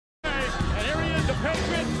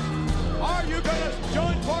Patriots? Are you going to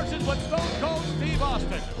join forces with Stone Cold Steve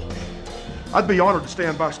Austin? I'd be honored to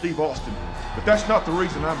stand by Steve Austin, but that's not the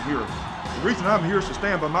reason I'm here. The reason I'm here is to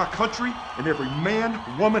stand by my country and every man,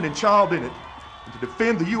 woman, and child in it, and to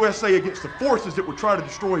defend the USA against the forces that would try to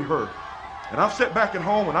destroy her. And I've sat back at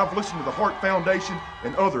home and I've listened to the Hart Foundation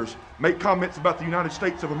and others make comments about the United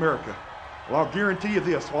States of America. Well, I'll guarantee you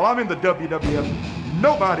this, while I'm in the WWF,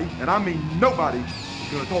 nobody, and I mean nobody,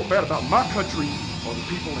 is going to talk bad about my country or the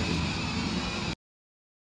people in it.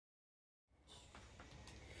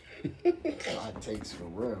 Hot takes for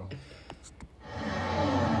real.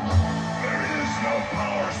 There is no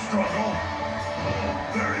power struggle.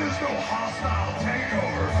 There is no hostile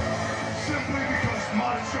takeover. Simply because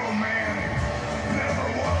Macho Man never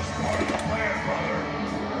was part of the plan, brother.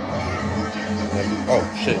 Oh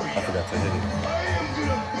shit, I forgot to hit it. I am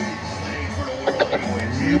gonna beat Sting for the World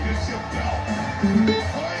Heavyweight Championship belt.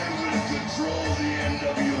 I am gonna control the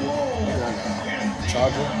NWO.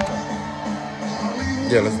 Charger?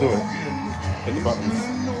 Yeah, let's do it. Hit the buttons.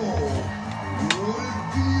 What it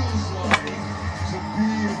feels like to be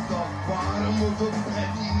at the bottom of the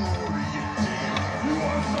pecking order, you dig? You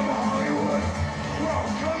want some Hollywood? Well,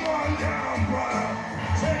 come on down, brother.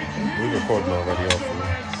 Take heed. We recording already, also.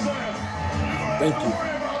 Thank you.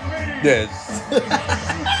 Yes.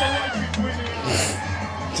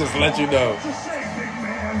 Just let you know. Say, big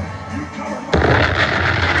man, you cover my...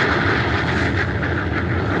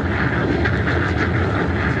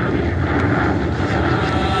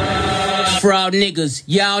 Fraud niggas,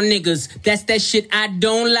 y'all niggas, that's that shit I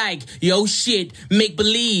don't like. Yo shit, make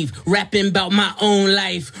believe, rapping about my own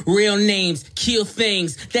life. Real names, kill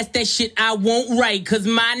things, that's that shit I won't write. Cause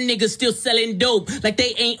my niggas still selling dope like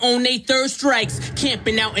they ain't on they third strikes.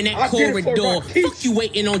 Camping out in that corridor, fuck you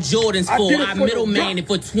waiting on Jordans for. I middleman it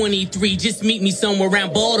for 23, just meet me somewhere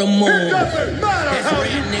around Baltimore. It doesn't matter how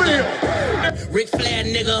you feel. Ric Flair,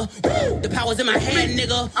 nigga. Woo! The power's in my head,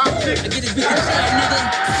 nigga. I get this bitch in jail, nigga.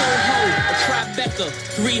 So-ho, a Tribeca,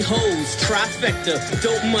 3 hoes, trifecta.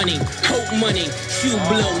 Dope money, hope money, shoe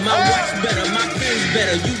blow. My watch better, my friends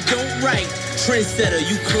better. You don't write. Trendsetter,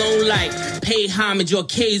 you clone like. Pay homage or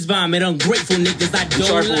case vomit. Ungrateful niggas I don't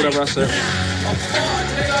Sorry for like. whatever I said. A fraud,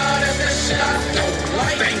 nigga, that's that shit I don't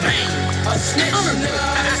like. Bang, bang. A snitch, nigga,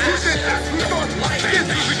 that's that shit I don't like. This is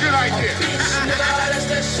a good idea. A bitch, nigga, that's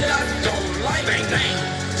that shit I don't like. Bang, bang.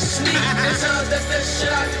 Sneak, that's that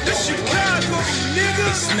shit I don't Chicago, nigga.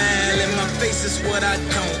 They smile in my face is what I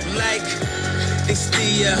don't like. They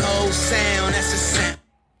steal your whole sound, that's a sound.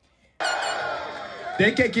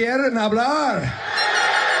 ¿De qué quieren hablar?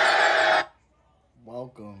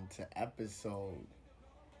 Welcome to episode...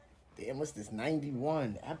 Damn, what's this?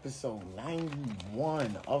 91. Episode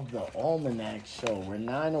 91 of the Almanac Show. We're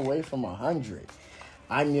 9 away from 100.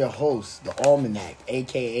 I'm your host, the Almanac,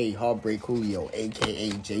 a.k.a. Heartbreak Julio,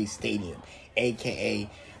 a.k.a. Jay Stadium, a.k.a.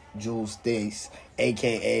 Jules Stace,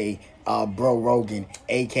 a.k.a. Bro Rogan,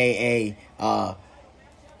 a.k.a.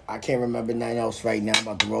 I can't remember nothing else right now. I'm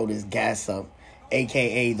about to roll this gas up,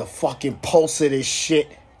 a.k.a. the fucking pulse of this shit.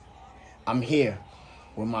 I'm here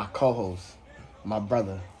with my co-host, my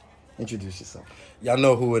brother. Introduce yourself. Y'all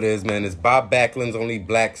know who it is, man. It's Bob Backlund's only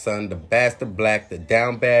black son, the Bastard Black, the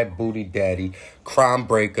down bad booty daddy, crime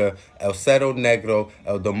breaker, El Cedo Negro,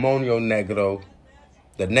 El Demonio Negro,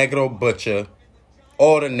 the Negro Butcher,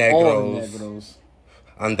 all the Negros,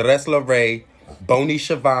 Andres LaRey, Boney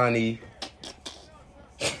Shivani.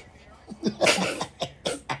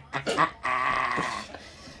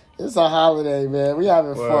 It's a holiday, man. We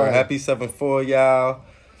having fun. Happy 7-4, y'all.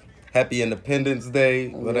 Happy Independence Day.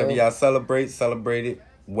 Whatever y'all celebrate it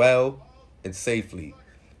well and safely.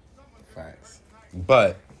 Facts.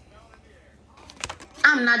 But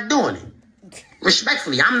I'm not doing it.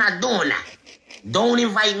 Respectfully, I'm not doing that. Don't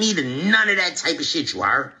invite me to none of that type of shit, you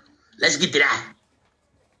heard? Let's get to that.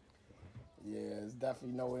 Yeah, it's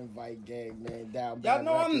definitely no invite gang, man. Down y'all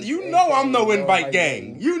know records, I'm no invite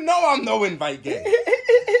gang. You know I'm no invite gang.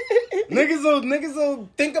 Niggas will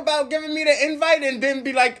think about giving me the invite and then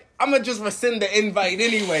be like, I'ma just rescind the invite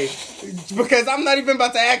anyway. Because I'm not even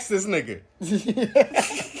about to ask this nigga.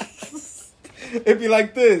 It'd be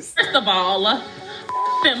like this. First of all,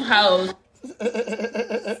 them hoes.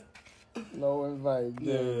 No invite.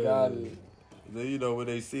 Yeah, got it. Then you know when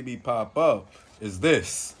they see me pop up, is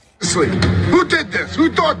this. Who did this?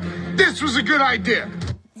 Who thought this was a good idea?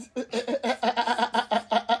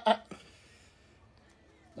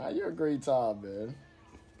 Nah, you're a great time, man.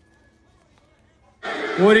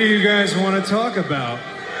 What do you guys want to talk about?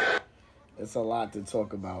 It's a lot to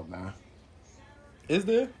talk about, man. Is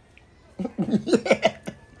there?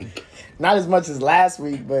 Not as much as last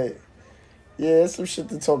week, but Yeah, some shit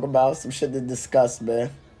to talk about, some shit to discuss,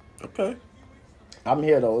 man. Okay. I'm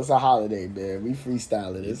here though. It's a holiday, man. We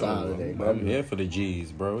freestyling. It's a holiday, man. I'm here for the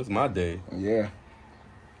G's, bro. It's my day. Yeah.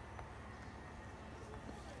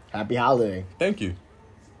 Happy holiday. Thank you.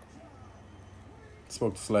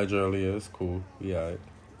 Spoke to Sledge earlier. It's cool. We alright.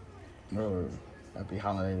 Happy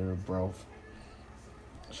holiday to the bro.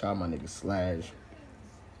 Shout out my nigga Slash.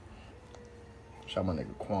 Shout out my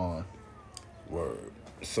nigga Quan. Word.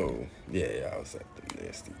 So, yeah, I was at the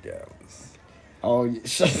Nasty Gals. Oh,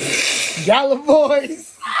 Gala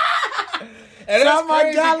Boys. And Shout that's out my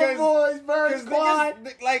crazy Gala Boys, Bird Squad.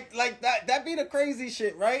 Like that be the crazy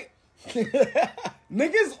shit, right?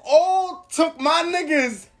 Niggas all took my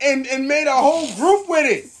niggas and made a whole group with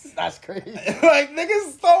it. That's crazy. Like,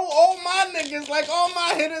 niggas stole all my niggas, like all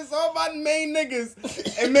my hitters, all my main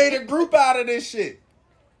niggas, and made a group out of this shit.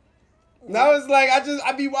 Now it's like,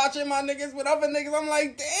 I be watching my niggas with other niggas, I'm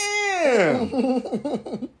like, damn.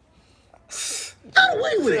 Got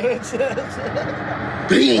away with it.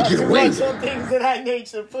 But he ain't get away with Some it. things of that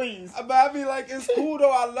nature, please. But I be like, it's cool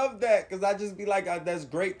though, I love that, because I just be like, that's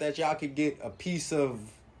great that y'all could get a piece of,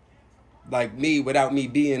 like, me without me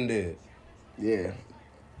being there. Yeah.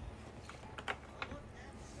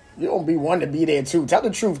 You don't be one to be there too. Tell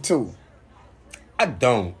the truth too. I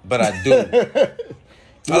don't, but I do.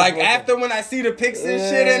 Like, after when I see the pics and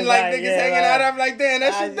shit and, like, niggas hanging out, I'm like, damn,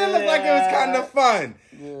 that shit did look like it was kind of fun.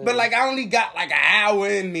 Yeah. But, like, I only got, like, an hour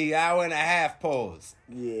in me, hour and a half pause.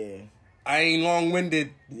 Yeah. I ain't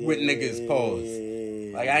long-winded with niggas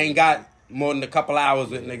pause. Like, I ain't got more than a couple hours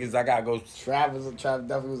with niggas. I gotta go. Travis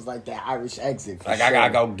definitely was like that Irish exit. Like, sure. I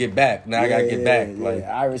gotta go get back. Now I gotta get back. Like,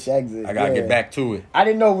 Irish exit. I gotta get back to it. I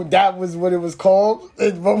didn't know that was what it was called.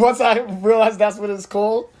 But once I realized that's what it's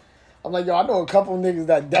called, I'm like, yo, I know a couple niggas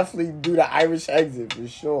that definitely do the Irish exit for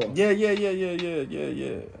sure. Yeah.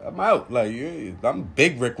 I'm out. Like, I'm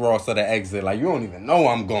big Rick Ross of the exit. Like, you don't even know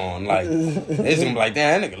I'm gone. Like, it's gonna be like,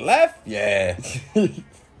 damn, that nigga left? Yeah.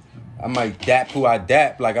 I might dap who I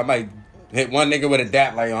dap. Like, I might hit one nigga with a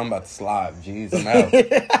dap. Like, yo, I'm about to slide. Jeez, I'm out.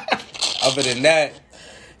 Other than that,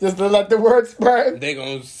 just to let the word spread.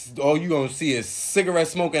 All you gonna see is cigarette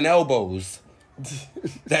smoking elbows.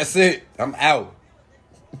 That's it. I'm out.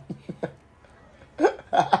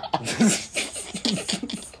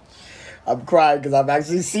 I'm crying because I've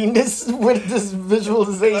actually seen this with this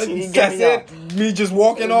visualization. That's it. Me just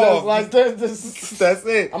walking off. Like this. That's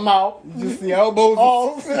it. I'm out. Just the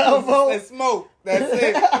elbows. Elbows. And smoke. That's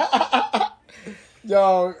it.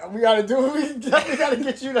 Yo, we gotta do it. We definitely gotta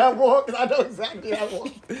get you that walk because I know exactly that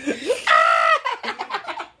walk.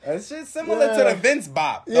 That's just similar to the Vince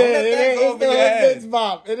Bop. Don't let that go over your head. Vince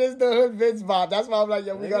Bop. It is the hood Vince Bop. That's why I'm like,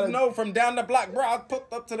 yo, we gotta know from down the block, bro. I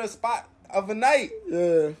put up to the spot of a night.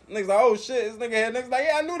 Yeah. Niggas like, oh shit, this nigga here. Niggas like,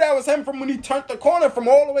 yeah, I knew that was him from when he turned the corner from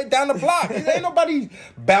all the way down the block. Ain't nobody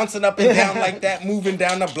bouncing up and down like that, moving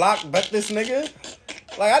down the block, but this nigga.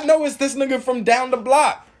 Like, I know it's this nigga from down the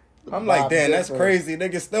block. I'm like, damn, that's crazy.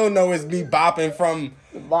 Niggas still know it's me bopping from.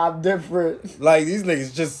 Bob different. Like, these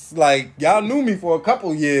niggas just, like, y'all knew me for a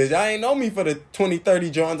couple years. Y'all ain't know me for the 20,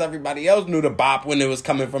 30 joints. Everybody else knew the bop when it was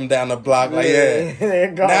coming from down the block. Like,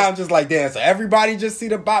 yeah. Now I'm just like, damn, so everybody just see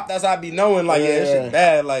the bop. That's how I be knowing, like, yeah, that shit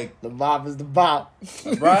bad. Like, the bop is the bop.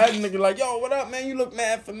 Right? Nigga like, yo, what up, man? You look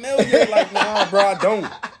mad familiar. Like, nah, bro, I don't.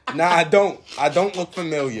 Nah, I don't. I don't look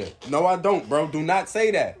familiar. No, I don't, bro. Do not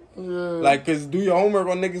say that. Yeah. Like, cause do your homework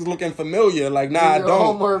on niggas looking familiar. Like, nah, I don't.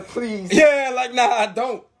 Homework, please. Yeah, like, nah, I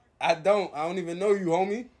don't. I don't even know you,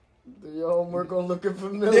 homie. Do your homework on looking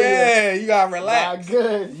familiar. Yeah, you gotta relax. Not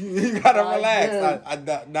good. You gotta relax. I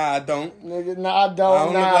don't. Nigga, nah, I don't. I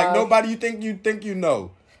don't look like nobody you think you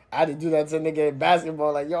know. I had to do that to a nigga in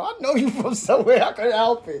basketball. Like, yo, I know you from somewhere. I couldn't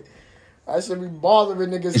help it. I should be bothering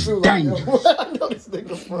niggas too. Like, yo, I know this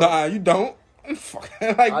nigga from. Nah, you don't.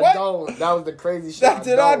 Like, I what? don't. That was the crazy shit. That's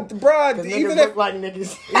it, bro. Even if like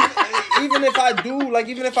niggas, even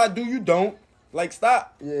if I do, you don't. Like,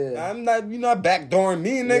 stop. Yeah. I'm not. You not backdooring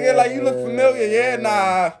me, nigga. Yeah, like, you look familiar. Yeah,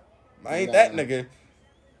 nah. I ain't that nigga.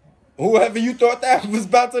 Whoever you thought that was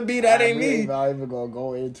about to be, that ain't me. I'm not even gonna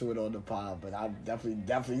go into it on the pod, but I've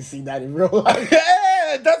definitely seen that in real life.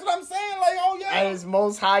 Yeah, that's what I'm saying. Like, oh yeah. At his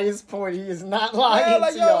most highest point, he is not lying. Yeah,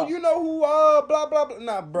 like, to yo, y'all. you know who, blah, blah, blah.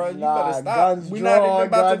 Nah, bro, you better stop. Guns We drawn, not even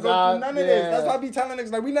about to go guns through none of this. That's why I be telling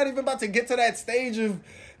niggas, like, we not even about to get to that stage of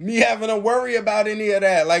me having to worry about any of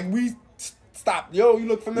that. Like, we stop. Yo, you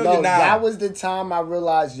look familiar No, now. that was the time I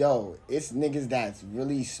realized, yo, it's niggas that's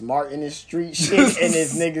really smart in the street shit, and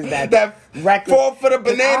it's niggas that fall for the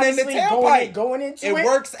banana in the tailpipe. Going into it, it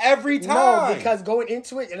works every time. No, because going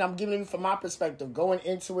into it, and I'm giving you from my perspective, going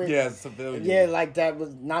into it, yeah, civilian. Yeah, like that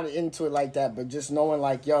was not into it like that, but just knowing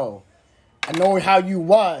like, yo, I knowing how you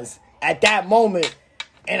was at that moment,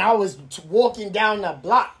 and I was walking down the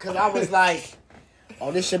block because I was like,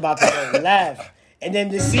 oh, this shit about to go left. And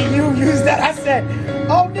then to see you use that, I said,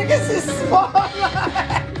 oh, niggas is smart.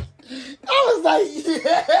 I was like,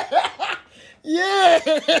 yeah.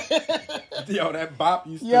 Yo, that bop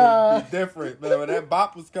used to be different, man. When that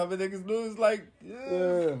bop was coming, niggas knew it was like,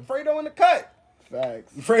 Fredo in the cut.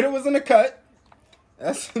 Facts. Fredo was in the cut.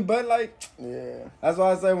 But like, that's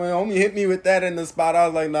why I say when homie hit me with that in the spot, I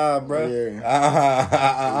was like, nah, bro. Yeah.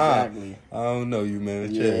 Exactly. I don't know you,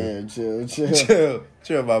 man. Chill.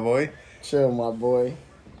 Chill, my boy. Chill, my boy.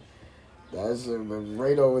 That's it. When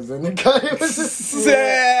Rado was in the cut, it was just...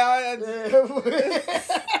 Yeah.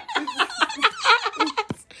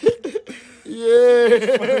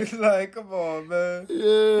 Like, come on, man.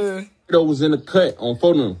 Yeah. Rado was in the cut on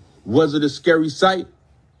photo. Was it a scary sight?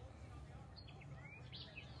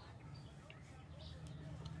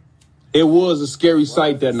 It was a scary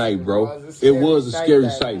sight that night, bro. It was a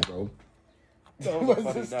scary sight, bro. It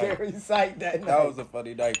was a scary sight that night. That was a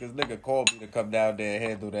funny night because nigga called me to come down there and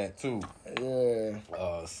handle that too. Yeah.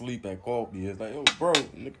 Sleep and called me. It's like, yo, bro,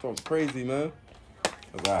 nigga talks crazy, man. I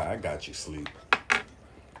was like, I got you, Sleep.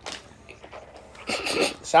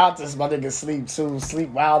 Shout out to my nigga Sleep too. Sleep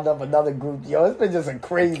wound up another group. Yo, it's been just a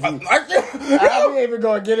crazy. I ain't even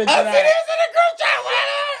gonna get into that. I see this in the group chat.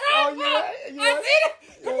 I see it.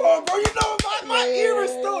 Come on, bro. You know my ear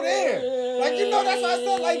is still there. Like, you know, that's why I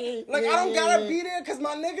said, like I don't gotta be there because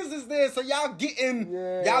my niggas is there. So y'all getting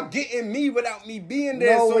me without me being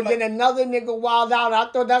there. No, so and then another nigga wild out. I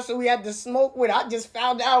thought that's who we had to smoke with. I just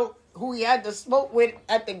found out who he had to smoke with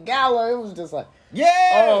at the gala. It was just like,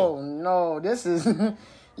 oh no, this is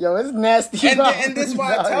yo, it's nasty. And this is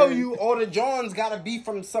why I tell you, all the Johns gotta be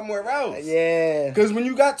from somewhere else. Yeah. Because when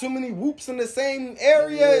you got too many whoops in the same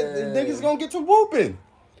area, the niggas gonna get to whooping.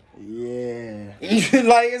 Yeah.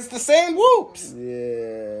 Like, it's the same whoops.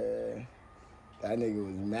 Yeah. That nigga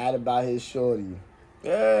was mad about his shorty.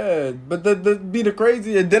 Yeah, but the be the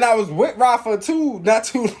crazy. And then I was with Rafa too, not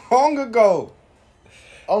too long ago.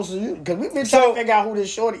 Oh, so you, because we've been trying to figure out who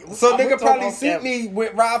this shorty. So nigga probably seen me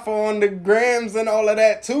with Rafa on the grams and all of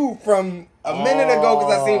that too from a minute ago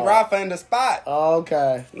because I seen Rafa in the spot. Oh,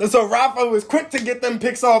 okay. So Rafa was quick to get them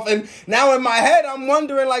pics off, and now in my head I'm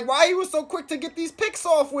wondering like why he was so quick to get these pics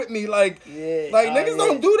off with me. Like, niggas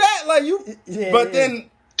don't do that. Like you, but then.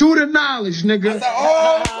 Do the knowledge, nigga. I said,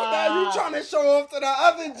 oh, so now you trying to show off to the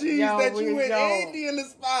other G's that you with Andy in the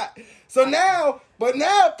spot. So now,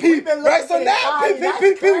 peep, right? So now, peep.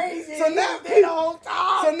 So now, peep.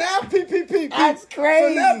 So now, peep. That's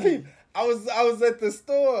crazy. So now, peep. I was at the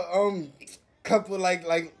store couple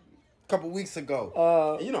weeks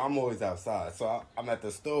ago. You know, I'm always outside, so I'm at the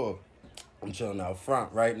store. I'm chilling out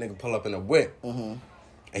front, right? Nigga pull up in a whip. Mm-hmm.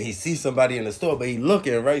 And he sees somebody in the store, but he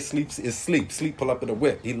looking, right? Sleep pull up in the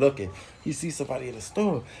whip. He looking. He sees somebody in the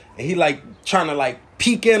store. And he like trying to like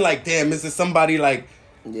peek in like, damn, is this somebody like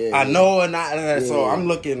I know or not? So I'm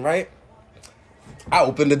looking, right? I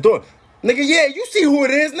open the door. Nigga, yeah, you see who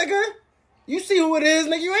it is, nigga. You see who it is,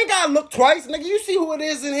 nigga. You ain't gotta look twice, nigga. You see who it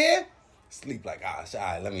is in here. Sleep like, all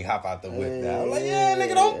right, let me hop out the whip now. I'm like, yeah,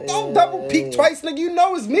 nigga, don't double peek twice, nigga. You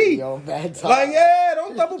know it's me. Yo, bad time. Like, yeah,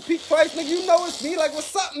 don't double peek twice, nigga. You know it's me. Like,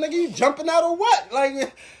 what's up, nigga? You jumping out or what? Like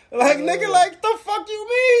nigga, like, the fuck you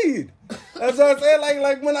mean? That's what I said.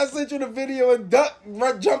 Like when I sent you the video of Duck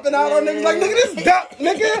jumping out on niggas, like, nigga, this Duck,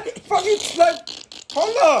 nigga. Fucking, like,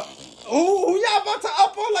 hold up. Who y'all about to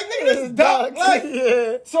up on? Like, nigga, this Duck. Like,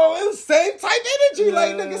 so it was same type energy.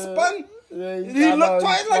 Like, nigga spun. Yeah, he looked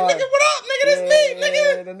twice like, nigga, what up, nigga? This me,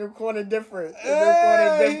 nigga. Yeah, the new corner different. He was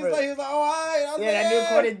like, oh, all right. That new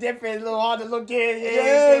corner different. It's a little hard to look in.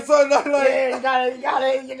 Yeah, so like, you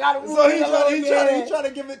gotta. So he trying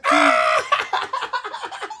to give it two.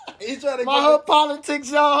 He trying to my whole politics,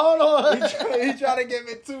 y'all. Hold on. He trying to give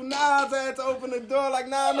it two nods. I had to open the door. Like,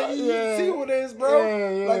 nah, nigga, you see what it is, bro.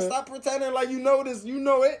 Yeah. Like, stop pretending like you know this. You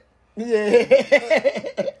know it. Yeah.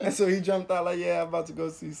 And so he jumped out like, yeah, I'm about to go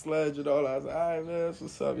see Sledge and all that. I was like, all right, man, that's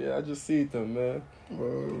what's up. Yeah, I just see them, man.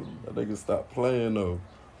 That nigga stop playing, though.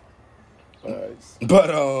 Nice. But,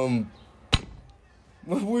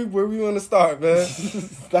 where we want to start, man?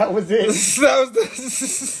 That was it.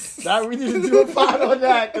 Now we need to do a pod on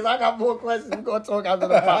that, because I got more questions. We're going to talk after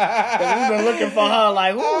the pod. Because we've been looking for her,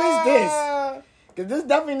 like, who is this? Cause this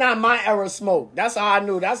definitely not my era smoke. That's how I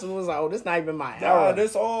knew. That's what was like. Oh, this not even my Nah, era.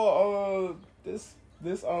 this all this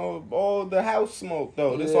all the house smoke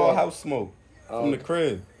though. This all house smoke from the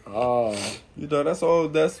crib. Oh, You know, that's all.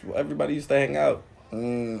 That's everybody used to hang out.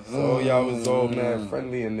 So y'all was all mad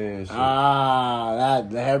friendly in there and shit. that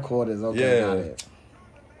the headquarters. Okay, Yeah. got it.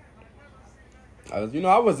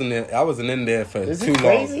 I wasn't in there for Is too it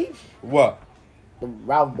crazy? long. What? The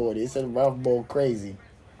Ralph boy. They said Ralph boy crazy.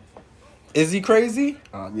 Is he crazy?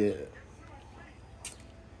 Yeah.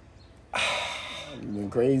 You been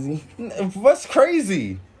crazy? What's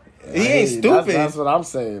crazy? He ain't stupid. That's what I'm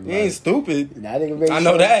saying. He ain't stupid. That nigga made I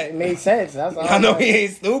know that. It made sense. That's all I know he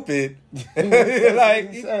ain't stupid.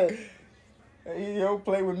 Like he he don't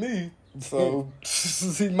play with me, so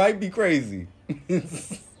he might be crazy. You're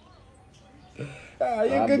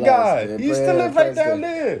a good guy. He used to live right down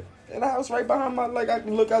there. In the house right behind my, like, I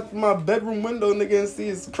can look out my bedroom window, nigga, and see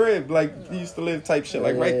his crib. Like, he used to live type shit,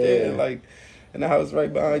 like, right there, like, in the house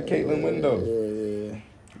right behind Caitlyn window. Yeah.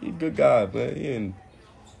 He a good guy, man. He ain't...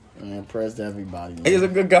 I'm impressed everybody. Man. He's a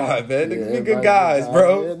good guy, man. Niggas be good guys,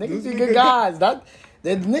 bro. Yeah, niggas be good guys.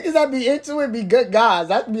 The niggas that be into it be good guys.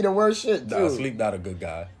 That be the worst shit, too. Nah, Sleep not a good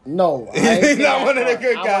guy. No. He's not one of the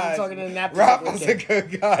good guys. I wasn't talking in that Rob particular was a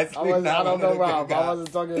good guy. I don't know Rob. I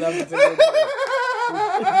wasn't talking in that particular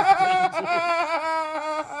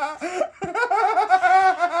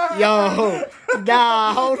Yo,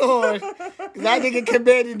 nah, hold on. That nigga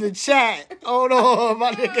commanded the chat. Hold on,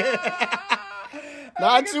 my nigga.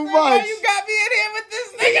 Not too much. You got me in here with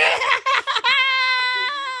this nigga.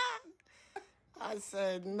 I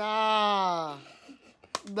said, nah.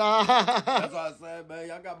 That's what I said, man.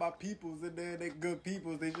 Y'all got my peoples in there. They good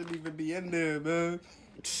peoples. They shouldn't even be in there, man.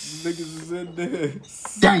 Niggas is in there.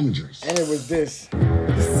 Dangerous. And it was this.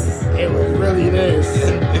 It was really this.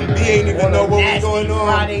 And B ain't even know what was going on.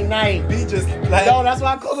 Friday night. B just like... No, that's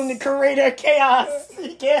why I called him the curator of chaos.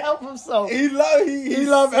 He can't help himself. He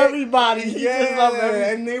love everybody. He just love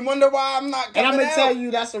everybody. And they wonder why I'm not coming And I'm going to out. tell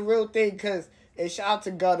you, that's a real thing, because, and shout out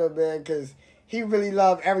to Gutter, man, because he really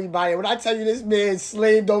loved everybody. When I tell you this man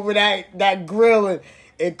slaved over that grill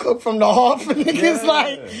and cooked from the heart for niggas, he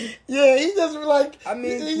just like, I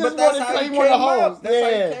mean, he but just that's wanted how to he play came one of up. the That's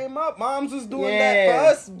how he came up. Moms was doing that for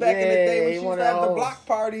us back in the day when she used to have the block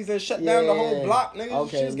parties and shut down the whole block, nigga.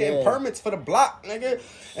 Okay, she was getting permits for the block, nigga.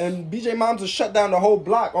 And BJ Moms would shut down the whole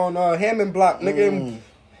block on Hammond block, nigga. And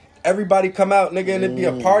everybody come out, nigga, and it'd be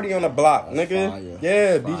a party on the block, nigga. Fire.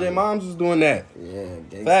 Yeah, Fire. BJ Moms was doing that. Yeah,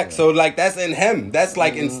 Fact. So, like, that's in him. That's,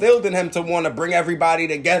 like, instilled in him to want to bring everybody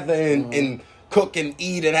together and cook and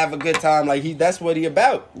eat and have a good time. Like, that's what he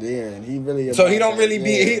about. Yeah, and he really. So he don't really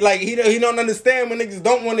be he don't understand when niggas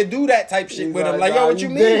don't want to do that type shit He's with him. like, Like, yo, nah, what you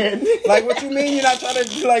you mean? dead. Like, what you mean you're not trying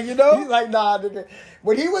to, like, you know? He's like, nah, nigga.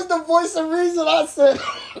 When he was the voice of reason, I said.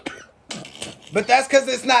 But that's because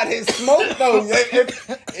it's not his smoke, though.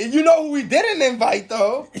 If you know who we didn't invite,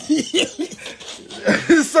 though.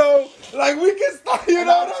 So, like, we can start, you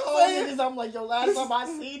know what I'm saying? I'm like, yo, last time I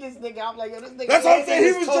see this nigga, I'm like, yo, this nigga. That's what I'm saying.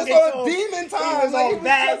 He was just on talking demon to- time. He was Like, on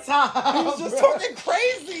bad time. He was just talking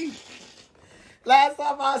crazy. Last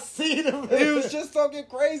time I seen him, He was just talking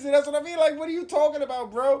crazy. That's what I mean. Like, what are you talking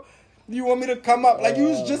about, bro? You want me to come up? Like, you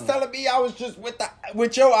was just telling me I was just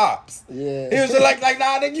with your ops. Yeah. He was just like,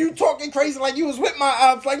 nah, nigga, you talking crazy like you was with my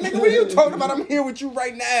ops. Like, nigga, what are you talking about? I'm here with you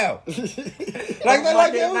right now. It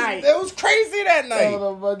was crazy that night.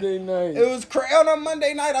 On a Monday night. It was crazy. On a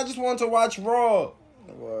Monday night, I just wanted to watch Raw.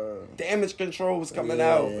 Word. Damage Control was coming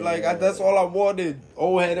out. Like, that's all I wanted.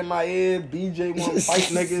 Old head in my ear. BJ want to fight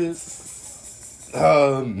niggas.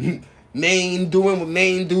 Main doing what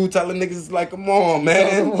Main do, telling niggas like, come on,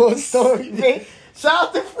 man. What story, man? Shout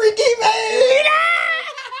out to Freaky Man.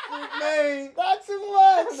 Man. Not too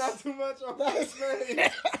much. Not too much on Freaky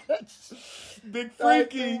Man. Big Not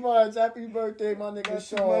Freaky. too much. Happy birthday, my nigga. Not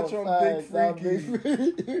too much on Big Freaky.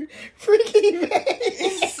 Freaky Man.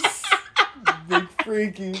 Big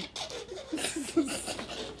Freaky.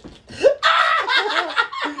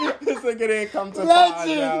 This nigga didn't come to pod,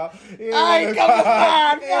 y'all. I ain't come to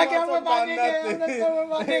pod. He Fuck ain't him wanna with my talk nigga. I'm not talking with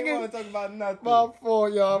my He ain't want niggas. to talk about nothing. My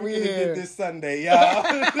fault, y'all. We gonna here. get this Sunday, y'all.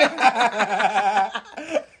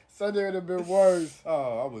 Sunday would have been worse.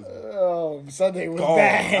 Sunday was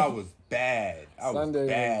bad. I was bad. Sunday was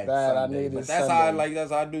bad. bad. I Sunday. needed But that's Sunday.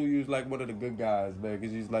 that's how I do. You was like one of the good guys, man.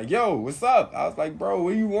 Because he's like, yo, what's up? I was like, bro,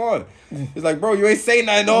 what you want? He's like, bro, you ain't say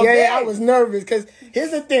nothing all day. Yeah, I was nervous because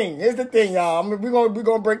here's the thing, y'all. I mean, we're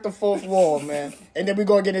gonna break the fourth wall, man, and then we're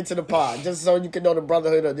gonna get into the pod just so you can know the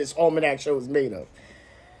brotherhood of this almanac show is made of.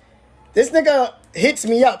 This nigga hits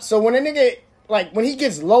me up, so when a nigga when he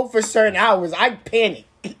gets low for certain hours, I panic.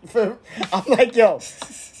 I'm like, yo,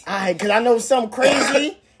 alright, because I know something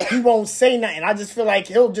crazy. He won't say nothing. I just feel like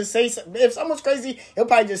he'll just say something. If someone's crazy, he'll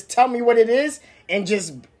probably just tell me what it is and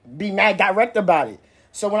just be mad direct about it.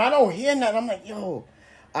 So when I don't hear nothing, I'm like, yo,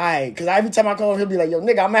 alright. Because every time I call him, he'll be like, yo,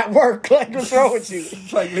 nigga, I'm at work. Like, what's wrong with you?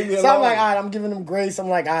 Like, leave me alone. So I'm like, alright, I'm giving him grace. I'm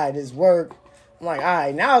like, alright, it's work. I'm like,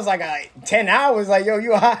 alright. Now it's like 10 hours. Like, yo,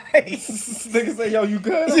 you alright? Nigga say, yo, you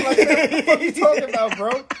good? I'm like, what the fuck you talking about,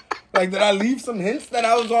 bro? Like, did I leave some hints that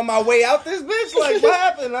I was on my way out this bitch? Like, what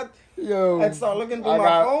happened? I start looking through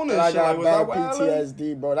my phone and shit. I Like, got was bad I wildin'?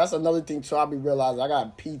 PTSD, bro. That's another thing, too. I be realizing I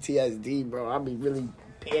got PTSD, bro. I be really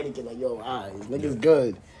panicking. Like, yo, alright, this nigga's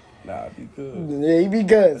good. Nah, be good. Yeah, he be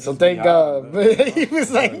good. So thank God. man. But he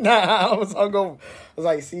was like, nah, I was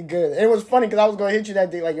like, see, good. And it was funny because I was going to hit you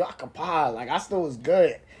that day. Like, yo, I could pause. Like, I still was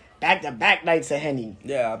good. Back-to-back nights of Henny.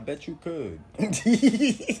 Yeah, I bet you could.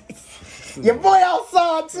 Your boy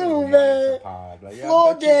outside too, man. Like, yeah,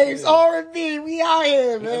 Floor games, R&B, we out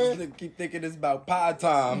here, I man. just keep thinking it's about pod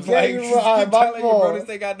times. Yeah, Like, you keep right, my telling you, bro, fault. this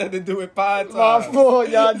ain't got nothing to do with pod times. My fault,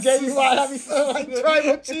 y'all. Jamie White have me feeling like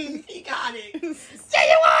tribal cheese. He got it. Jamie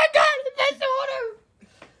White got it. Best order.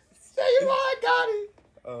 Jamie White got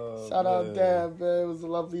it. Shout out, Dan, man. It was a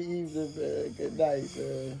lovely evening, man. Good night,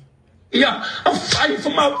 man. Yeah, I'm fighting for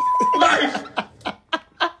my life.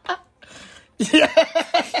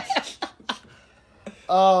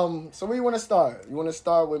 So where you want to start? You want to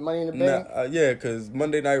start with Money in the Bank? Yeah, because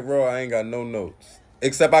Monday Night Raw, I ain't got no notes.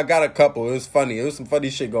 Except I got a couple. It was funny. It was some funny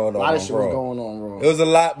shit going on. A lot of on shit Raw. was going on, Raw. It was a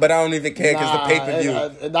lot, but I don't even care because the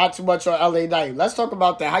pay-per-view. Not too much on LA Knight. Let's talk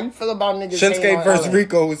about that. How you feel about niggas hating Shinsuke on versus LA?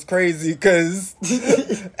 Rico was crazy because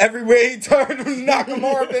everywhere he turned,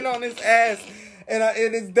 Nakamura been on his ass. And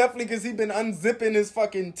it's definitely because he been unzipping his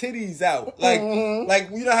fucking titties out. Like,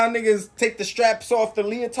 you know how niggas take the straps off the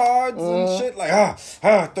leotards and shit? Like,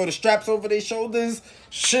 throw the straps over their shoulders.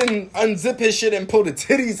 Shin unzip his shit and pull the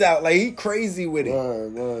titties out. Like, he crazy with it.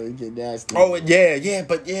 He get nasty. Oh, yeah.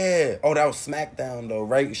 Oh, that was SmackDown, though,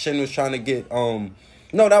 right? Shin was trying to get, no,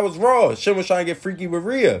 that was Raw. Shin was trying to get freaky with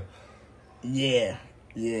Rhea. Yeah,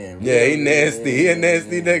 he nasty. He a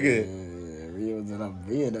nasty nigga.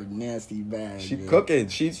 Rhea a nasty bag. She man. cooking.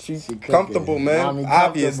 She cooking. comfortable, man. Mommy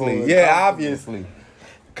Obviously.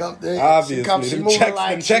 comfortable. Obviously. She Them moving checks,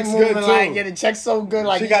 like them checks she moving good, like too. yeah, the check's so good.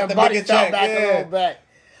 Like She got your the buddy bigger fell check, back yeah. a little bit.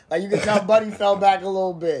 Like you can tell buddy fell back a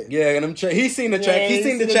little bit. Yeah, and them he seen the check. Yeah, he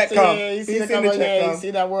seen the check come. Yeah, he seen the check come. He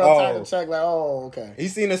seen that world title check. Like, oh, okay. He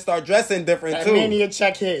seen her start dressing different That too. Mania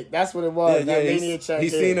check hit. That's what it was. That Mania check he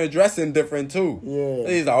hit. seen her dressing different too. Yeah.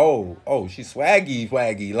 He's like, oh, she swaggy.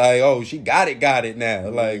 Like, oh, she got it now.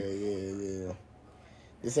 Like, yeah.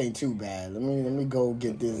 This ain't too bad. Let me go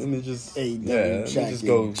get this. Let me just AEW let me check. just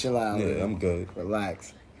go. Chill out. Yeah, man. I'm good.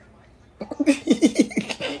 Relax.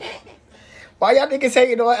 Why y'all niggas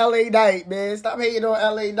hating on LA Knight, man? Stop hating on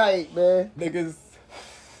LA Knight, man. Niggas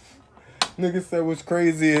said what's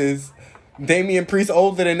crazy is Damian Priest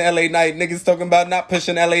older than LA Knight. Niggas talking about not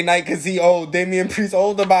pushing LA Knight because he old. Damian Priest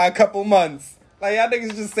older by a couple months. Like, y'all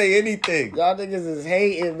niggas just say anything. Y'all niggas is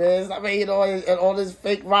hating, man. Stop hating on this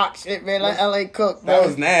fake rock shit, man. Like LA Cook, man. That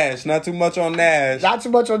was Nash. Not too much on Nash. Not too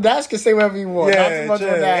much on Nash. Can say whatever you want. Yeah, Not too much chill.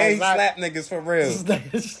 on Nash. Ain't slap niggas for real.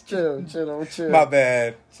 chill. My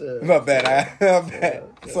bad. Chill. My bad.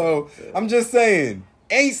 So, I'm just saying.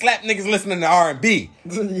 Ain't slap niggas listening to R&B.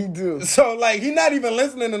 You do. So, like, he not even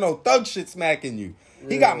listening to no thug shit smacking you.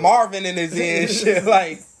 He got Marvin in his ear and shit.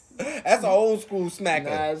 Like, that's an old school smacker.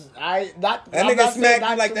 That nigga smack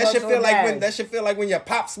you like that shit feel like when your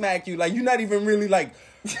pop smack you. Like, you not even really like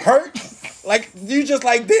hurt. Like, you just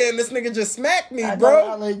like, damn, this nigga just smacked me,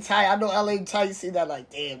 bro. I know LA Tight see that like,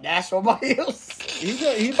 damn, that's somebody else.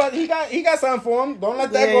 He got something for him. Don't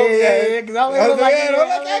let that go over your head. Cause LA look like don't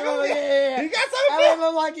let that go over your head. He got something for him. LA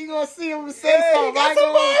look like you gonna see him say something. He got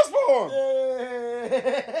some bars for him.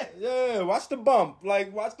 Yeah, watch the bump.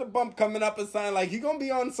 Like, watch the bump coming up and sound like he gonna be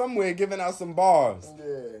on somewhere giving out some bars.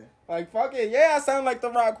 Yeah. Like, fuck it. Yeah, I sound like The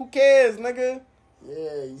Rock. Who cares, nigga?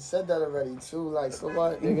 Yeah, you said that already too. Like, so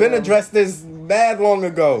what? You been addressed this bad long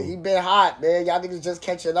ago. He been hot, man. Y'all niggas just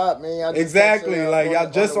catching up, man. Y'all just Exactly. Like,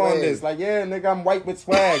 y'all just on way. this. Like, yeah, nigga, I'm white with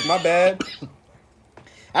swag. My bad.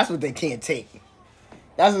 That's what they can't take.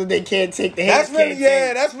 That's what they can't take. The That's really,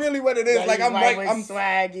 take. That's really what it is. Yeah, like, I'm white. I'm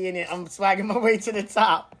swaggy and I'm swagging my way to the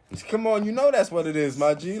top. Come on, you know that's what it is,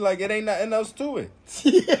 my G. Like, it ain't nothing else to it.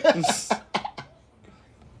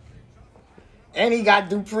 And he got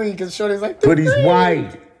Dupree because Shorty's like, but he's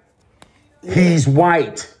white. Yeah. He's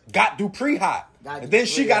white. Got Dupree hot. And then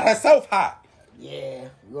she got herself hot. Yeah,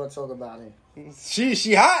 we're going to talk about it.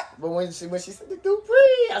 She hot. But when she said the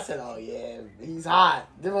Dupree, I said, oh yeah, he's hot.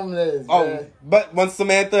 Give him this. Oh, man. but when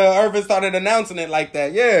Samantha Irvin started announcing it like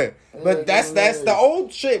that, yeah. But that's the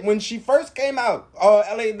old shit. When she first came out,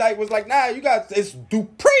 LA Knight was like, nah, you got it's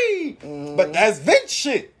Dupree. But that's Vince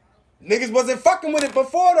shit. Niggas wasn't fucking with it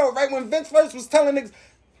before though, right? When Vince first was telling niggas,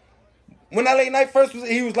 when LA Knight first was,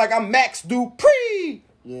 he was like, I'm Max Dupree.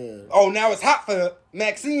 Yeah. Oh, now it's hot for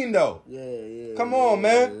Maxine though. Yeah. Come on,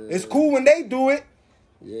 man. It's cool when they do it.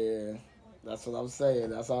 Yeah. That's what I'm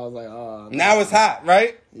saying. That's why I was like, oh. Now it's hot,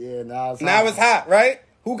 right? Yeah, now it's hot. Now it's hot, right?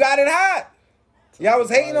 Who got it hot? Y'all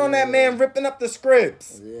was hating on that man ripping up the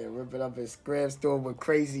scripts. Yeah, ripping up his scripts, doing with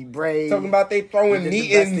crazy braids. Talking about they throwing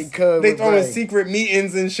meetings. They throwing secret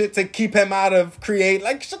meetings and shit to keep him out of Create.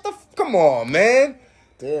 Like, come on, man.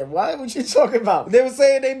 Damn, what you talking about? They were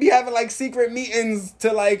saying they be having like secret meetings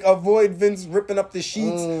to like avoid Vince ripping up the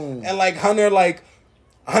sheets and like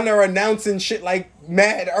Hunter announcing shit like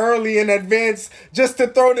mad early in advance just to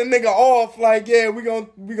throw the nigga off. Like, yeah, we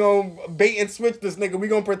gonna bait and switch this nigga. We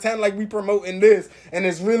gonna pretend like we promoting this and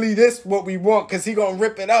it's really this what we want because he gonna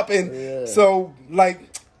rip it up. And so like,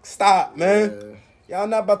 stop, man. Y'all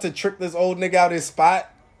not about to trick this old nigga out his spot.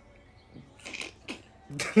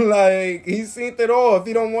 Like, he's seen it all. If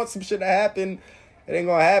he don't want some shit to happen, it ain't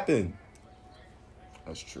gonna happen.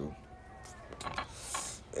 That's true.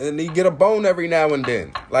 And he get a bone every now and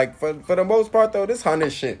then. Like, for the most part, though, this Hunter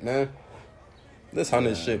shit, man. This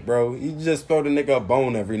Hunter shit, bro. You just throw the nigga a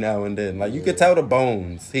bone every now and then. Like, you could tell the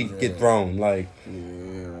bones he get thrown. Like,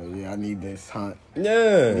 yeah, I need this Hunt.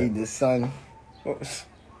 Yeah. I need this son.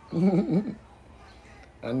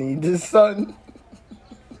 I need this son.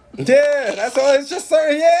 Yeah, that's all. It's just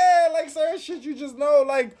certain, like certain shit you just know.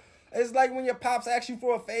 Like, it's like when your pops ask you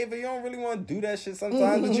for a favor, you don't really want to do that shit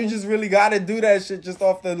sometimes, but you just really gotta do that shit just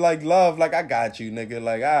off the like love. Like, I got you, nigga.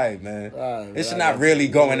 Like, all right, man. It should not really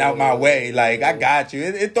going out my way. Like, I got you.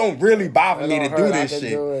 It don't really bother me to do this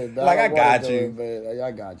shit. Like, I got you. But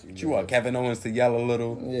I got you. You want Kevin Owens to yell a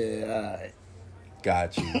little? Yeah, all right.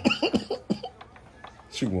 Got you.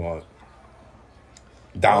 What you want?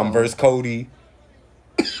 Dom versus Cody.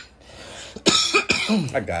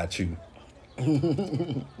 I got you.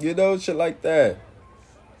 You know, shit like that.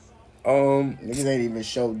 Niggas ain't even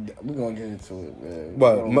showed. We're gonna get into it, man.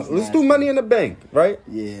 What? Let's do Money in the Bank, right?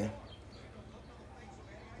 Yeah.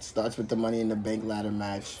 Starts with the Money in the Bank ladder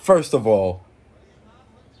match. First of all,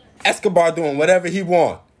 Escobar doing whatever he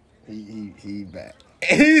want. He back.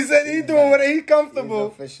 He said he doing whatever he comfortable.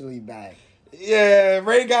 He's officially back. Yeah,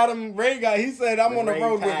 Ray got him. He said, I'm on the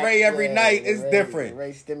road with Ray every night. It's different.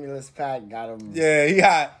 Ray stimulus pack got him. Yeah, he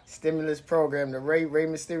hot. Stimulus program, the Ray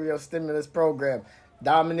Mysterio stimulus program.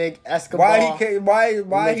 Dominic Escobar.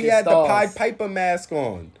 Why he had the Pied Piper mask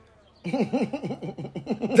on?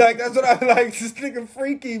 Like, that's what I like. This nigga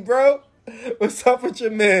freaky, bro. What's up with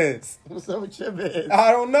your mans? What's up with your mans?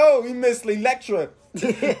 I don't know. He missed Electra.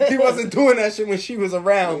 He wasn't doing that shit when she was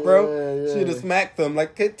around, bro. She'd have smacked him.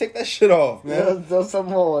 Like, take that shit off, man. Yeah, do some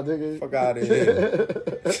more, nigga. Fuck out of here.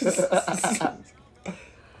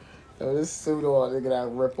 Yo, this suit on, nigga, that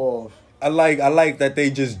rip off. I like that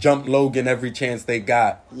they just jumped Logan every chance they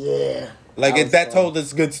got. Yeah. Like, that told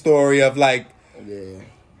us a good story of, like,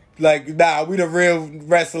 like, nah, we the real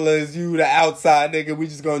wrestlers, you the outside nigga, we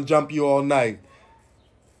just gonna jump you all night.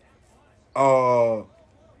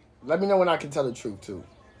 Let me know when I can tell the truth, too.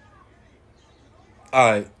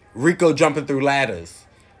 Alright, Rico jumping through ladders.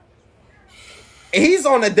 He's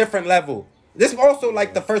on a different level. This also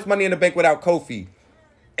like the first Money in the Bank without Kofi.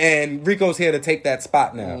 And Rico's here to take that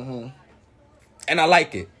spot now. Mm-hmm. And I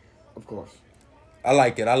like it. Of course. I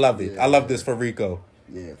like it. I love it. I love this for Rico.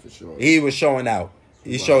 Yeah, for sure. He was showing out.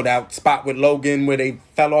 He showed out. Spot with Logan where they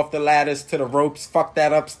fell off the ladders to the ropes. Fucked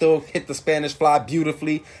that up. Still hit the Spanish Fly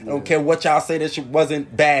beautifully. I don't care what y'all say. That shit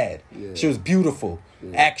wasn't bad. Yeah. She was beautiful,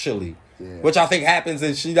 actually. Yeah. Which I think happens.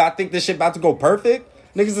 And I think this shit about to go perfect.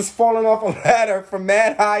 Niggas is falling off a ladder from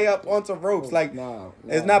mad high up onto ropes. Like,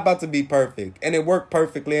 it's not about to be perfect. And it worked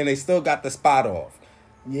perfectly. And they still got the spot off.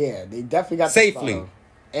 Yeah, they definitely got safely. The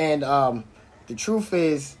spot off. And the truth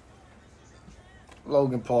is,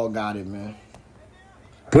 Logan Paul got it, man.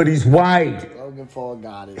 But he's white. Logan Paul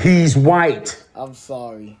got it. He's white. I'm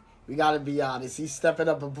sorry. We got to be honest. He's stepping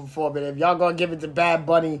up and performing. If y'all going to give it to Bad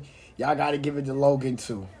Bunny, y'all got to give it to Logan,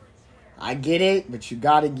 too. I get it, but you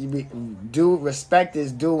got to give it respect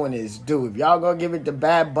is due when it's due. If y'all going to give it to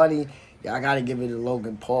Bad Bunny, y'all got to give it to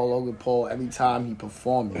Logan Paul. Logan Paul, every time he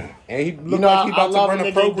performing. And he look like he about to run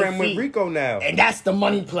a program with Rico now. And that's the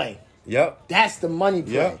money play. Yep. That's the money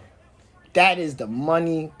play. Yep. That is the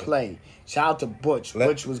money play. Shout out to Butch.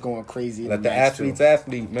 Butch was going crazy. Let the athletes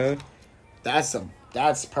athlete, man.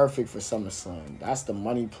 That's perfect for SummerSlam. That's the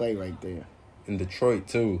money play right there. In Detroit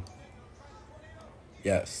too.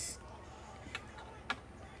 Yes.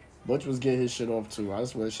 Butch was getting his shit off too. I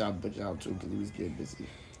just want to shout Butch out too because he was getting busy.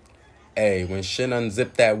 Hey, when Shin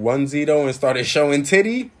unzipped that onesie though and started showing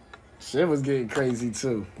titty, shit was getting crazy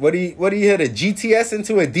too. What he hit a GTS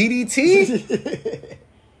into a DDT?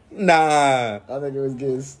 Nah. I think it was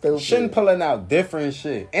getting stupid. Shin pulling out different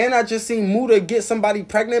shit. And I just seen Muda get somebody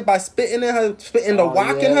pregnant by spitting the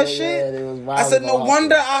wok in her shit. I said, no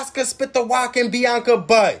wonder Asuka spit the wok in Bianca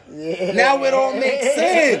butt. Yeah. Now it all makes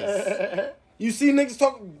sense. You see niggas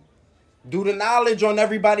do the knowledge on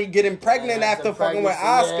everybody getting pregnant after fucking with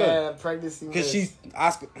Asuka. Yeah, pregnancy. Because she's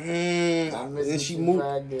Asuka. And she moved.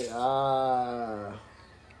 Pregnant. It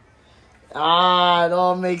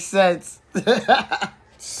all makes sense.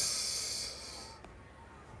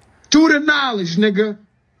 Do the knowledge, nigga.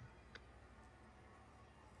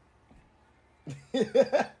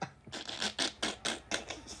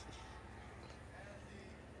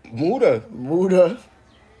 Muda.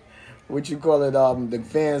 What you call it? The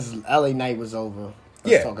fans' LA night was over.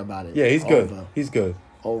 Let's talk about it. Yeah, he's good. Over. He's good.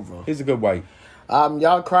 Over. He's a good white.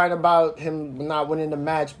 Y'all crying about him not winning the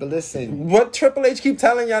match, but listen. What Triple H keep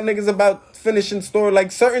telling y'all niggas about finishing story?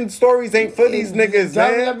 Like, certain stories ain't for these niggas,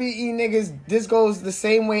 man. WWE niggas, this goes the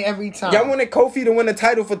same way every time. Y'all wanted Kofi to win the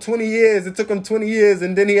title for 20 years. It took him 20 years,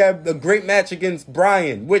 and then he had a great match against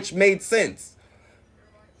Bryan, which made sense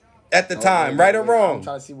at the time, right or wrong. I'm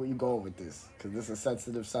trying to see where you going with this, because this is a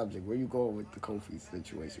sensitive subject. Where you going with the Kofi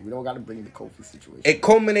situation? We don't got to bring in the Kofi situation. It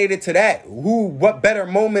culminated to that. What better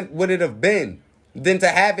moment would it have been than to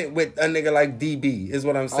have it with a nigga like DB, is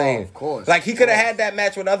what I'm saying. Oh, of course. Like, he could have had that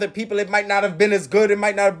match with other people. It might not have been as good. It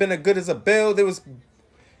might not have been as good as a build. It was,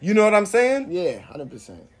 you know what I'm saying? Yeah,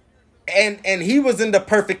 100%. And he was in the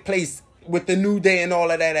perfect place with the New Day and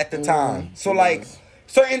all of that at the time. So, like,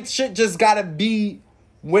 certain shit just gotta be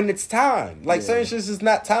when it's time. Like, certain shit's just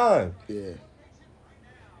not time. Yeah.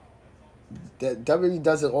 WWE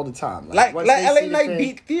does it all the time. Like LA Knight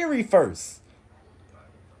beat Theory first.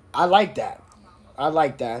 I like that.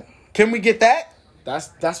 Can we get that?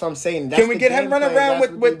 That's what I'm saying. That's Can we get him running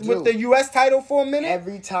around with the U.S. title for a minute?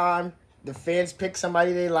 Every time the fans pick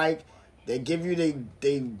somebody they like, they give you they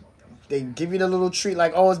give you the little treat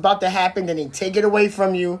like, oh, it's about to happen. Then they take it away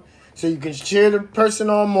from you so you can cheer the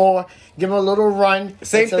person on more, give them a little run.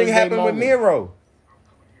 Same thing happened with Miro.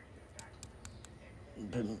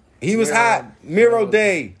 He was hot. Miro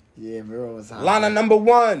Day. Yeah, Miro was hot. Lana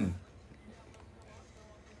 #1.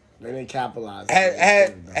 They didn't capitalize.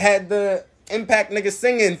 Had the Impact nigga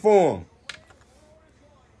singing for him.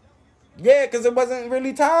 Yeah, because it wasn't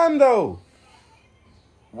really time though.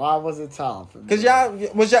 Why was it time? Because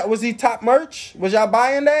was he top merch? Was y'all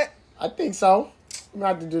buying that? I think so. We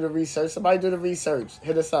have to do the research. Somebody do the research.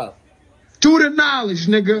 Hit us up. Do the knowledge,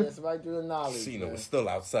 nigga. Yeah, somebody do the knowledge. Cena was still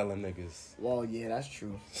out selling niggas. Well, yeah, that's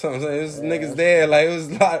true. So I'm saying, there's niggas there. Like, it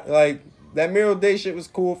was like that Miro Day shit was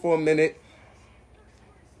cool for a minute.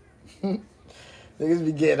 Niggas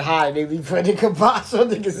be getting high. They be putting kibosh on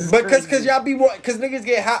niggas. Is because y'all be because niggas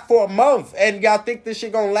get hot for a month and y'all think this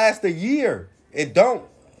shit gonna last a year. It don't.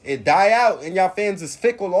 It die out and y'all fans is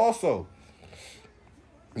fickle also.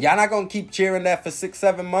 Y'all not gonna keep cheering that for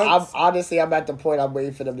 6-7 months. I'm at the point I'm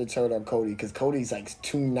waiting for them to turn on Cody because Cody's like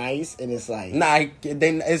too nice and it's like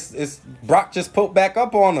it's Brock just put back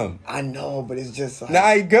up on him. I know, but it's just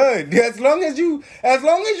like he good. As long as you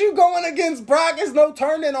going against Brock, it's no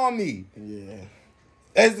turning on me. Yeah,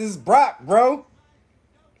 it's Brock, bro.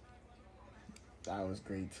 That was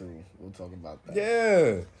great too. We'll talk about that.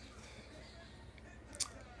 Yeah.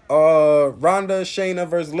 Ronda, Shayna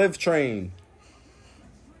versus Liv Train.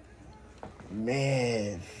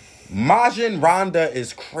 Man, Majin Ronda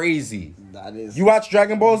is crazy. That is. You watch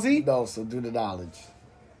Dragon Ball Z? No, so do the knowledge.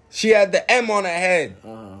 She had the M on her head.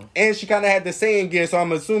 And she kind of had the Saiyan gear, so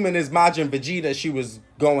I'm assuming it's Majin Vegeta she was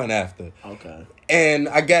going after. Okay. And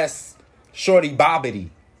I guess Shorty Bobbity.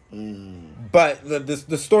 But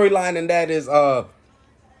the storyline in that is Bobbity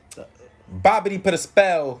put a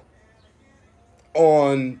spell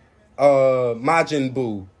on Majin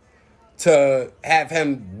Buu to have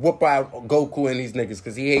him whoop out Goku and these niggas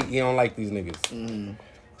because he don't like these niggas.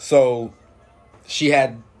 So she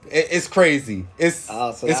had it's crazy. It's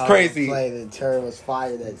crazy. The turn was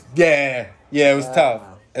fired. Yeah, it was tough.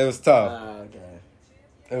 It was tough. Okay.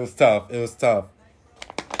 It was tough.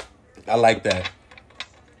 I like that.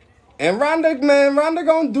 And Ronda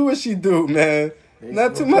gonna do what she do, man.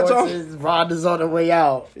 Not too much on. Ronda's on the way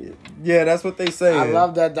out. Yeah, that's what they say. I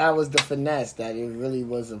love that was the finesse, that it really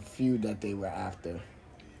was a feud that they were after.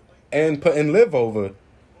 And putting Liv over.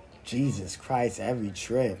 Jesus Christ, every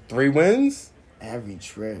trip. 3 wins? Every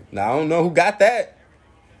trip. Now, I don't know who got that.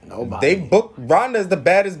 Nobody. They booked Ronda as the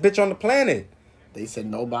baddest bitch on the planet. They said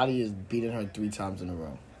nobody is beating her 3 times in a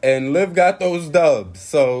row. And Liv got those dubs.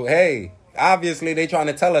 So, hey, obviously they trying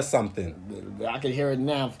to tell us something. I can hear it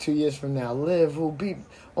now, 2 years from now. Liv, who beat,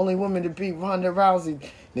 only woman to beat Ronda Rousey.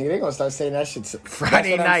 Nigga, they gonna start saying that shit Friday That's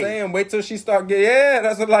what night. I'm saying. Wait till she start getting, yeah,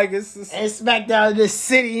 that's what like, it's And SmackDown in this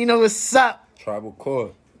city, you know what's up. Tribal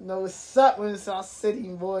Court. You know what's up when it's our city,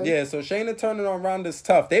 boy. Yeah, so Shayna turning on Ronda's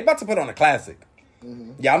tough. They about to put on a classic.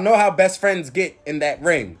 Y'all know how best friends get in that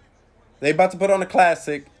ring. They about to put on a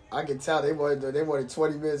classic. I can tell they wanted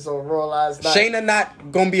 20 minutes on Raw last night. Shayna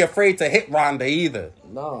not gonna be afraid to hit Ronda either.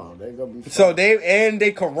 No, they gonna be. So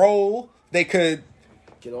they could roll. They could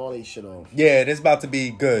get all these shit off. Yeah, this about to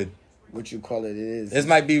be good. What you call it? It is. This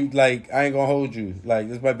might be like, I ain't gonna hold you. Like,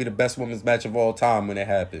 this might be the best women's match of all time when it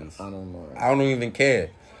happens. I don't know. I don't even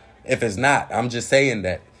care if it's not. I'm just saying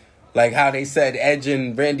that. Like how they said Edge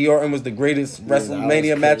and Randy Orton was the greatest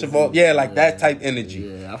WrestleMania match of all. Yeah, like that type energy.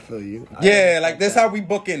 Yeah, I feel you. Like this how we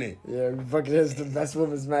booking it. Yeah, we booking it as the best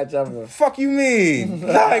women's match ever. Fuck you mean?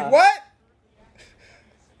 Like what?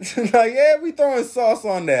 Like, yeah, we throwing sauce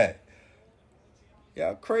on that.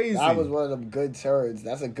 Y'all crazy. That was one of them good turns.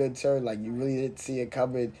 That's a good turn. Like, you really didn't see it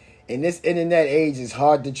coming. In this internet age, it's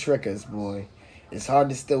hard to trick us, boy. It's hard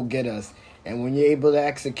to still get us. And when you're able to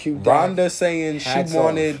execute that... Ronda saying she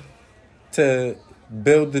wanted to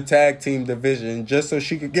build the tag team division just so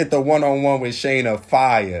she could get the one-on-one with Shayna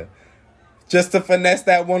fire. Just to finesse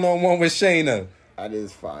that one-on-one with Shayna. That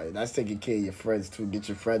is fire. That's taking care of your friends, too. Get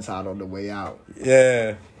your friends hot on the way out.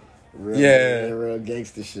 Yeah. Real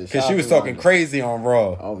gangster shit. Because she was talking crazy on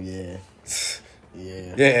Raw. Oh, yeah.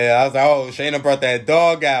 Yeah. Yeah, I was like, oh, Shayna brought that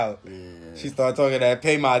dog out. Yeah. She started talking that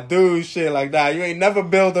pay my dues shit. Like, nah, you ain't never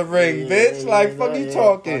build a ring, bitch. Like, fuck you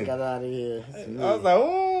talking. Fuck out of here. I was like,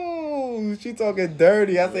 ooh, she talking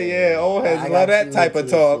dirty. I said, yeah, old heads love that type of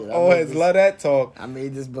talk. Old heads love that talk. I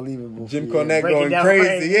made this believable. Jim Cornette going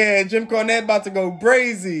crazy. Yeah, Jim Cornette about to go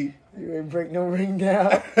crazy. You ain't break no ring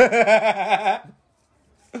down.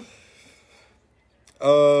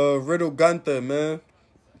 Riddle Gunther, man.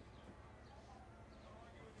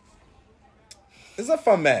 It's a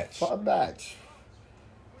fun match. Fun match,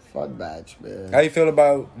 man. How you feel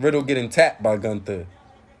about Riddle getting tapped by Gunther?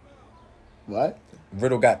 What?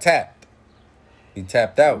 Riddle got tapped. He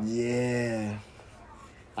tapped out. Yeah.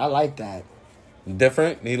 I like that.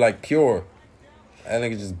 Different? He like pure. I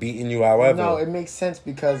think it's just beating you however. No, it makes sense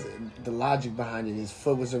because the logic behind it, his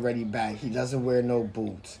foot was already back. He doesn't wear no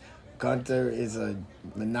boots. Gunther is a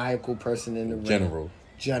maniacal person in the ring.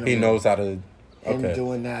 General. He knows how to... Him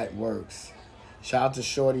doing that works. Shout out to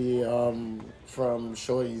Shorty from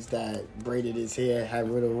Shorty's that braided his hair, had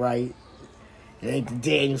Riddle right. It ain't the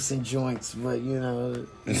Danielson joints, but you know,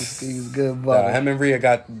 he was good. But him and Rhea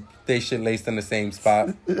got they shit laced in the same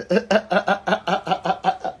spot.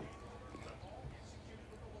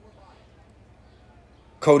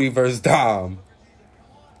 Cody versus Dom.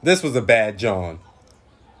 This was a bad John.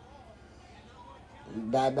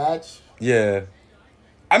 Bad match? Yeah.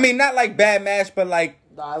 I mean, not like bad match, but like...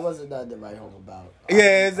 Nah, it wasn't nothing to write home about.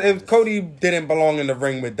 Yeah, Cody didn't belong in the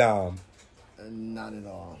ring with Dom. Not at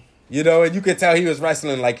all. You know, and you could tell he was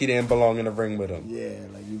wrestling like he didn't belong in the ring with him. Yeah,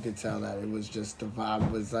 like you could tell that it was just the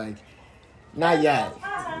vibe was like, not yet.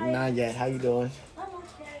 Not yet. How you doing?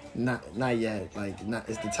 Not yet. Like, not.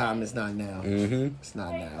 It's the time. It's not now. Mm-hmm. It's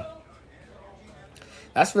not now.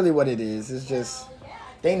 That's really what it is. It's just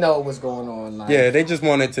they know what's going on. Like, yeah, they just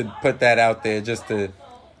wanted to put that out there just to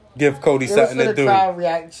give Cody something to do. Crowd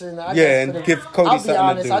reaction. Give Cody something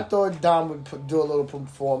honest, to do. I thought Dom would do a little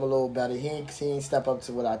perform a little better. He ain't step up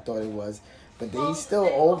to what I thought it was. But he's still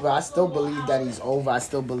over. I still believe that he's over. I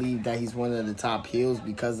still believe that he's one of the top heels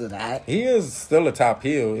because of that. He is still a top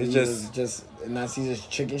heel. It's just and he's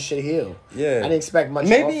just chicken shit heel. Yeah. I didn't expect much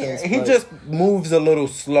Maybe offense, he just moves a little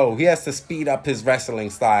slow. He has to speed up his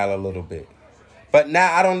wrestling style a little bit. But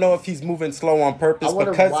now I don't know if he's moving slow on purpose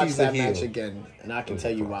because he's a heel. I want to watch that match again, and I can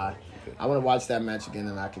tell you why. I want to watch that match again,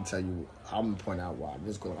 and I can tell you. I'm gonna point out why.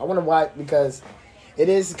 I want to watch because it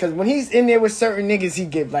is because when he's in there with certain niggas, he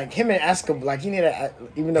get like him and Escobar. Like he need a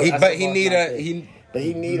even though he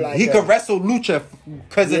could wrestle lucha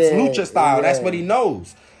because it's lucha style. Yeah. That's what he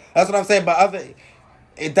knows. That's what I'm saying. But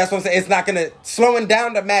that's what I'm saying. It's not gonna slowing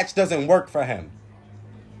down the match doesn't work for him.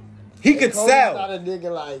 He could sell. Not a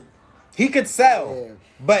nigga like. He could sell,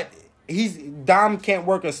 but Dom can't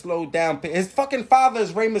work a slowed down. His fucking father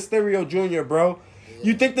is Rey Mysterio Jr., bro. Yeah.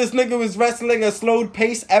 You think this nigga was wrestling a slowed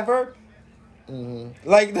pace ever? Mm-hmm.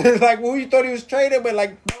 Like who you thought he was trading with?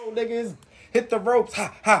 Like, bro, nigga, hit the ropes.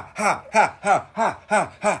 Ha, ha, ha, ha, ha, ha,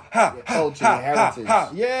 ha, ha, ha, Your culture, ha, your heritage. ha,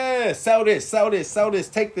 ha. Yeah, sell this,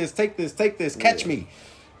 take this, catch me.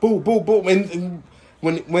 Boo, boo, boo. And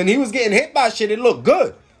when he was getting hit by shit, it looked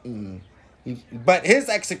good. But his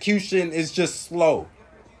execution is just slow.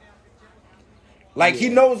 Like, he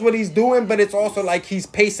knows what he's doing, but it's also like he's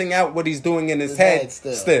pacing out what he's doing in his head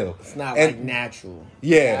still. It's not like natural.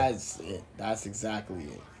 Yeah. That's it. That's exactly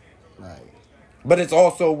it. Like, but it's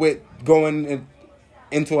also with going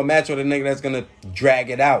into a match with a nigga that's gonna drag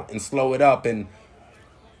it out and slow it up, and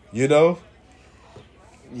you know.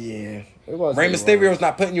 Yeah, it was. Rey Mysterio's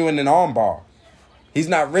not putting you in an armbar. He's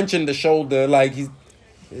not wrenching the shoulder like he's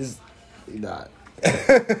not.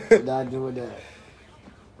 He's not doing that.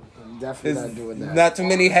 Definitely not doing that. Not too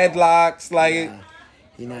many headlocks, like.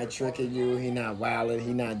 He not tricking you. He not wilding.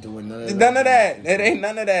 He not doing none of that. None of that. It ain't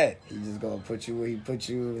none of that. He just gonna put you where he put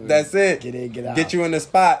you. That's it. Get in, get out. Get you in the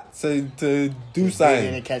spot to do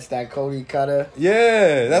something. And catch that Cody cutter.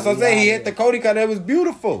 Yeah, that's what I'm saying. He hit the Cody cutter. It was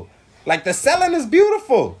beautiful. Like, the selling is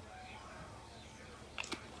beautiful.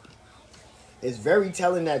 It's very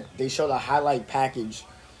telling that they showed a highlight package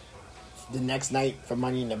the next night for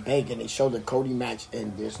Money in the Bank, and they showed the Cody match,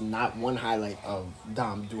 and there's not one highlight of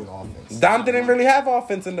Dom doing offense. Dom didn't really have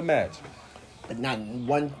offense in the match. But not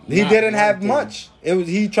one. He didn't have much.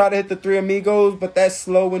 He tried to hit the Three Amigos, but that's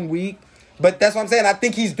slow and weak. But that's what I'm saying. I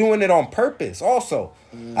think he's doing it on purpose also.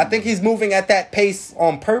 I think he's moving at that pace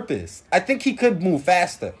on purpose. I think he could move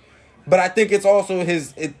faster. But I think it's also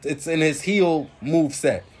it's in his heel move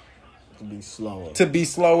set. To be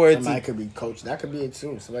slower. Somebody could be coached. That could be it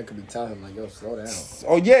too. Somebody could be telling him, like, yo, slow down.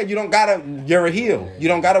 Oh yeah, you're a heel. You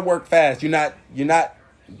don't gotta work fast. You're not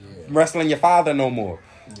wrestling your father no more.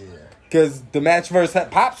 Yeah. Cause the match versus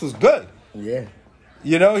Pops was good. Yeah.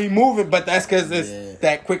 You know, he moving, but that's cause it's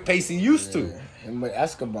that quick pace he used to. And with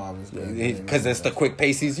Escobar was good. Because it's the quick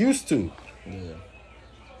pace he's used to. Yeah.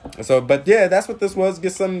 So, but yeah, that's what this was.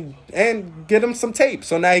 Get him some tape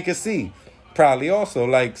so now he can see. Probably also,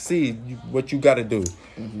 like, see what you got to do.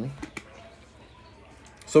 Mm-hmm.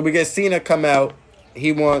 So we get Cena come out.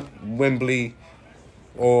 He want Wembley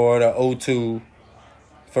or the O2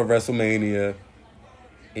 for WrestleMania.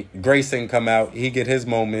 Grayson come out. He get his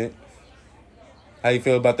moment. How you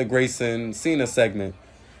feel about the Grayson Cena segment?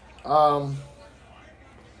 Good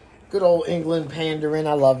old England pandering.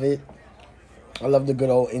 I love it. I love the good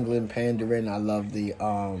old England pandering. I love the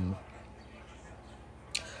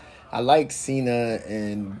I like Cena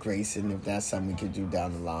and Grayson, if that's something we could do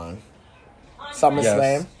down the line.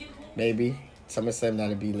 SummerSlam, maybe. SummerSlam,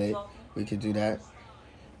 that'd be lit. We could do that.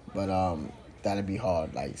 But that'd be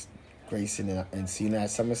hard. Like, Grayson and Cena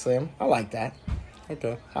at SummerSlam. I like that.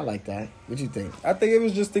 Okay. I like that. What you think? I think it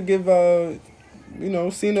was just to give,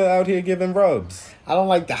 Cena out here giving rubs. I don't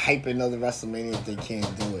like the hyping of the WrestleMania if they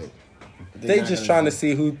can't do it. They just trying to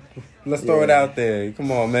see who. Let's throw it out there.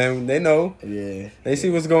 Come on, man. They know. Yeah. They see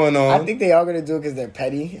what's going on. I think they are going to do it because they're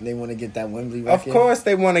petty and they want to get that Wembley record. Of course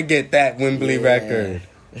they want to get that Wembley record.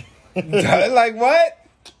 Like, what?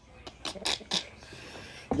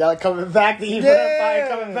 Y'all coming back to even Empire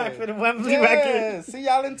coming back for the Wembley record. See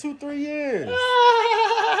y'all in 2-3 years.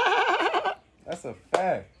 That's a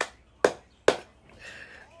fact.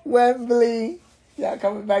 Wembley. Y'all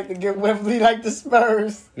coming back to get Wembley like the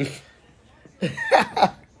Spurs.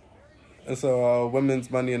 So, women's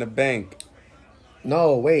Money in the Bank.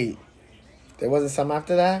 No, wait. There wasn't some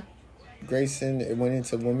after that? Grayson, it went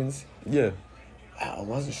into women's? Yeah. Wow, it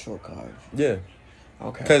was a short card. Yeah.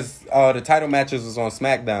 Okay. Because the title matches was on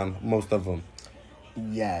SmackDown, most of them.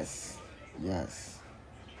 Yes,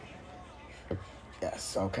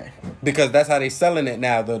 okay. Because that's how they selling it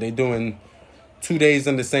now, though. They doing 2 days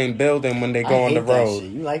in the same building when they go on the road.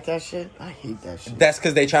 You like that shit? I hate that shit. That's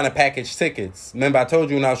because they trying to package tickets. Remember, I told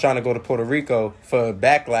you when I was trying to go to Puerto Rico for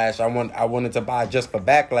Backlash, I wanted to buy just for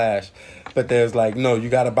Backlash, but there's like, no, you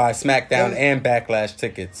got to buy SmackDown and Backlash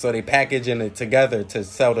tickets. So they packaging it together to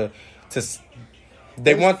sell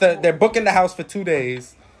they're booking the house for 2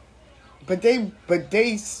 days. But they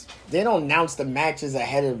don't announce the matches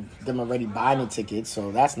ahead of them already buying the tickets,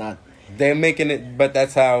 so that's not. They're making it, but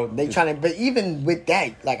that's how they trying to. But even with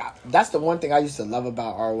that, like, that's the one thing I used to love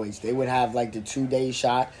about ROH. They would have like the 2-day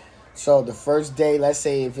shot. So the first day, let's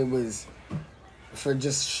say if it was for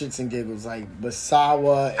just shits and giggles, like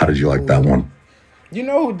Basawa. How did you like that one? You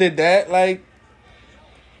know who did that? Like,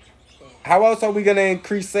 how else are we gonna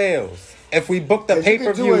increase sales? If we book the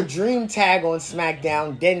pay-per-view, you could do a dream tag on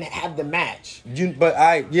SmackDown, then have the match.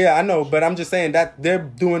 I know, but I'm just saying that they're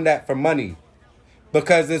doing that for money.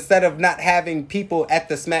 Because instead of not having people at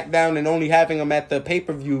the SmackDown and only having them at the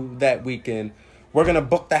pay-per-view that weekend, We're going to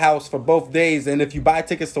book the house for both days. And if you buy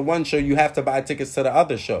tickets to one show, you have to buy tickets to the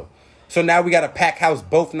other show. So now we got to pack house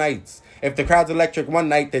both nights. If the crowd's electric one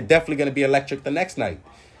night, they're definitely going to be electric the next night.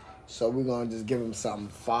 So we're going to just give them something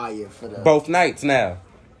fire for the... Both nights now.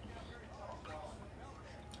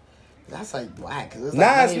 That's like whack. Cause it's Nah,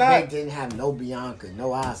 like it's not. Didn't have no Bianca, no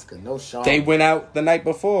Asuka, no Charlotte. They went out the night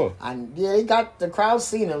before. Yeah, they got the crowd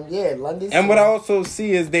seen them. Yeah, London. And what I also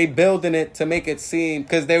see is they building it to make it seem,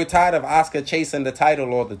 because they were tired of Asuka chasing the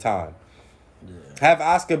title all the time. Yeah. Have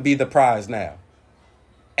Asuka be the prize now.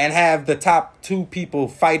 And have the top 2 people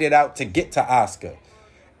fight it out to get to Asuka.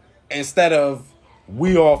 Instead of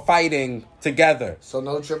we all fighting together. So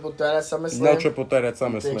no triple threat at SummerSlam? No triple threat at You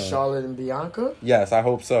SummerSlam. think Charlotte and Bianca? Yes, I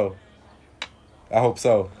hope so. I hope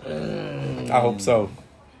so. I hope so.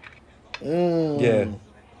 Yeah.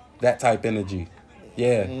 That type energy.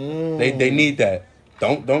 Yeah. They need that.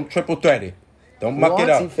 Don't triple threat it. Don't muck it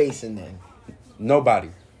up. Who facing then? Nobody.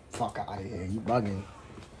 Fuck out of here. You bugging.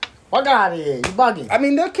 Fuck out of here. You bugging. I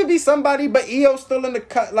mean, there could be somebody, but EO's still in the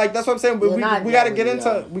cut. Like, that's what I'm saying. We gotta get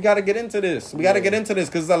into we gotta get into this. We gotta get into this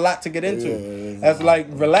because there's a lot to get into. That's like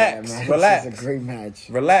relax. Relax. It's a great match.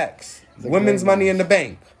 Relax. Women's Money in the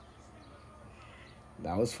Bank.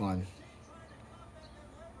 That was fun.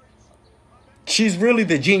 She's really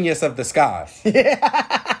the genius of the sky.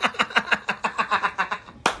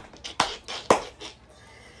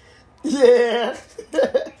 Yeah.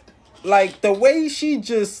 Like, the way she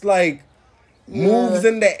just, like, moves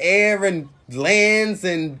in the air and lands,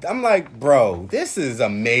 and I'm like, bro, this is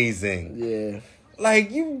amazing. Yeah. Like,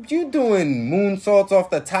 you doing moonsaults off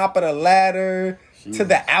the top of the ladder to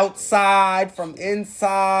the outside from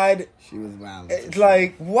inside. She was wild. It's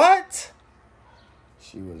like, what?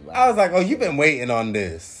 She was wild. I was like, oh, you've been waiting on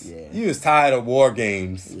this. Yeah. You was tired of War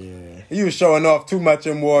Games. Yeah. You was showing off too much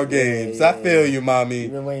in War Games. Yeah, I feel you, mommy. You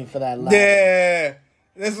been waiting for that ladder. Yeah.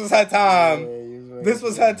 This was her time. Yeah, this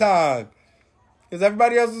was her time. Because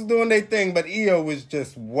everybody else was doing their thing, but Io was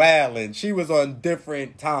just wailing. She was on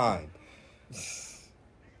different time.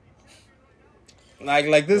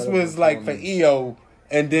 Like this was like for Io,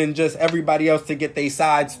 and then just everybody else to get their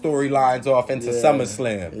side storylines off into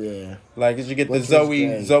SummerSlam. Yeah. Like, you get the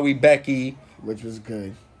Zoe Becky. Which was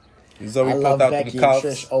good. Zoe I pulled love out Becky the cuffs.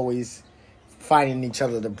 and Trish always fighting each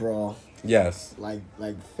other to brawl. Yes. Like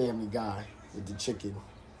Family Guy with the chicken.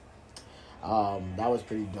 That was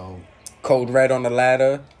pretty dope. Code Red on the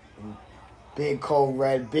ladder. Big Cole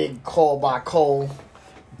Red, big call by Cole.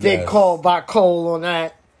 Big call by Cole on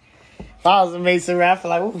that. If I was a Mason Rap,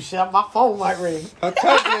 like, oh shit, my phone might ring. Her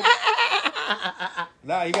cousin.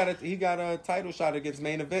 Nah, he got a title shot against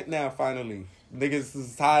Main Event now, finally. Niggas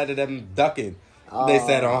is tired of them ducking. They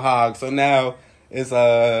said on Hog. So now it's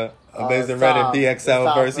Amazing Red and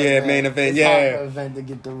BXL versus Main Event. It's event to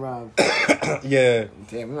get the rub. Yeah.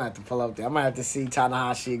 Damn, we might have to pull up there. I might have to see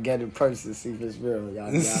Tanahashi again in person to see if it's real.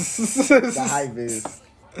 Y'all. The hype is.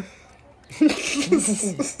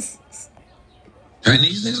 Hey,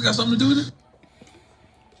 these niggas got something to do with it?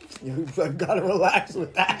 You gotta relax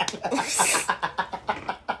with that.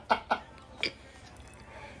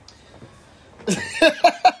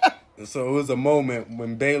 So it was a moment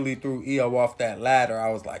when Bayley threw Io off that ladder.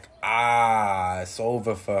 I was like, it's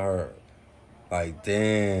over for her. Like,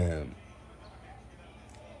 damn.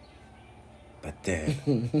 But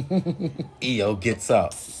then Io gets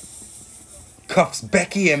up, cuffs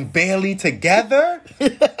Becky and Bayley together.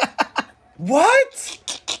 What?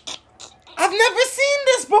 I've never seen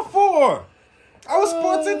this before. I was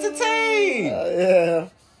sports entertained. Yeah.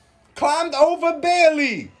 Climbed over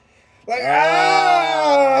Bayley. Like,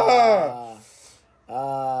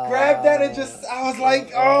 grabbed that and just, I was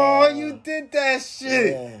like, oh, you did that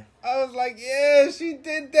shit. Yeah. I was like, yeah, she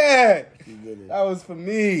did that. She did it. That was for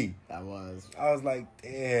me. That was. I was like,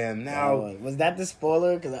 damn, now. Was that the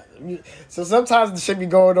spoiler? So sometimes the shit be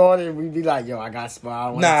going on and we be like, yo, I got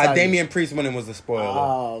spoiled. Nah, Damian Priest winning was the spoiler.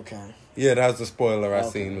 Oh, okay. Yeah, that was the spoiler I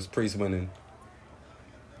seen, was Priest winning.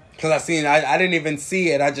 Because I didn't even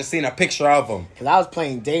see it. I just seen a picture of him. Because I was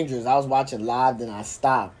playing Dangerous. I was watching live, then I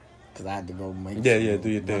stopped. Because I had to go make do your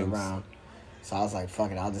things. Around. So I was like,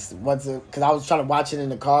 fuck it. I'll just... Because I was trying to watch it in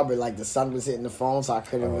the car, but like the sun was hitting the phone, so I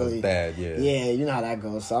couldn't really... bad, yeah. Yeah, you know how that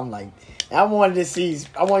goes. So I'm like... I wanted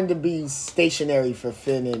to be stationary for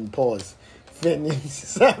Finn and pause. Finn and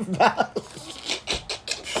Seth Balor.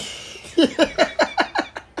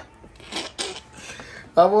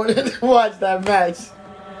 I wanted to watch that match.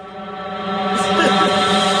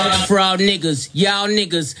 Fraud niggas, y'all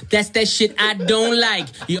niggas, that's that shit I don't like.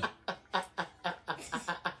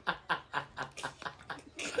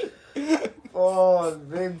 Pause,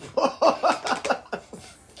 big pause.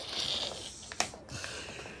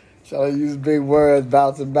 Trying to use big words,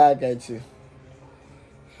 bouncing back at you.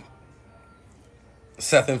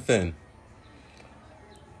 Seth and Finn.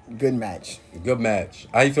 Good match. Good match.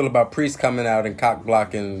 How you feel about Priest coming out and cock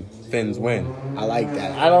blocking Finn's win? I like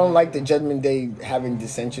that. I don't like the Judgment Day having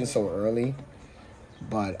dissension so early,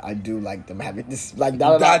 but I do like them having this. I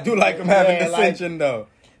do like them having dissension though.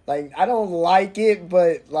 Like I don't like it,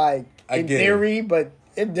 but like in theory, but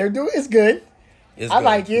it's good. I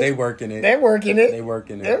like it. They working it. They're working it. They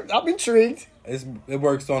working it. I'm intrigued. It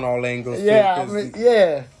works on all angles. Yeah, too,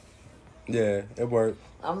 yeah, it worked.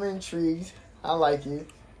 I'm intrigued. I like it.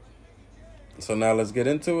 So now let's get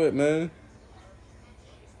into it, man.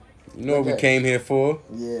 You know what we came here for?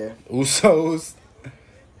 Yeah. Usos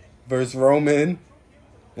versus Roman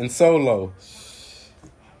and Solo.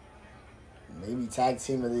 Maybe tag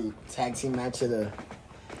team match of the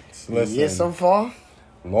Listen, year so far.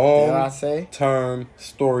 Long-term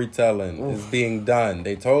storytelling is being done.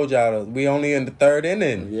 They told y'all we only in the third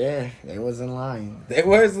inning. Yeah, they wasn't lying. They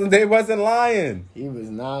wasn't lying. He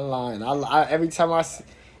was not lying. I every time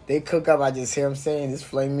they cook up, I just hear him saying, "This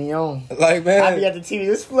flame me on." Like, man, I be at the TV.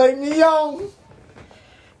 This flame me on.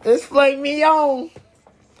 This flame me on.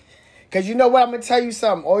 Cause you know what? I'm gonna tell you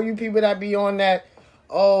something. All you people that be on that,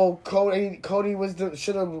 Cody was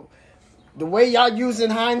the way y'all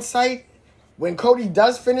using hindsight. When Cody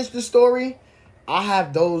does finish the story, I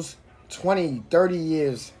have those 20, 30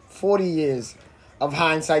 years, 40 years of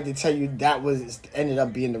hindsight to tell you that ended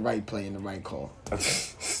up being the right play and the right call.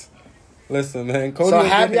 Listen, man. Cody so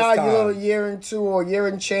have y'all your little year and two or year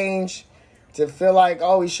and change to feel like,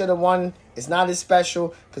 he should have won. It's not as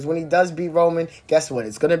special because when he does beat Roman, guess what?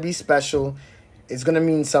 It's going to be special. It's going to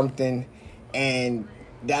mean something. And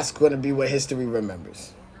that's going to be what history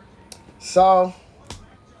remembers. So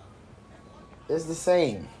it's the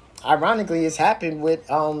same. Ironically, it's happened with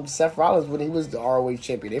Seth Rollins when he was the ROH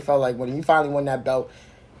champion. They felt like when he finally won that belt,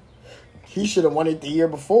 he should have won it the year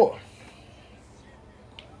before.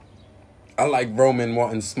 I like Roman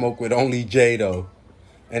wanting smoke with only Jay, though,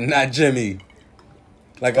 and not Jimmy.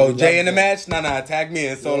 Like, Jay in the match? Nah, tag me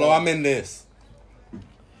in, Solo. Yeah. I'm in this.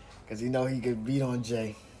 Because he know he could beat on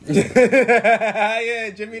Jay.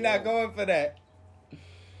 Yeah, Jimmy not going for that.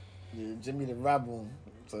 Yeah, Jimmy the rebel.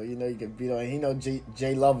 So, you know, he could beat on. He know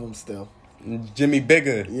Jay love him still. Jimmy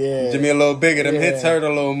bigger. Yeah. Jimmy a little bigger. Them hits hurt a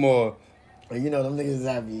little more. And you know, them niggas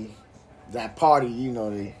that party, you know,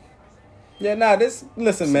 they... Yeah,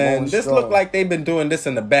 listen, man. This look like they've been doing this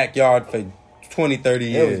in the backyard for 20, 30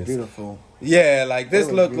 years. It was beautiful. Yeah, like, this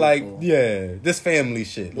looked like, this family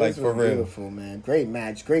shit. Like, for real. Beautiful, man. Great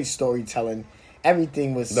match. Great storytelling.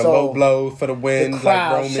 Everything was the low blow for the win. The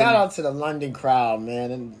crowd. Like Roman. Shout out to the London crowd, man.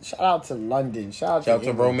 And shout out to London. Shout out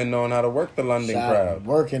to Roman knowing how to work the London crowd.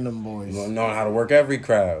 Working them boys. Knowing how to work every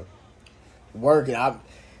crowd. Working.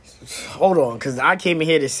 Hold on, because I came in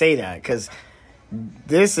here to say that. Because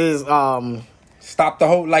this is... Stop the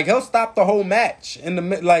whole... Like, he'll stop the whole match. We're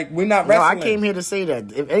not wrestling. No, I came here to say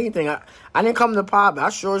that. If anything, I didn't come to the pod, but I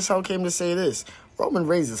sure as hell came to say this. Roman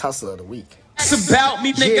Reigns is Hustler of the Week. X about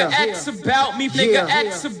me, nigga. X about me, nigga.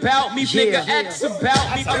 X about me, nigga. X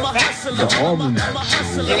about me. I'm a hustler. I'm a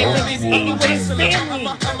hustler. The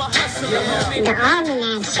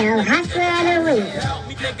Almanac Show, Hustler of the Week.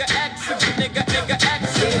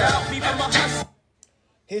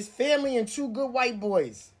 His family and two good white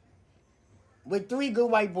boys. With three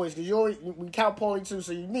good white boys, because we count Paulie too,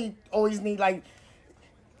 so you always need like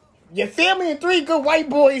your family and three good white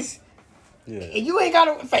boys. Yeah. And you ain't got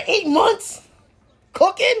it for 8 months.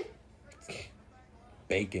 Cooking.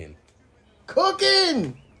 Bacon.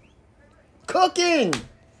 Cooking.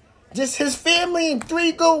 Just his family and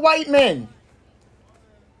three good white men.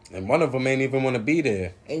 And one of them ain't even want to be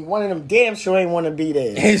there. And one of them damn sure ain't want to be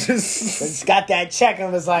there. He just got that check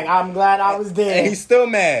and was like, I'm glad I was there. And he's still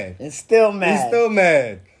mad.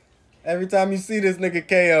 Every time you see this nigga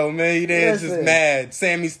KO, man, he there just mad.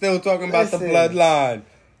 Sammy's still talking about the bloodline.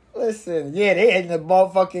 Listen, they in the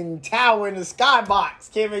motherfucking tower in the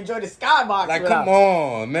skybox. Can't even enjoy the skybox. Like, come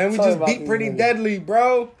on, man. We just beat Pretty Deadly,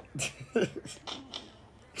 bro.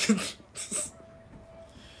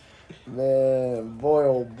 Man, boy,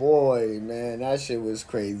 oh boy, man, that shit was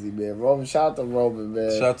crazy, man. Shout out to Roman,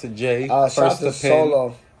 man. Shout out to Jay. Shout out to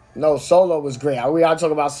Solo. No, Solo was great. We gotta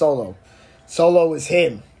talk about Solo. Solo was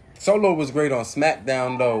him. Solo was great on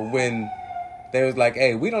SmackDown, though, when they was like,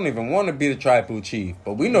 hey, we don't even want to be the tribal chief,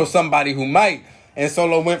 but we know somebody who might. And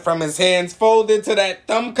Solo went from his hands folded to that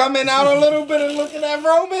thumb coming out a little bit and looking at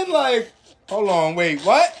Roman like, hold on, wait,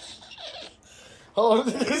 what? Hold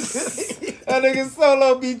on. That nigga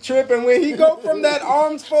Solo be tripping. When he go from that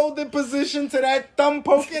arms folded position to that thumb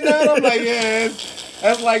poking out, I'm like, yeah,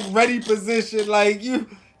 that's like ready position. Like, you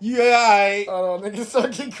alright. Hold on, nigga,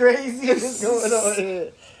 fucking crazy. What's going on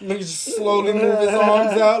here? Nigga just slowly move his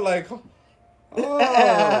arms out like,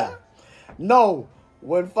 oh. No,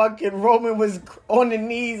 when fucking Roman was on the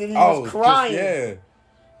knees and he was crying. Yeah.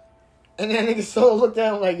 And that nigga Solo looked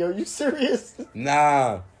at him like, yo, you serious?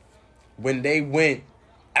 Nah. When they went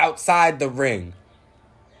outside the ring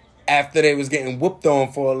after they was getting whooped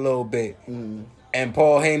on for a little bit. And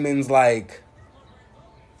Paul Heyman's like,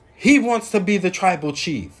 he wants to be the tribal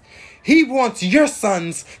chief. He wants your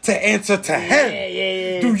sons to answer to him.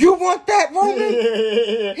 Yeah. Do you want that,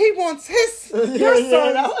 Roman? He wants your sons.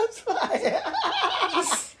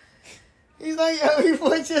 He's like, yo, he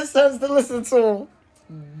wants your sons to listen to him.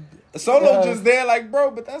 Solo just there like,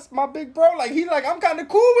 bro, but that's my big bro. Like, he like, I'm kind of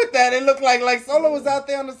cool with that. It looked like Solo was out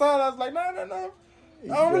there on the side. I was like, no. I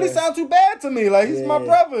don't really sound too bad to me. Like, he's my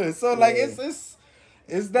brother. So, like, it's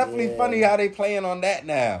definitely funny how they playing on that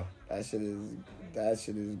now. That shit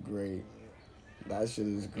is great. That shit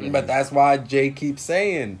is great. But that's why Jay keeps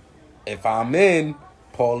saying, if I'm in,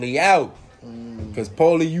 Paulie out. Because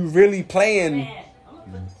Paulie, you really playing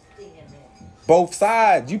both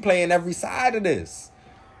sides. You playing every side of this.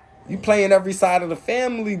 You playing every side of the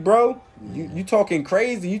family, bro. You talking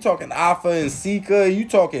crazy. You talking Alpha and Sika. You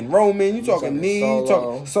talking Roman. You talking me. You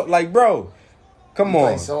talking like, bro. Come on.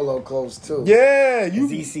 Play Solo close too. Yeah, you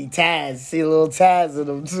see Taz, see a little Taz in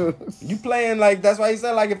them too. You playing like, that's why he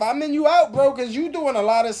said, like, if I'm in, you out, bro, because you doing a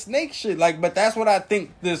lot of snake shit. Like, but that's what I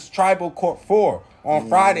think this tribal court for on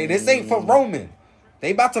Friday. This ain't for Roman.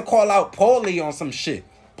 They about to call out Paulie on some shit.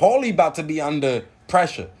 Paulie about to be under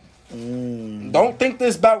pressure. Don't think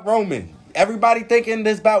this about Roman. Everybody thinking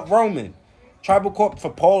this about Roman. Tribal court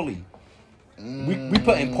for Paulie. We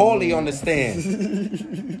putting Paulie on the stand.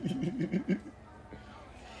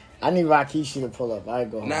 I need Rikishi to pull up. I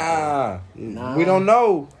go. Nah. We don't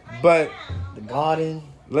know. But the Garden.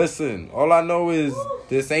 Listen, all I know is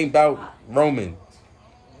this ain't about Roman.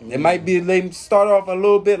 It might be they start off a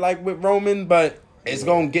little bit like with Roman, but it's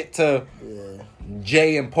gonna get to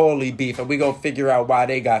Jay and Paulie beef, and we gonna figure out why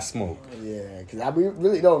they got smoked. Yeah, because I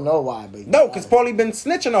really don't know why. But no, because Paulie been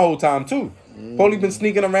snitching the whole time too. Paulie been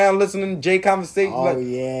sneaking around listening to Jay conversations. Oh like,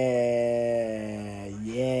 yeah.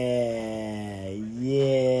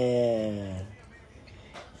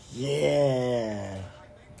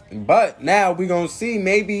 But now we gonna see,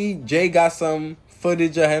 maybe Jay got some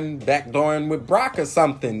footage of him backdooring with Brock or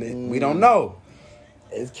something. We don't know.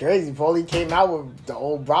 It's crazy. Paulie came out with the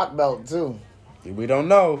old Brock belt too. We don't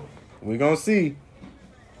know. We gonna see.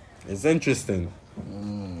 It's interesting.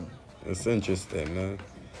 It's interesting, man.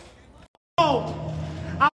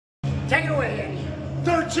 Take it away.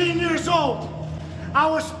 13 years old. I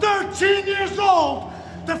was 13 years old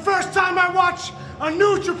the first time I watched a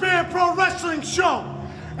New Japan Pro Wrestling show.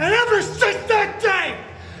 And ever since that day,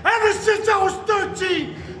 ever since I was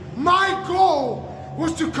 13, my goal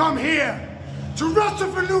was to come here, to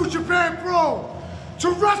wrestle for New Japan Pro,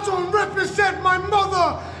 to wrestle and represent my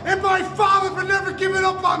mother and my father for never giving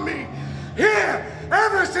up on me. Here,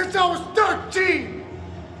 ever since I was 13.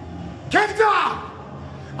 Kenta,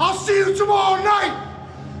 I'll see you tomorrow night.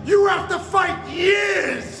 You have to fight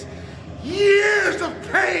years of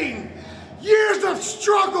pain, years of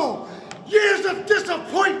struggle, years of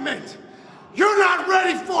disappointment. You're not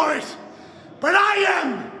ready for it, but I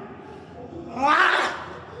am.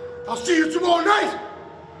 I'll see you tomorrow night.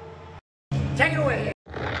 Take it away.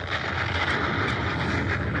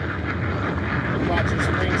 Watching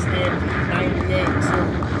Spring Stampede 98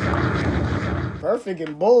 too. Perfect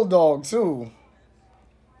and Bulldog too.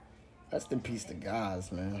 Rest in peace to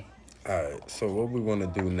guys, man. Alright, so what we want to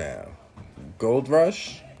do now? Gold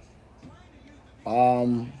Rush?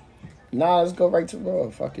 Nah, let's go right to Raw.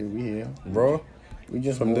 Fuck it, we here. Raw? We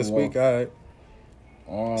just from this week, alright.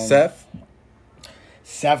 Seth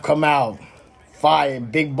come out. Fire,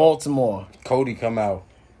 Big Baltimore. Cody come out.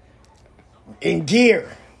 In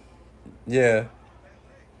gear. Yeah.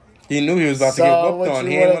 He knew he was about to get whooped on.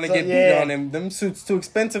 He didn't want to get beat on him. Them suits too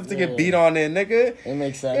expensive to get beat on in, nigga. It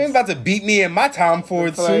makes sense. You ain't about to beat me in my Tom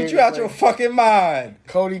Ford suit. You out your fucking mind.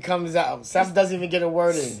 Cody comes out. Seth doesn't even get a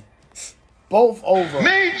word in. Both over.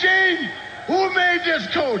 Me, Gene? Who made this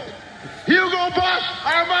coat? Hugo Boss?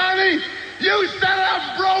 Armani? You set it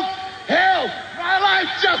up, broke? Hell, my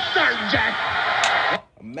life's just starting, Jack.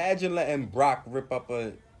 Imagine letting Brock rip up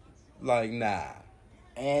a... Like, nah.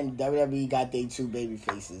 And WWE got their two baby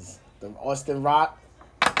faces. The Austin Rock,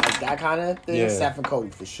 like that kind of thing. Yeah. Seth and Cody,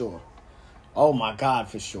 for sure. Oh, my God,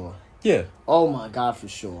 for sure. Yeah. Oh, my God, for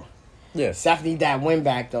sure. Yes. Seth need that win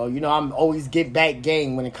back, though. You know, I'm always get back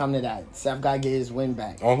game when it come to that. Seth got to get his win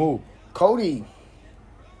back. On who? Cody.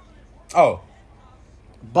 Oh.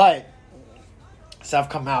 But Seth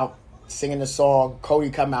come out singing the song. Cody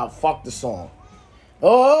come out, fuck the song.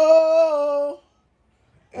 Oh.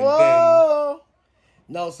 Oh.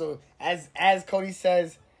 No, so as Cody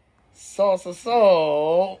says,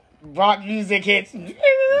 so, Brock music hits.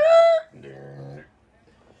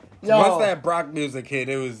 Yo. Once that Brock music hit,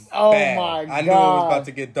 it was Oh bad. my God. I knew it was about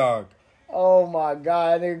to get dark. Oh my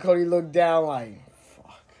God. Nigga Cody looked down like,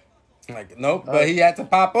 Like, nope, but he had to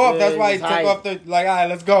pop off. Yeah, That's why he he took was hype. off the, like, all right,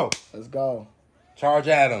 let's go. Let's go. Charge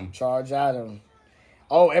at him. Charge at him.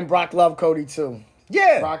 Oh, and Brock loved Cody too.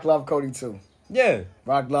 Yeah. Brock loved Cody too. Yeah.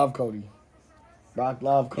 Brock loved Cody. Brock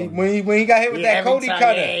loved Cody. When he got hit with that every Cody time,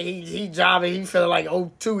 cutter. Yeah, he jobbing. He feeling like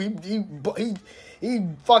 0-2. He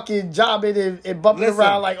fucking jobbing and bumping Listen,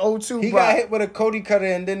 around like 0-2. He Brock. got hit with a Cody cutter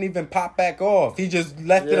and didn't even pop back off. He just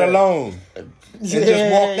left it Yeah. alone. And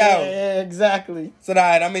just walked out. Yeah, exactly. Said, all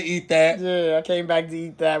right, I'm going to eat that. Yeah, I came back to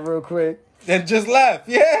eat that real quick. And just left.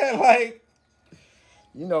 Yeah, like.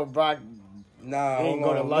 You know, Brock. Nah, He ain't hold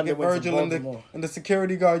go to on. London, Look at went to Virgil Baltimore. in the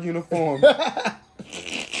security guard uniform.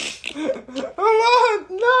 Hold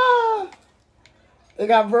on. Nah. They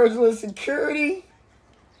got Virgil in security.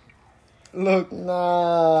 Look.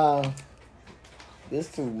 Nah.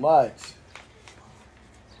 This too much.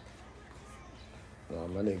 Oh,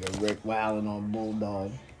 my nigga Rick wilding on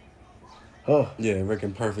Bulldog. Huh. Yeah, Rick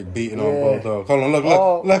and Perfect beating Yeah. on Bulldog. Hold on,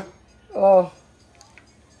 look. Look. Oh.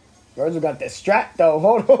 Virgil got the strap, though.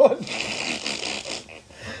 Hold on.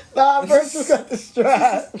 Nah, Virgil got the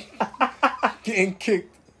strap. Getting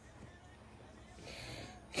kicked.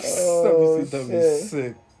 Oh, WCW shit.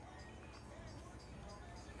 sick.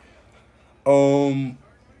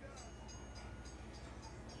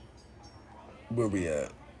 Where we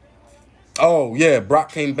at? Oh, yeah,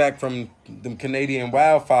 Brock came back from them Canadian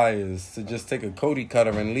wildfires to just take a Cody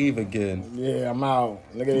cutter and leave again. Yeah, I'm out.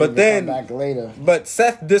 Look at But it. then- Come back later. But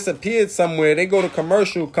Seth disappeared somewhere. They go to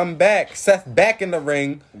commercial, come back. Seth back in the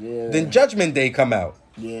ring. Yeah. Then Judgment Day come out.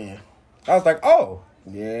 Yeah. I was like, oh,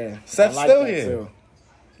 Yeah. Seth's I like still that here. Too.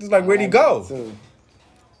 It's like, where'd he like go? that too.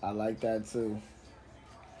 I like that too.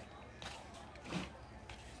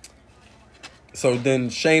 So then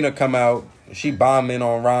Shayna come out. She bombing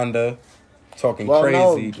on Ronda, talking Well,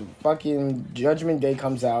 crazy. no, fucking Judgment Day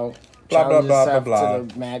comes out. Blah, blah, challenges blah, Seth blah, to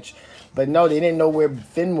the match. But no, they didn't know where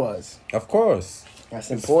Finn was. Of course.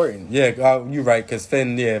 That's important. Yeah, you're right, because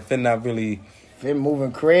Finn not really... Finn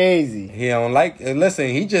moving crazy. He don't like... Listen,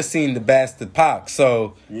 he just seen the bastard Pac,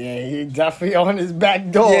 so... Yeah, he definitely on his back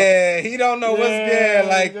door. Yeah, he don't know what's good.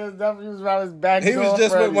 Like, he just definitely was around his back he door. was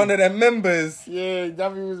just with Freddie. one of them members. Yeah, he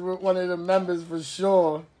definitely was with one of the members for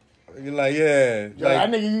sure. You're like, yeah. Yo, like, that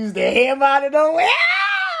nigga used the hammer out of nowhere.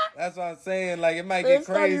 that's what I'm saying. Like, it might Finn get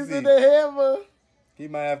started crazy. using the hammer. He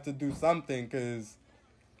might have to do something, because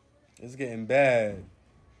it's getting bad.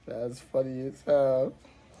 That's funny as hell.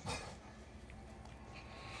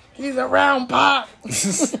 He's around Pop.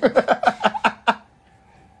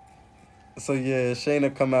 So yeah,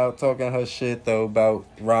 Shayna come out talking her shit though about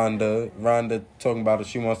Ronda. Ronda talking about it.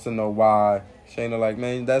 She wants to know why. Shayna like,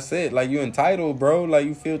 man, that's it. Like, you entitled, bro. Like,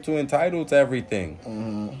 you feel too entitled to everything.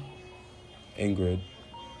 Mm-hmm. Ingrid.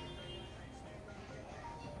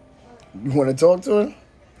 You want to talk to her?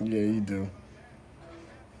 Yeah, you do.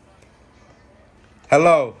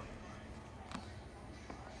 Hello.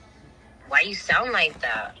 Why you sound like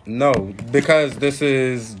that? No, because this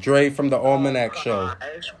is Dre from the Almanac Show.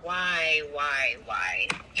 Gosh, why?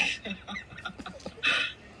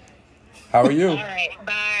 How are you? All right,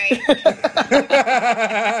 bye.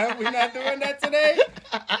 We're not doing that today?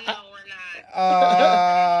 No, we're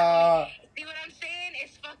not. See what I'm saying?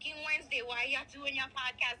 It's fucking Wednesday. Why y'all doing your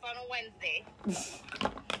podcast on a Wednesday?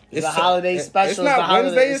 It's a holiday special. It's not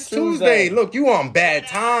Wednesday, it's Tuesday. Look, you on bad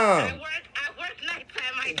time. I work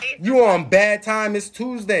nighttime. I day. You on bad time, it's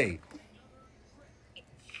Tuesday.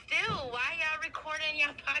 Still, why y'all recording your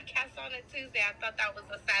podcast on a Tuesday? I thought that was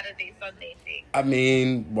a Saturday, Sunday thing. I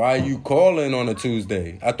mean, why you calling on a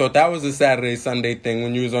Tuesday? I thought that was a Saturday, Sunday thing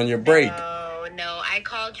when you was on your break. No. I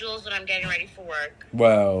call Jules when I'm getting ready for work.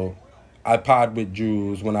 Well, I pod with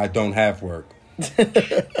Jules when I don't have work. Damn.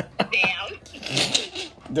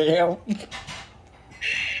 All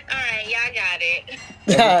right, y'all got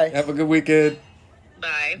it. Have a good weekend.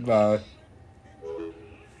 Bye. Bye.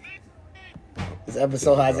 This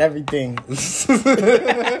episode has everything.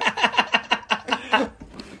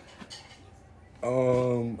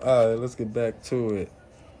 Alright, let's get back to it.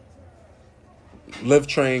 Liv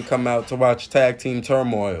Train come out to watch Tag Team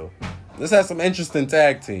Turmoil. This has some interesting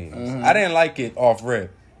tag teams. I didn't like it off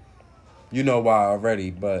rip. You know why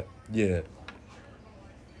already, but yeah.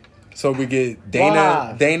 So we get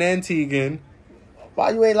Dana and Tegan.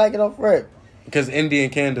 Why you ain't like it off rip? Because Indy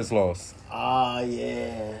and Candace lost.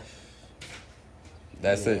 Yeah.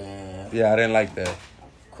 That's it. Yeah, I didn't like that.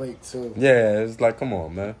 Quake too. Yeah, it's like, come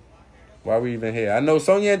on, man. Why we even here? I know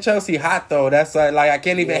Sonya and Chelsea hot though. That's like I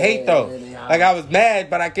can't even hate though. Like I was mad,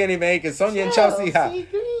 but I can't even hate because Sonya and Chelsea hot.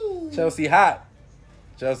 Chelsea hot.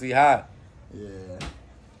 Chelsea hot. Yeah.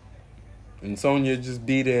 And Sonya just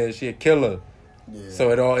be there. She a killer. Yeah.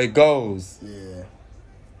 So it goes. Yeah.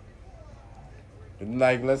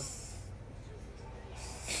 Like let's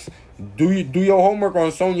do your homework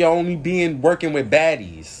on Sonya only working with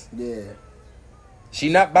baddies. Yeah. She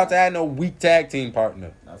not about to have no weak tag team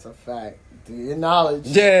partner. That's a fact. Do your knowledge.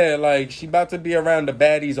 Yeah, like she about to be around the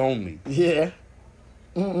baddies only. Yeah.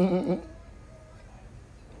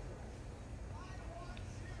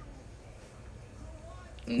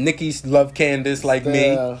 Nikki's love Candace like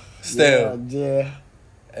me. Still. Yeah.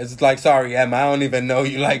 It's like, sorry, Emma, I don't even know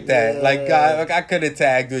you like that. Yeah. Like, I could have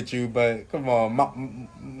tagged with you, but come on.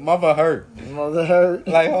 Mother hurt. Mother hurt.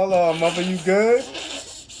 Like, hold on, Mother, you good?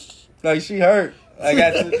 Like, she hurt. Like, she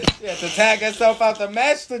had to tag herself out the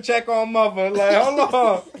match to check on Mother. Like, hold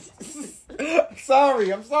on. I'm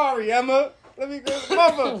sorry, Emma. Let me go.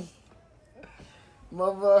 Mother.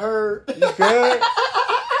 Mother hurt. You good?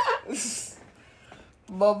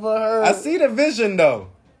 Mother hurt. I see the vision, though.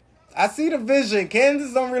 I see the vision.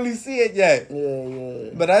 Candace don't really see it yet.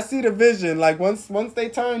 Yeah. But I see the vision. Like, once they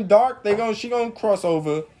turn dark, she gonna cross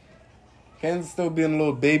over. Candace still being a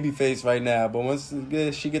little baby face right now, but once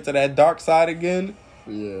she get to that dark side again,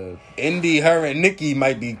 Indy, her, and Nikki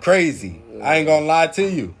might be crazy. Yeah. I ain't gonna lie to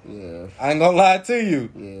you. Yeah. I ain't gonna lie to you.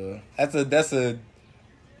 Yeah. That's a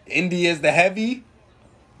Indy is the heavy.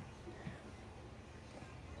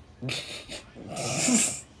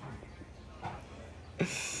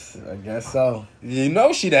 I guess so. You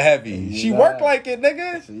know she the heavy. She work like it,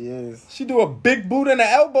 nigga. She is. She do a big boot and an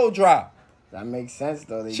elbow drop. That makes sense,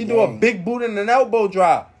 though. She do a big boot and an elbow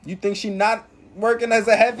drop. You think she not working as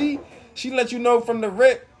a heavy? She let you know from the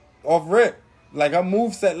rip. Like, her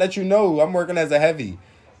moveset let you know I'm working as a heavy.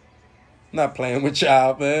 Not playing with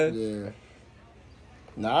y'all, man. Yeah.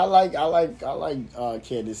 No, I like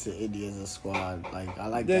Candace and Indy as a squad. Like, I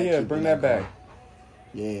like that. Yeah, bring that back.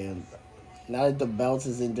 Yeah. Now that the belts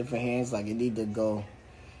is in different hands, like, it needs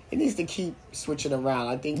to keep switching around.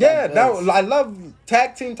 I think. Yeah, I love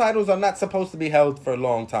tag team titles are not supposed to be held for a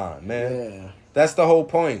long time, man. Yeah. That's the whole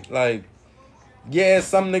point. Like, yeah,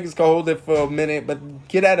 some niggas can hold it for a minute, but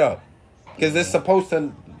get that up. Because it's supposed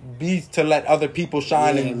to be to let other people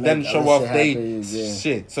shine and them show off they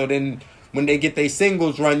shit. So then when they get their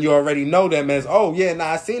singles run, you already know them as, oh, yeah,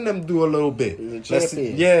 I seen them do a little bit.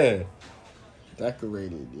 Yeah.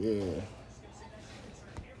 Decorated, yeah.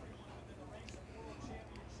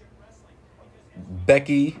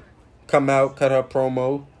 Becky come out, cut her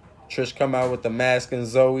promo. Trish come out with the mask and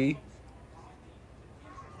Zoe.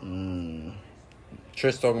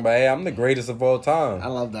 Trish talking about, hey, I'm the greatest of all time. I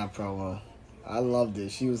love that promo. I loved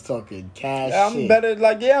it. She was talking cash I'm shit.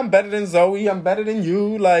 I'm better than Zoe. I'm better than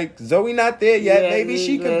you. Like, Zoe not there yet. Maybe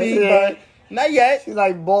she could be, but not yet. She's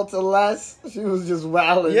like Bolter less. She was just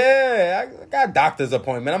wilding. Yeah, I got a doctor's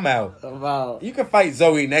appointment. I'm out. You can fight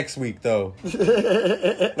Zoe next week, though.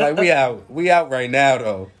 Like, we out. We out right now,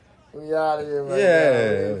 though. We out of here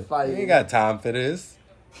right now. We ain't got time for this.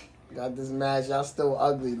 Got this match. Y'all still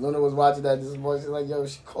ugly. Luna was watching that this morning. She's like, yo,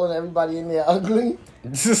 she calling everybody in there ugly.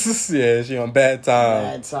 Yeah, she on bad time.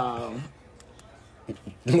 Bad time.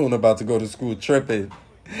 Luna about to go to school tripping.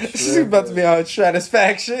 She's about to be on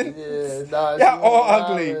Stratisfaction. Yeah, nah. Y'all all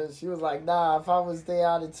ugly. She was like, nah, if I was there,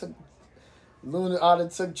 I'd have took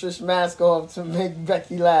Trish mask off to make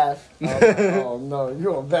Becky laugh. I was like, oh, no,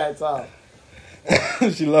 you on bad time.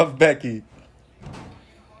 She loved Becky.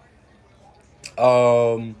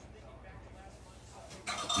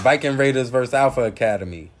 Viking Raiders versus Alpha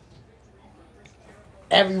Academy.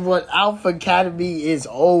 Alpha Academy is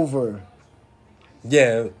over.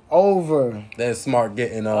 Yeah. Over. They're smart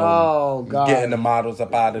getting getting the models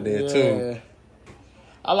up out of there too.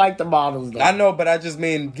 I like the models though. I know, but I just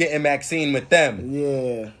mean getting Maxine with them.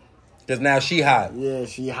 Yeah. Because now she hot. Yeah,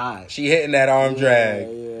 she hot. She hitting that arm drag.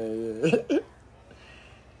 Yeah.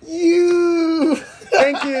 You.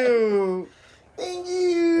 Thank you. Thank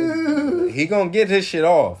you. He gonna get his shit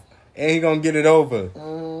off. And he gonna get it over.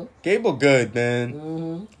 Mm-hmm. Gable good, man.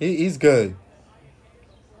 Mm-hmm. He's good.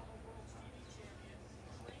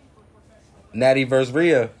 Natty versus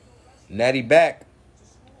Rhea. Natty back.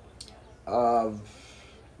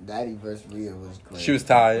 Daddy vs. Rhea was great. She was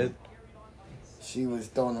tired. She was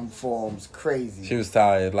throwing them forms crazy. She was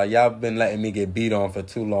tired. Like, y'all been letting me get beat on for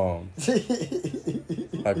too long.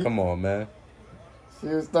 Like, come on, man. She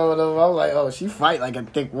was throwing them. I was like, oh, she fight like a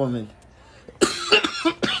thick woman.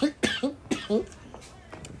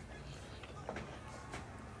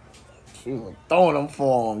 She was throwing them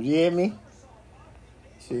forms. You hear me?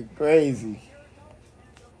 She crazy.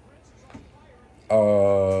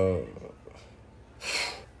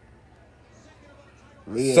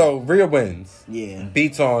 Rhea. So Rhea wins. Yeah.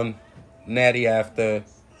 Beats on Natty after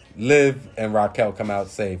Liv and Raquel come out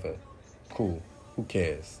save her. Cool. Who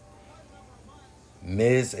cares?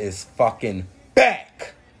 Miz is fucking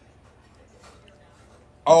back.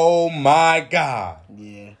 Oh my God.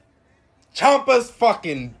 Yeah. Ciampa's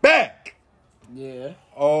fucking back. Yeah.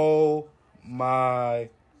 Oh my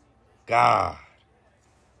God.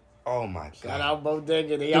 Oh my God. Shout out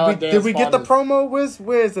Bodega. Did we get the promo?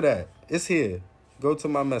 Where is it at? It's here. Go to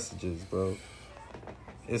my messages, bro.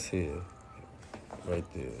 It's here. Right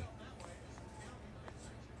there.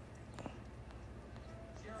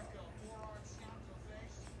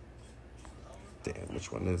 Damn,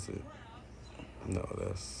 which one is it? No,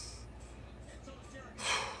 that's...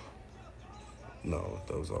 No,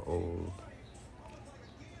 those are old.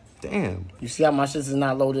 Damn. You see how my shit is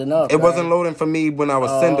not loading up? It wasn't loading for me when I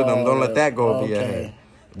was sending them. Don't let that go over your okay. head.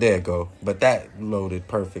 There you go. But that loaded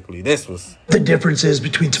perfectly. This was... The difference is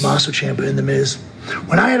between Tommaso Ciampa and The Miz.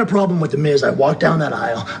 When I had a problem with The Miz, I walked down that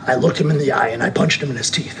aisle, I looked him in the eye, and I punched him in his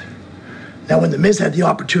teeth. Now, when The Miz had the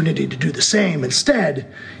opportunity to do the same, instead,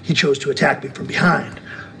 he chose to attack me from behind,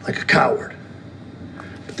 like a coward.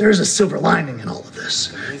 But there is a silver lining in all of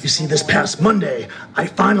this. You see, this past Monday, I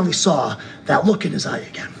finally saw that look in his eye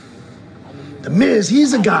again. The Miz,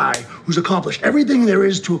 he's a guy who's accomplished everything there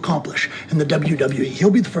is to accomplish in the WWE.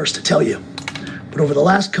 He'll be the first to tell you. But over the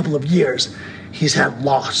last couple of years, he's had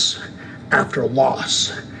loss after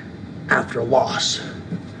loss after loss.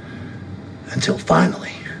 Until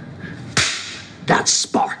finally, that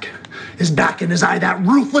spark is back in his eye, that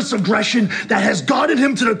ruthless aggression that has guided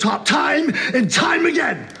him to the top time and time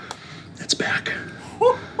again. That's back.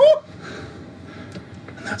 And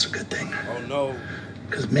that's a good thing. Oh, no.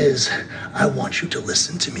 Because, Miz, I want you to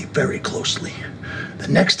listen to me very closely. The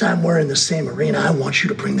next time we're in the same arena, I want you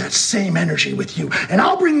to bring that same energy with you. And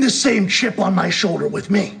I'll bring this same chip on my shoulder with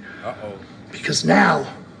me. Uh-oh. Because now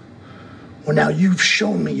you've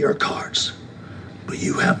shown me your cards. But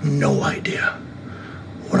you have no idea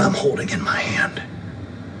what I'm holding in my hand.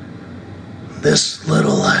 This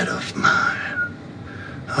little light of mine,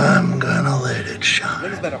 I'm gonna let it shine.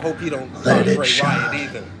 Niggas better hope he don't let it Bray shine. Wyatt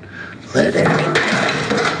either. Let it.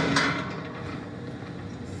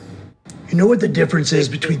 You know what the difference is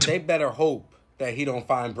between... They better hope that he don't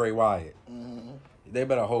find Bray Wyatt. Mm-hmm. They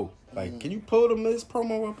better hope. Like, can you pull the Miz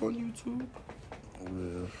promo up on YouTube?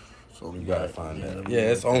 Yeah. So you gotta find that.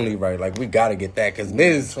 Yeah, it's only right. Like, we gotta get that because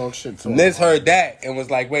Miz heard that and was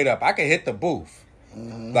like, "Wait up, I can hit the booth."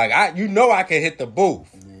 Mm-hmm. Like, I can hit the booth.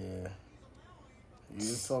 Yeah. He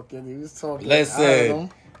was talking.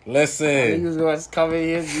 Listen. He was going to come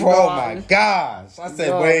in here. Oh my gosh! I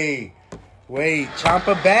said, wait,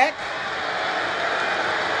 Ciampa back?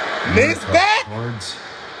 Miz back? Cards,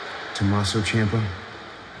 Tommaso Ciampa.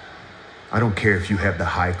 I don't care if you have the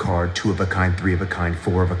high card, 2 of a kind, 3 of a kind,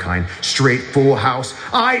 4 of a kind, straight full house.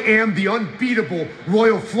 I am the unbeatable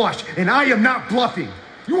Royal Flush, and I am not bluffing.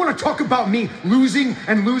 You want to talk about me losing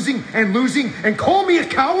and losing and losing and call me a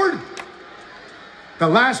coward? The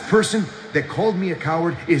last person that called me a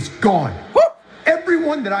coward is gone. Woo!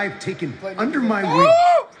 Everyone that I've taken under my wing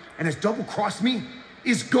and has double-crossed me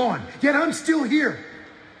is gone. Yet I'm still here.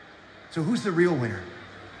 So who's the real winner?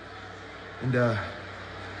 And,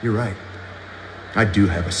 you're right. I do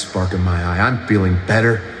have a spark in my eye. I'm feeling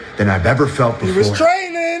better than I've ever felt before. He was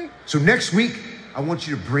training. So next week, I want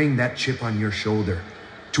you to bring that chip on your shoulder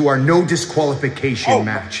to our no disqualification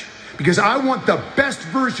match. Because I want the best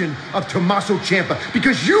version of Tommaso Ciampa.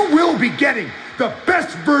 Because you will be getting the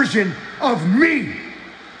best version of me.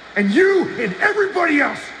 And you and everybody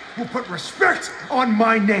else will put respect on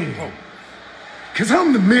my name. Because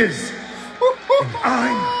I'm the Miz. And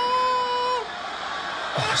I'm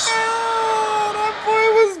awesome. That boy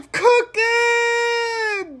was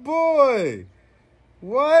cooking, boy.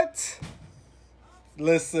 What?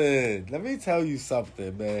 Listen, let me tell you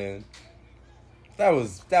something, man. That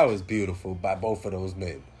was beautiful by both of those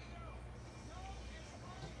men.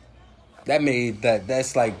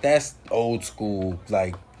 That's old school.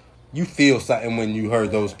 Like, you feel something when you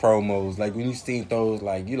heard those promos. Like, when you seen those,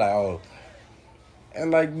 like, you like, oh.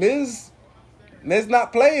 And, like, Miz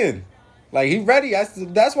not playing. Like, he ready.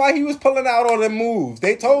 That's why he was pulling out all them moves.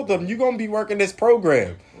 They told him, you going to be working this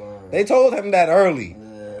program. They told him that early.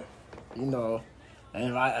 Yeah. You know,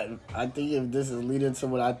 and I think if this is leading to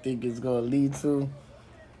what I think it's going to lead to,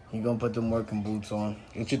 he going to put them working boots on.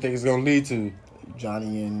 What you think it's going to lead to?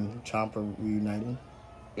 Johnny and Ciampa reuniting.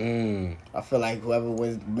 I feel like whoever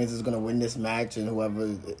wins, Miz is going to win this match, and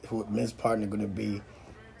who Miz's partner going to be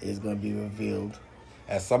is going to be revealed.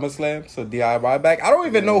 At SummerSlam, so DIY back. I don't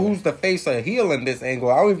even know who's the face or heel in this angle.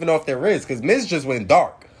 I don't even know if there is, because Miz just went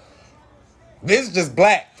dark. Miz just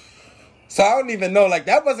black. So I don't even know. Like,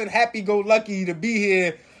 that wasn't happy-go-lucky to be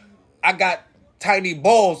here. I got tiny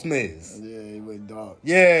balls, Miz. Yeah, he went dark.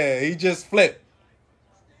 Yeah, he just flipped.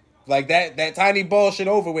 Like, that tiny ball shit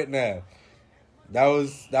over with now. That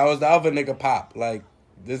was the other nigga pop. Like,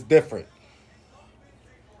 this different.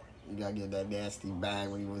 You gotta get that nasty bag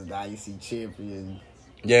when he was the IC champion.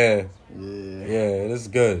 Yeah. Yeah, this is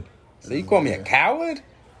good. So you call me a coward?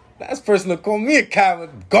 Last person to call me a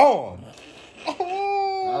coward, gone.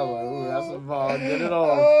 Oh, that's a ball. Get it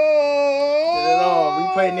on. Get it on.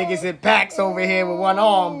 We play niggas in packs over here with one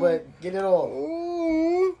arm, but get it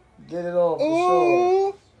on. Get it on for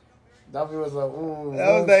sure. That was a ooh.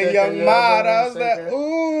 That was that young Ma. That was that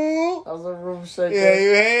ooh. That was a room shaker. Yeah,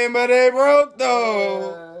 you ain't but they broke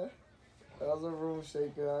though. That was a room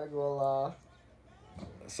shaker. I ain't gonna lie.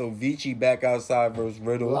 So Vici back outside versus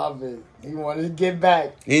Riddle. Love it. He wanted to get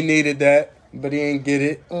back. He needed that, but he ain't get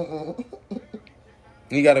it.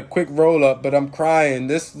 He got a quick roll up, but I'm crying.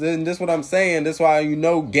 This what I'm saying. This why you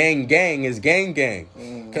know gang is gang.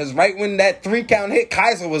 Because right when that 3 count hit,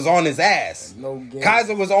 Kaiser was on his ass. No gang.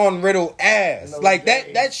 Kaiser was on Riddle ass. Like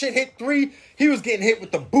that shit hit 3. He was getting hit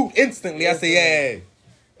with the boot instantly. I say, yeah.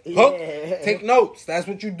 Hook, take notes. That's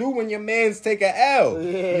what you do when your mans take an L.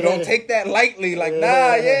 Yeah. You don't take that lightly. Like,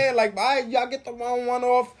 nah, yeah. Like, bye, y'all get the 1-1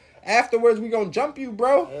 off. Afterwards, we gonna jump you,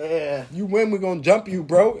 bro. Yeah. You win, we gonna jump you,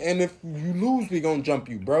 bro. And if you lose, we gonna jump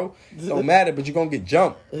you, bro. Don't matter, but you gonna get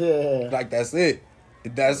jumped. Yeah. Like, that's it.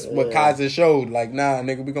 That's what Kaiser showed. Like, nah,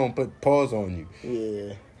 nigga, we gonna put pause on you.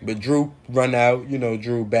 Yeah. But Drew run out. You know,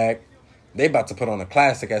 Drew back. They about to put on a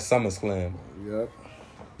classic at SummerSlam. Yep.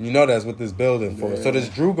 You know that's what this building for. Yeah. So does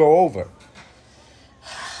Drew go over?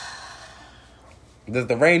 Does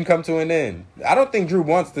the reign come to an end? I don't think Drew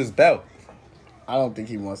wants this belt. I don't think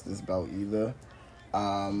he wants this belt either. He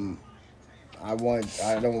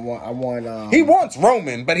wants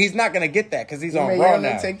Roman, but he's not gonna get that because he's on Raw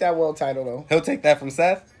now. He'll take that world title though. He'll take that from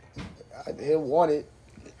Seth. He'll want it.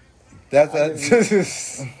 I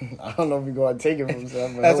don't know if he's gonna take it from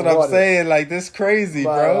Seth. But that's what I'm saying. Like, this crazy,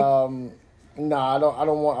 bro. Nah, I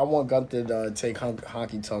don't want. I want Gunther to take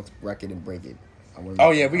Honky Tonk's record and break it.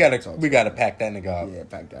 Oh yeah, we gotta pack that nigga up. Yeah,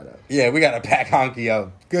 pack that up. Yeah, we gotta pack Honky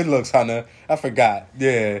up. Good looks, Hunter. I forgot.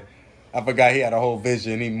 Yeah, I forgot he had a whole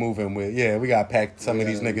vision he moving with. Yeah, we gotta pack some of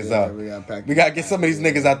these niggas up. We gotta get some of these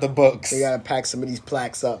niggas out the books. We gotta pack some of these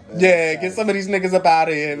plaques up. Man. Yeah, get some of these niggas up out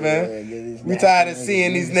of here, man. We tired of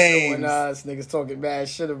seeing these names. Us, niggas talking bad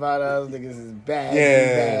shit about us. Niggas is bad.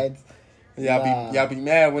 Yeah. Bad. Y'all be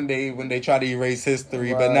mad when they try to erase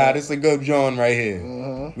history, but nah, this is a good John right here.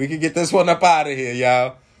 Mm-hmm. We can get this one up out of here,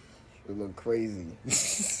 y'all. We look crazy.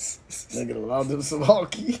 Nigga love them some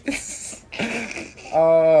hockey.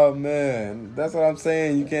 Oh man, that's what I'm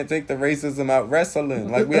saying. You can't take the racism out wrestling.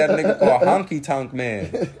 Like, we had a nigga called Honky Tonk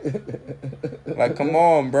Man. Like, come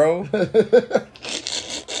on, bro.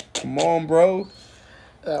 Come on, bro.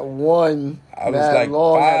 That one. I was like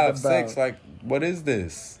 5, 6. Like, what is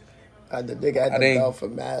this? The nigga had the belt for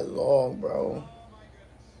mad long, bro.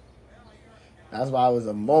 That's why it was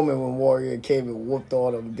a moment when Warrior came and whooped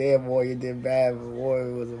all them. Damn, Warrior did bad, but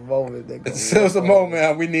Warrior was a moment. It was a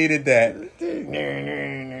moment. We needed that.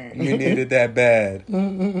 We needed that bad.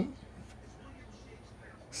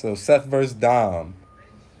 So Seth versus Dom.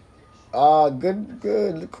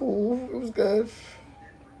 Good, cool. It was good.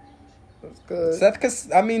 Seth,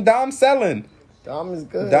 cause I mean Dom selling. Dom is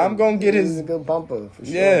good. Dom gonna get his a good bumper for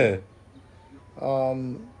sure. Yeah.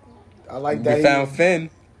 I like that. We found Finn.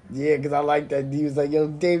 Yeah, because I like that. He was like, yo,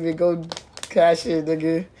 David, go cash in,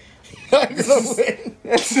 nigga. Go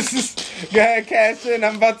ahead, cash in.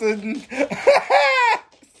 I'm about to...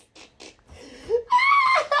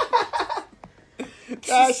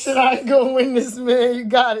 That shit, I ain't gonna win this, man. You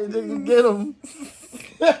got it, nigga. Get him.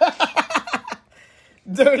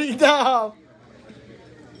 Dirty Dom.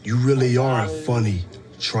 You really are a funny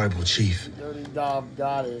tribal chief. Dirty Dom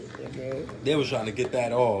got it, nigga. They was trying to get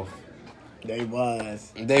that off. They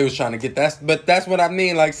was trying to get that, but that's what I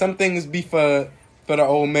mean. Like, some things be for the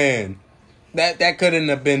old man. That couldn't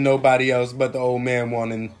have been nobody else but the old man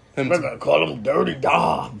wanting We're gonna call him Dirty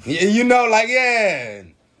Dom. Yeah, you know, like, yeah.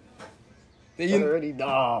 Dirty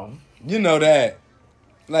Dom. You know that.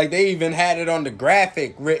 Like, they even had it on the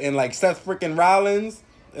graphic written, like, Seth freaking Rollins.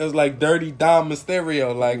 It was like Dirty Dom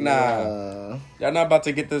Mysterio. Like, nah. Y'all not about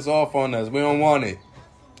to get this off on us. We don't want it.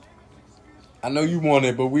 I know you want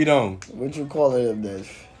it, but we don't. What you calling him this?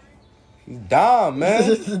 Dom,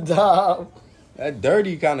 man. Dom. That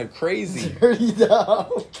dirty kind of crazy. Dirty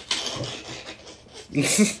Dom.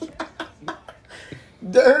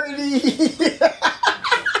 Dirty.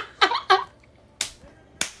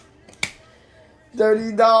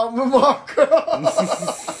 Dirty Dom Marco.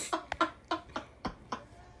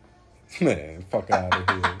 Man, fuck out of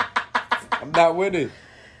here. I'm not with it.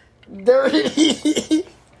 Dirty.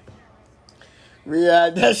 We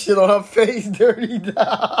had that shit on her face, Dirty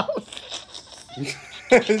Dom.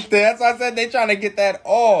 That's why I said they trying to get that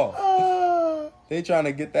off. They trying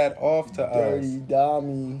to get that off to Dirty us.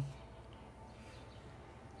 Dommy.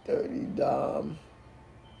 Dirty Dom.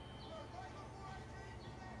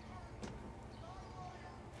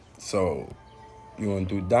 So, you want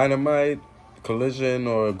to do Dynamite, Collision,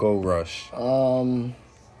 or Gold Rush? Gold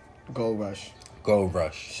Rush. Gold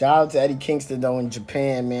Rush. Shout out to Eddie Kingston, though, in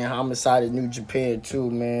Japan, man. Homicide in New Japan, too,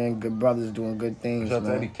 man. Good brothers doing good things, Shout out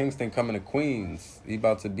to Eddie Kingston coming to Queens. He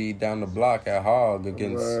about to be down the block at Hog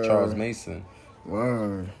against Charles Mason.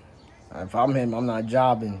 Word. If I'm him, I'm not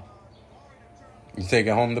jobbing. You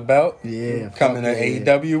taking home the belt? Yeah. Coming to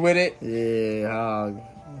AEW with it? Yeah, Hog.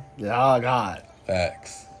 Yeah, Hog hot.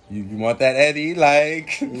 Facts. You want that Eddie?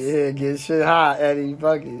 Like... Yeah, get shit hot, Eddie.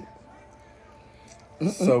 Fuck it.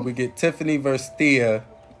 So we get Tiffany versus Thea.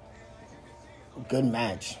 Good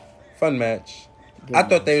match. Fun match. I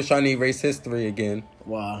thought they was trying to erase history again.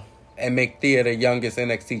 Wow. And make Thea the youngest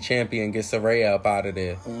NXT champion, get Saraya up out of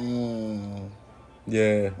there.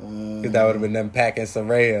 Yeah. Because that would have been them packing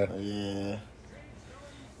Saraya. Yeah.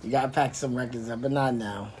 You gotta pack some records up, but not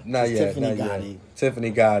now. Not yet. Tiffany got it. Tiffany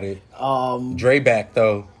got it. Dre back,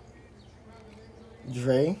 though.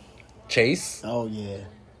 Dre? Chase? Oh, yeah.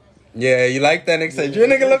 Yeah, you like that nigga? Said, your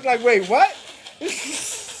nigga look like, wait, what?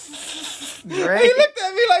 Dre? He looked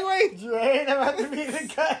at me like, wait. Dre ain't about to be the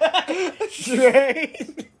guy. Dre.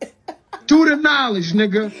 Do the knowledge,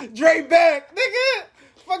 nigga. Dre back, nigga.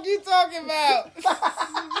 Fuck you talking about?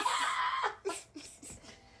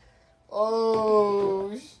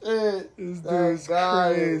 Oh, shit. This dude's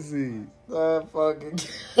crazy. That fucking...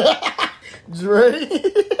 Dre.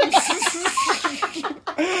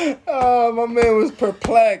 Oh, my man was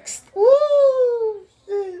perplexed. Woo!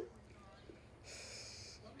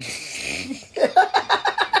 Shit.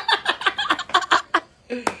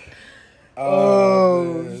 Oh,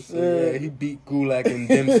 man. So, yeah, he beat Gulak and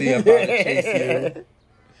Dempsey up out of Chase Hill.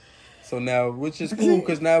 So now, which is cool,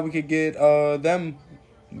 because now we could get them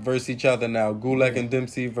versus each other now. Gulak and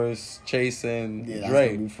Dempsey versus Chase and That's Dre.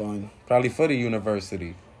 gonna be fun. Probably for the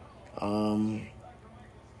university.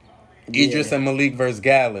 Idris and Malik versus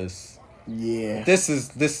Gallus. Yeah.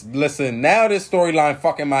 Listen, now this storyline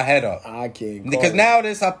fucking my head up. I can't. Because now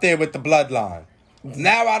this up there with the Bloodline.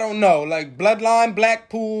 Now I don't know. Like, Bloodline,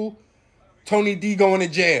 Blackpool, Tony D going to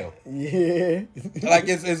jail. Yeah. Like,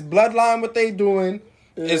 it's Bloodline what they doing.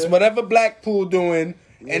 Yeah. It's whatever Blackpool doing.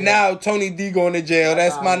 Yeah. And now Tony D going to jail.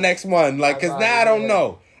 That's my next one. Like, because now I don't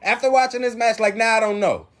know. After watching this match, like, now I don't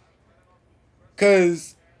know.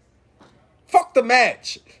 Because, fuck the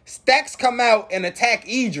match. Stacks come out and attack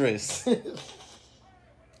Idris.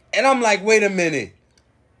 And I'm like, wait a minute.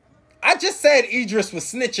 I just said Idris was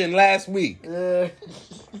snitching last week. Yeah.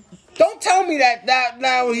 Don't tell me that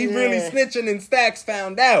now he really snitching and Stacks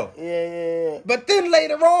found out. Yeah. But then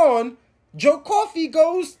later on, Joe Coffey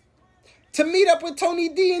goes to meet up with Tony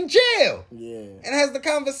D in jail. Yeah. And has the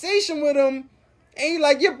conversation with him. And he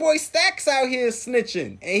like, your boy Stacks out here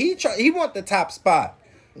snitching. And he want the top spot.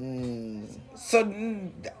 So,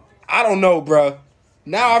 I don't know, bro.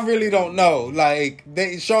 Now I really don't know. Like,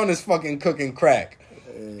 Sean is fucking cooking crack.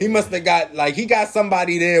 He must have got, like, he got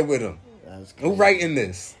somebody there with him. Who writing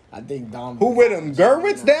this? I think Dom. Who with him?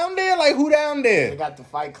 Gerwitz down there? Like, who down there? They got the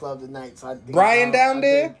Fight Club tonight. So I think Brian down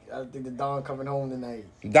there? I think the Don coming home tonight.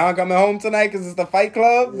 Don coming home tonight because it's the Fight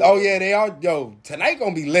Club? Yeah. Oh, yeah, they are. Yo, tonight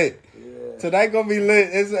gonna be lit. Yeah. Tonight gonna be lit.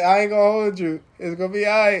 I ain't gonna hold you. It's gonna be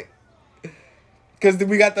all right. Because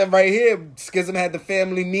we got that right here. Schism had the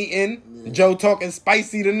family meeting. Yeah. Joe talking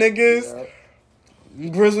spicy to niggas.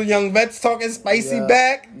 Yep. Grizzle Young Vets talking spicy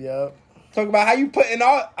back. Yep. Talk about how you putting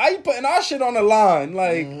our shit on the line.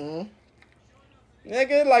 Like,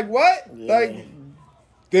 nigga, like what? Yeah. Like,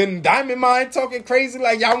 Then Diamond Mine talking crazy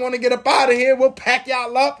like, y'all want to get up out of here, we'll pack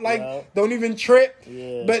y'all up. Like, don't even trip.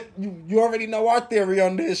 Yeah. But you already know our theory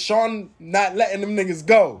on this. Sean not letting them niggas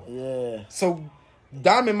go. Yeah. So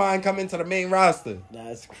Diamond Mine come into the main roster.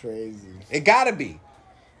 That's crazy. It gotta be.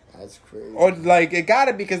 That's crazy. Or like, it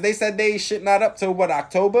gotta be because they said they shit not up till what,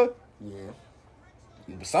 October? Yeah.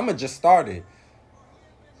 Summer just started.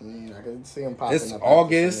 I can see them popping It's up.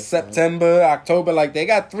 August, September, October. Like, they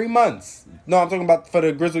got 3 months. No, I'm talking about for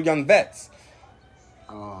the Grizzled Young Vets.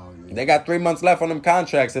 Oh, yeah. They got 3 months left on them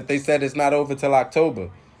contracts if they said it's not over till October.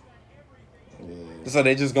 Yeah. So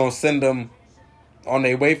they just gonna send them on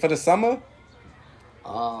their way for the summer?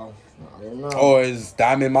 I don't know. Or is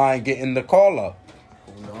Diamond Mine getting the call up?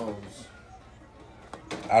 Who knows?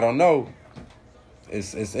 I don't know.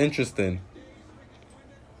 It's interesting.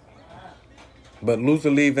 But Loser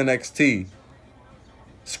leave NXT.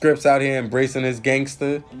 Scripps out here embracing his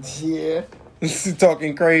gangster. Yeah.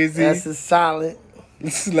 Talking crazy. That's a solid.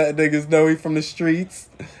 Let niggas know he from the streets.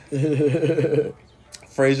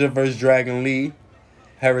 Frazier versus Dragon Lee.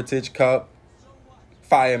 Heritage Cup.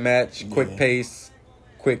 Fire match. Quick pace.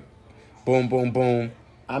 Quick boom, boom, boom.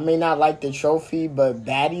 I may not like the trophy, but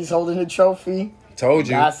Baddie's holding the trophy. Told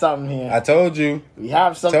you. Got something here. I told you. We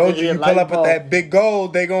have something Told you. here. You pull up with that big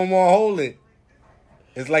gold, they gonna want to hold it.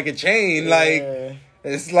 It's like a chain. Like,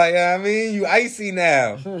 it's like, I mean, you icy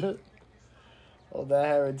now. Oh, that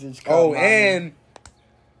Heritage Cup. Oh, and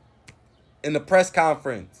in the press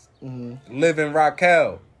conference, Liv and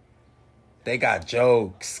Raquel, they got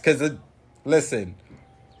jokes. Because, listen,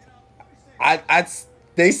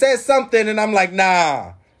 they said something, and I'm like,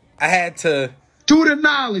 nah. I had to. To the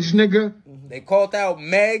knowledge, nigga. They called out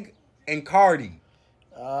Meg and Cardi.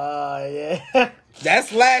 Yeah.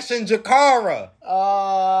 That's Lash and Jakara.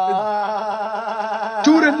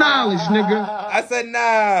 To the knowledge, nigga. I said,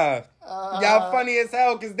 nah. Y'all funny as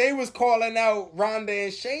hell because they was calling out Ronda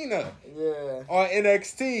and Shayna on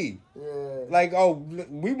NXT. Yeah. Like, oh,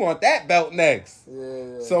 we want that belt next.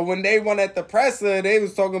 Yeah. So when they won at the presser, they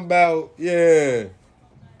was talking about, they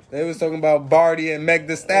was talking about Barty and Meg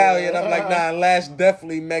Thee Stallion. I'm like, nah, Lash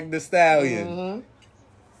definitely Meg Thee Stallion.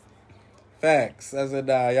 Facts. I said,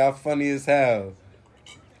 nah, y'all funny as hell.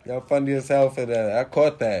 Y'all funny as hell for that. I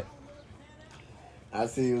caught that. I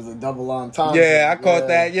see it was a double entendre. Yeah, I caught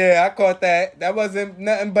that. Yeah, I caught that. That wasn't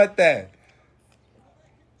nothing but that.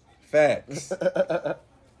 Facts.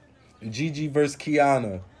 Gigi versus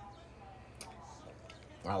Kiana.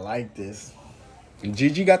 I like this.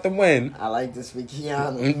 Gigi got the win. I like this for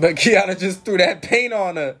Kiana. But Kiana just threw that paint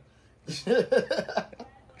on her.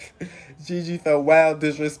 Gigi felt wild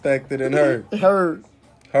disrespected and hurt.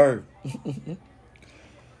 Hurt.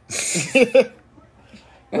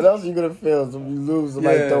 What else you gonna feel? So you lose,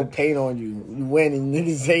 somebody throw paint on you. You win and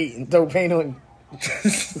niggas hate and throw paint on you.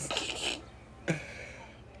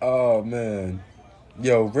 Oh, man.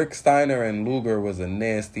 Yo, Rick Steiner and Luger was a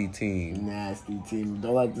nasty team. Nasty team.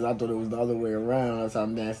 Don't like this. I thought it was the other way around. That's how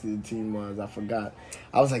nasty the team was. I forgot.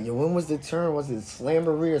 I was like, yo, when was the turn? Was it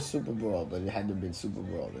Slamboree or Super Brawl? But it had to have been Super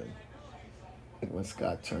Brawl then. When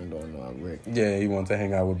Scott turned on Rick. Yeah, he wanted to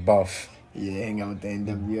hang out with Buff. Yeah, hang out with the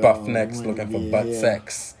NWO. Buff necks looking for butt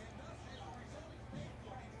sex.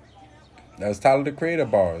 That was Tyler the Creator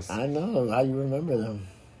bars. I know. How you remember them?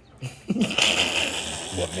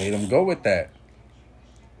 What made him go with that?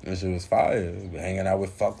 That shit was fire. Hanging out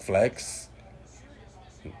with Fuck Flex.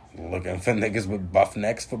 Looking for niggas with buff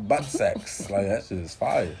necks for butt sex. Like, that shit is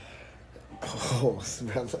fire. Oh,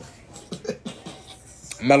 brother.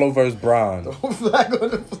 Mello versus Braun. Flag on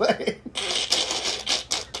the play.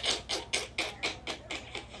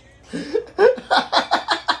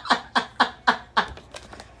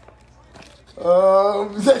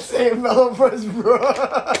 That's saying Mello versus Braun.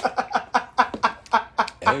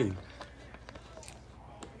 Hey.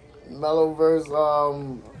 Mello versus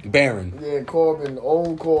Baron. Yeah, Corbin,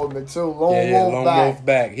 old Corbin too. Lone Wolf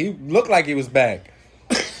back. He looked like he was back.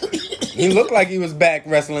 He looked like he was back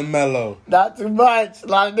wrestling Mello. Not too much. A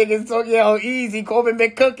lot of niggas talking how easy Corbin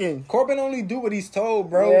been cooking. Corbin only do what he's told,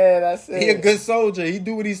 bro. Yeah, that's it. He a good soldier. He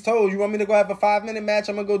do what he's told. You want me to go have a 5-minute match?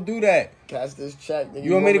 I'm gonna go do that. Catch this check.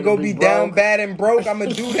 You want me to go be down bad and broke? I'm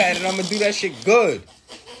gonna do that, and I'm gonna do that shit good.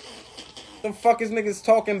 What the fuck is niggas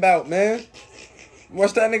talking about, man?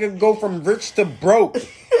 Watch that nigga go from rich to broke.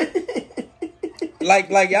 Like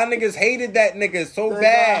y'all niggas hated that nigga so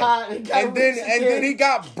bad. And then he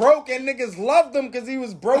got broke and niggas loved him because he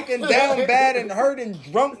was broken down bad and hurt and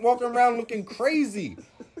drunk walking around looking crazy.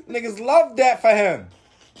 Niggas loved that for him.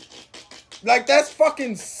 Like, that's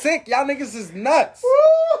fucking sick. Y'all niggas is nuts.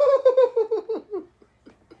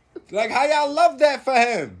 Like, how y'all love that for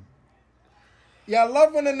him? Yeah, I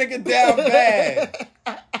love when a nigga down bad.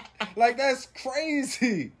 Like, that's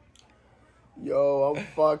crazy. Yo, I'm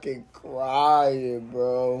fucking crying,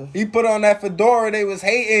 bro. He put on that fedora. They was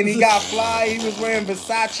hating. He got fly. He was wearing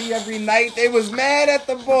Versace every night. They was mad at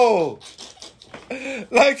the bull.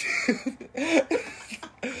 Like, that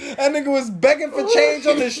nigga was begging for change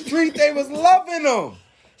on the street. They was loving him.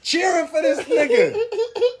 Cheering for this nigga.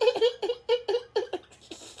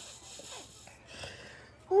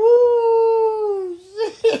 Ooh,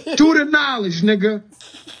 shit. To the knowledge, nigga.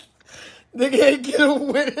 Nigga ain't get him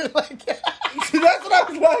winning like that. That's what I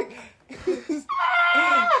was like.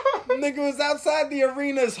 Nigga was outside the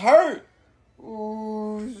arenas hurt.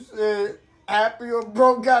 Ooh, shit. Happy or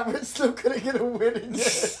broke guy, but still couldn't get a win again.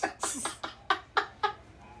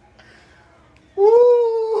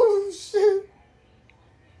 Ooh, shit.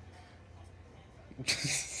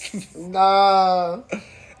 Nah.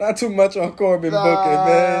 Not too much on Corbin Booker,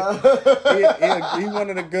 man. He one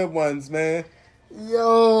of the good ones, man.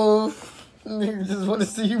 Yo, nigga just want to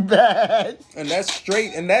see you bad. And that's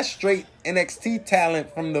straight NXT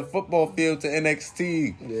talent from the football field to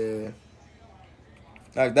NXT. Yeah.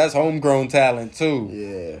 Like, that's homegrown talent, too.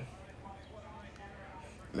 Yeah.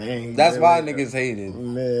 Man. That's why niggas hate it.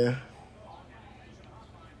 Man.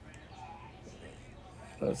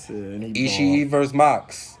 That's it. Ishii versus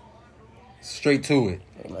Mox. Straight to it.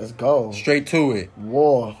 Let's go. Straight to it.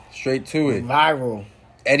 War. Straight to it. Viral.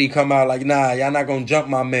 Eddie come out like, nah, y'all not gonna jump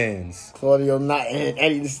my mans. Claudio not and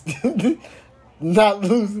Eddie not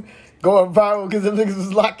losing. Going viral because the niggas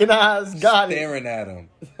was locking eyes. Staring at him.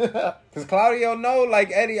 Because Claudio know,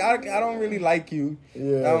 like, Eddie, I don't really like you.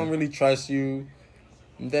 Yeah. I don't really trust you.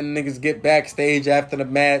 And then niggas get backstage after the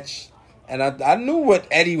match. And I knew what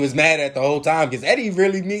Eddie was mad at the whole time. Because Eddie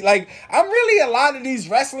really, I'm really, a lot of these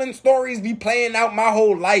wrestling stories be playing out my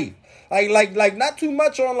whole life. Like not too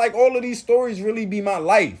much on, like, all of these stories really be my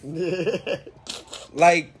life.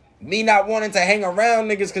 Like, me not wanting to hang around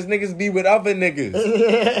niggas because niggas be with other niggas.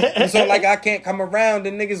 And so, like, I can't come around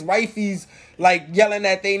and niggas' wifeys, like, yelling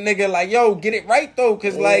at they nigga, like, yo, get it right, though,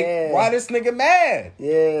 because, like, why this nigga mad?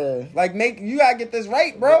 Yeah. Like, you gotta get this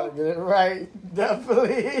right, bro. Get it right.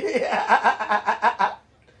 Definitely.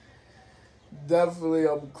 Definitely,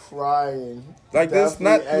 I'm crying. Like, this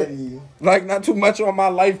not Eddie. Like, not too much on my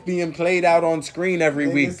life being played out on screen every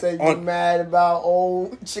week. Niggas say you mad about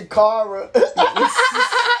old Chikara.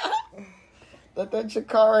 Let that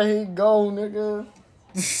Chikara heat go, nigga.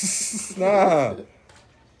 Nah.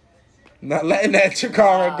 Not letting that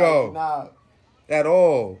Chikara go. Nah. At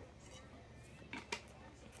all.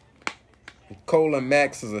 Cole and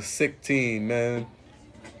Max is a sick team, man.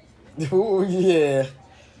 Ooh, yeah.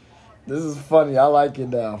 This is funny. I like it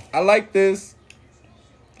now. I like this.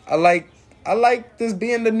 I like this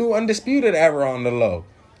being the new Undisputed Era on the low.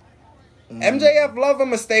 MJF love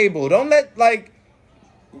him a stable. Don't let, like,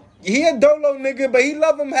 he a dolo nigga, but he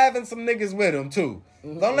love him having some niggas with him, too.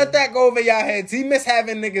 Don't let that go over y'all heads. He miss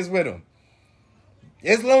having niggas with him.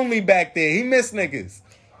 It's lonely back there. He miss niggas.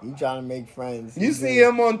 He trying to make friends. You see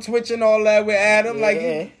him on Twitch and all that with Adam. Yeah. Like,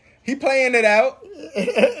 he playing it out.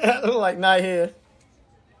 Like, not here.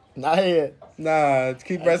 Not here. Nah,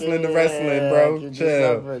 keep wrestling the wrestling, bro.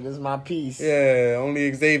 Chill. This is my piece. Yeah,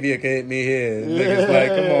 only Xavier can hit me here. Niggas like,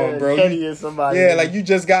 come on, bro. Kenny is somebody. Yeah, like, you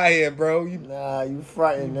just got here, bro. Nah, you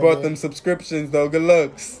frontin', bought nigga. them subscriptions, though. Good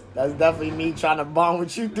looks. That's definitely me trying to bond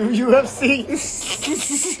with you through UFC.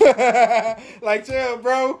 Like, chill,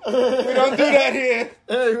 bro. We don't do that here.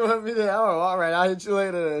 Hey, you want me there? Oh, all right. I'll hit you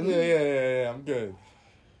later then. Yeah. I'm good.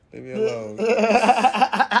 Leave me alone.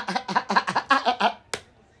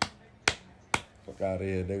 Fuck out of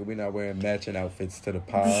here, nigga. We not wearing matching outfits to the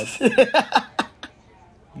pod. Yeah,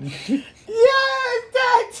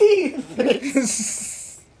 that team.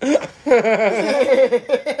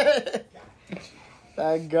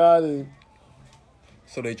 I got it.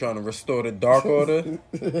 So they trying to restore the Dark Order?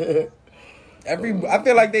 I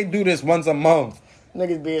feel like they do this once a month.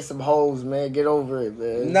 Niggas being some hoes, man. Get over it,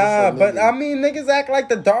 man. Nah, but I mean, niggas act like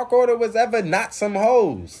the Dark Order was ever not some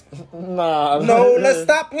hoes. Nah. No, let's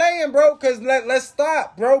stop playing, bro, because let's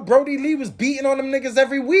stop, bro. Brody Lee was beating on them niggas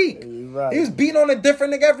every week. Right. He was beating on a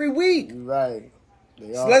different nigga every week. Right.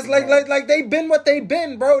 So let's like they been what they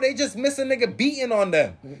been, bro. They just miss a nigga beating on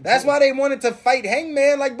them. That's why they wanted to fight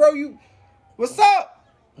Hangman. Like, bro, what's up?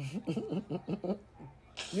 You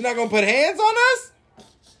not gonna put hands on us?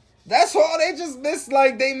 That's all. They just missed,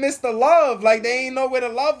 like, they missed the love. Like, they ain't know where the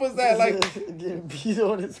love was at. Like, getting beat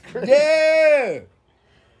on is crazy. Yeah.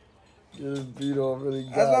 Getting beat on really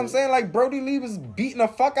good. That's what I'm saying. Like, Brody Lee was beating the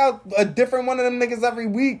fuck out a different one of them niggas every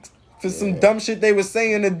week for some dumb shit they was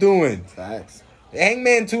saying and doing. Facts.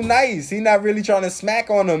 Hangman too nice. He not really trying to smack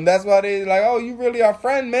on him. That's why they like, oh, you really our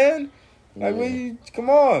friend, man. Like, come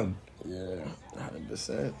on. Yeah,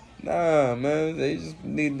 100%. Nah, man. They just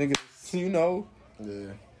need niggas, you know.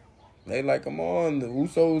 Yeah. They like, come on. The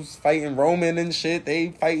Usos fighting Roman and shit. They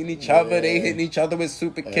fighting each other. They hitting each other with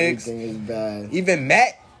super kicks. Everything is bad. Even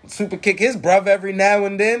Matt super kick his brother every now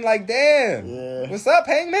and then. Like, damn. Yeah. What's up,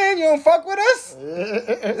 Hangman? You don't fuck with us?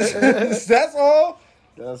 That's all.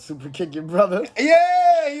 Super kick your brother.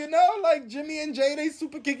 Yeah, you know, like Jimmy and Jay, they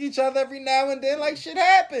super kick each other every now and then. Like, shit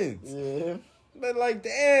happens. Yeah. But like,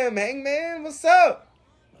 damn, Hangman, what's up?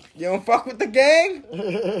 You don't fuck with the gang?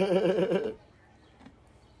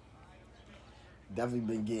 Definitely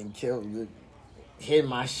been getting killed. Hitting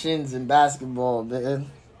my shins in basketball,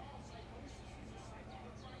 man.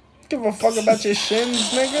 Give a fuck about your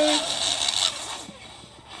shins, nigga.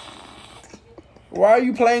 Why are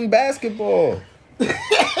you playing basketball?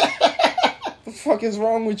 The fuck is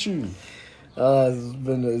wrong with you? It's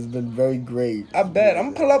been very great. I bet.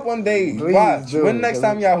 I'm gonna pull up one day. Please Watch. do. When next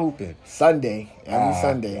time y'all hooping? Sunday. Every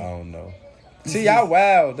Sunday. I don't know. See, y'all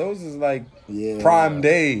wild. Those is like prime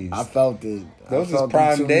days. I felt it. Those is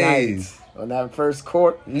prime days. Nights. On that first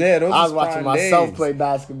court. Yeah, those I was is watching prime myself days. play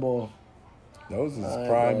basketball. Those is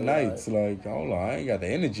prime nights. Like, hold on, I ain't got the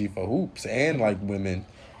energy for hoops and like women.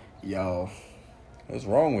 Yo. What's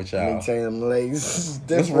wrong with y'all? Let me tell you, them legs.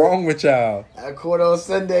 What's wrong with y'all? That court on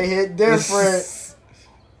Sunday hit different.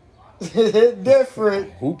 It hit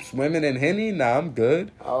different. Hoops, women, and Henny? Nah, I'm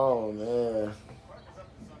good. Oh, man.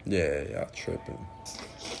 Yeah, y'all tripping.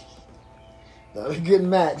 That was a good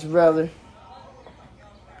match, brother.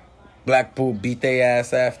 Blackpool beat their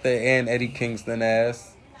ass after and Eddie Kingston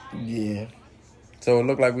ass. Yeah. So it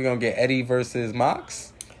looked like we're going to get Eddie versus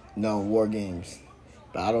Mox? No, War Games.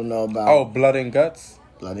 But I don't know about... Oh, Blood and Guts?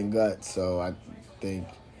 Blood and Guts. So I think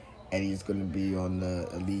Eddie's going to be on the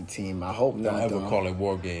elite team. I hope not, Don't ever call it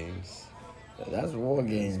War Games. That's War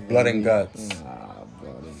Games. Blood and Guts. Nah,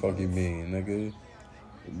 Blood and Fuck you mean, nigga?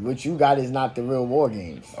 What you got is not the real War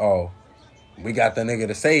Games. Oh. We got the nigga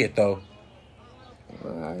to say it, though.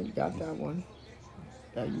 You got that one.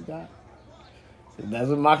 That you got. That's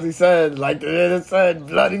what Moxley said. Like it said,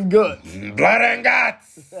 blood and guts. Blood and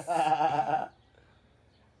guts.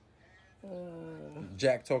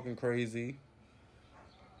 Jack talking crazy.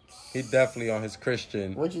 He definitely on his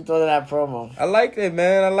Christian. What you thought of that promo? I like it,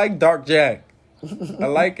 man. I like Dark Jack. I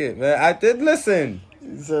like it, man. I did listen.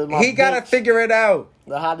 He gotta figure it out.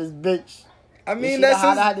 The hottest bitch. I mean, that's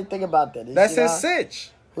his... I had to think about that. That's his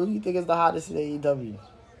sitch. Who do you think is the hottest in AEW?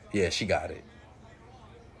 Yeah, she got it.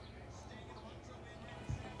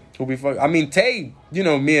 Who be fuck? I mean, Tay. You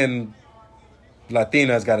know, me and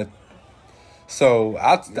Latinas got it. So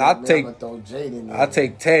I'll take. I'm throw Jade in there. I'll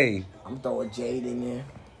take Tay. I'm throwing Jade in there.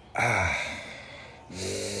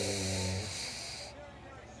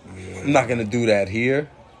 I'm not gonna do that here.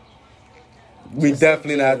 We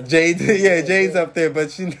definitely not. Jade, yeah, Jade's up there,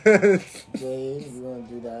 but she. Jade, we're gonna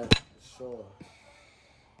do that. Sure.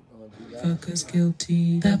 Fucker's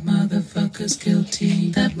guilty. That motherfucker's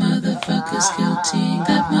guilty. That motherfucker's guilty.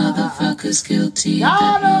 That motherfucker's guilty.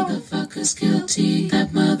 That motherfucker's guilty.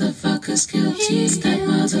 That motherfucker's guilty. That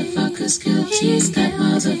motherfucker's guilty. That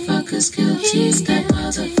motherfucker's guilty. That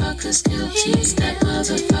motherfucker's guilty. That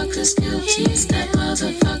motherfucker's guilty. That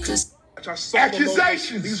motherfucker's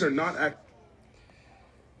Accusations. These are not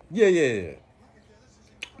Yeah.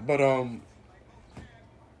 But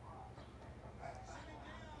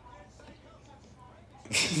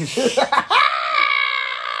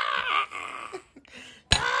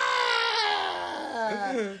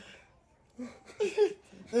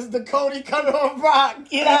This is the Cody coming on Brock.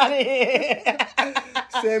 Get out of here.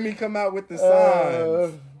 Sammy come out with the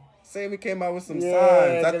signs. Sammy came out with some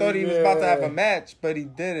signs. I thought he was about to have a match, but he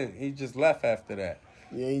didn't. He just left after that.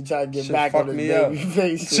 Yeah, he tried to get back on his baby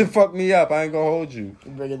face. Shit fucked me up. I ain't gonna hold you.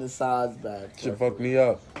 Bringing the signs back. Shit fucked me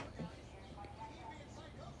up.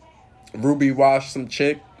 Ruby washed some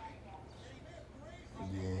chick.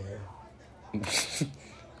 Yeah.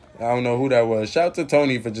 I don't know who that was. Shout out to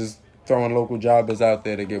Tony for just throwing local jobbers out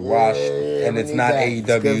there to get washed, and it's not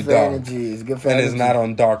AEW Dark. It's good for and energy. it's not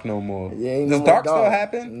on Dark no more. Yeah, Does Dark still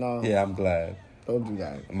happen? No. Yeah, I'm glad. Don't do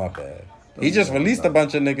that. My bad. He just released a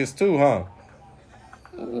bunch of niggas too, huh?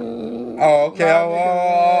 Oh, okay.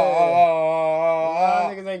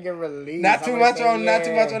 Niggas ain't get released. Not too much on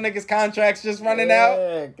niggas' contracts just running out.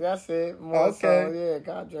 Yeah, that's it. More so,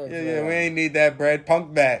 contracts. Yeah, we ain't need that bread.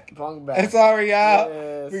 Punk back. Punk back. Sorry, y'all.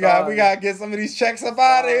 Yeah, we gotta get some of these checks up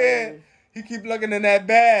out of here. He keep looking in that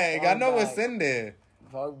bag. I know what's in there.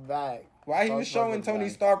 Punk back. Why he was showing Tony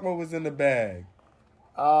Stark what was in the bag?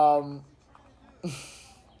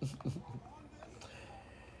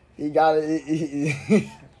 He got it.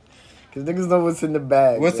 Because niggas know what's in the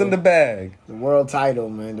bag. What's man. in the bag? The world title,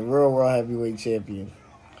 man. The real world heavyweight champion.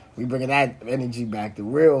 We bringing that energy back. The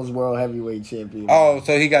real's world heavyweight champion. Oh,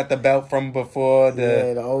 so he got the belt from before the...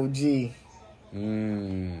 Yeah, the OG.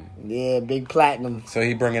 Yeah, big platinum. So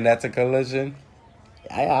he bringing that to Collision?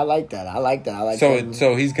 I like that. I like that.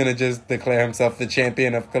 So he's gonna just declare himself the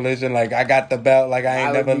champion of Collision. Like, I got the belt. Like, I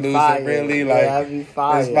ain't never losing. Fire. Really. Yeah, like, that'd be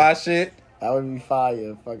fire. it's my shit. That would be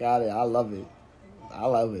fire. Fuck out of it. I love it.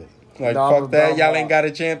 Like, fuck that. Y'all ain't got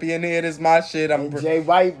a champion here. This is my shit. And Jay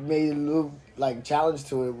White made a little like challenge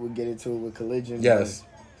to it. We'll get into it with Collision. Yes.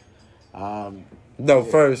 But,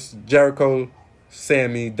 first Jericho,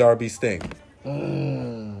 Sammy, Darby, Sting.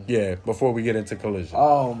 Yeah, before we get into Collision.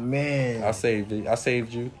 Oh man, I saved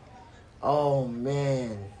you. Oh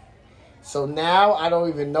man. So now I don't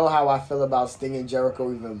even know how I feel about Sting and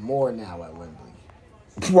Jericho even more now at Wembley.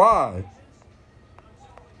 Why?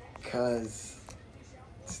 Because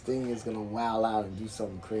Sting is gonna wow out and do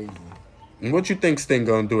something crazy. And what you think Sting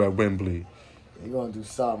gonna do at Wembley? He gonna do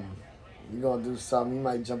something. He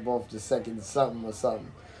might jump off the second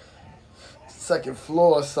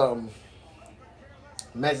floor or something.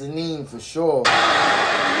 Mezzanine for sure. It's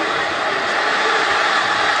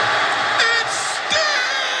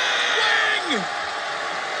Sting!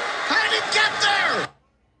 How did it get there?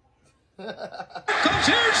 Comes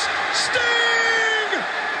here's Sting!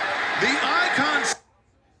 The icon.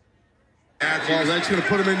 Well, that's going to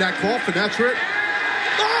put him in that coffin. That's it.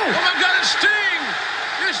 Oh my God, it's Sting!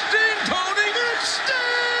 It's Sting, Tony! It's Sting!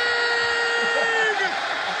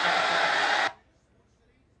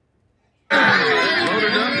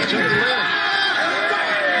 Loaded up, check the lid.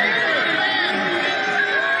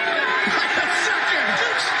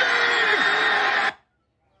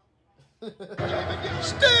 It's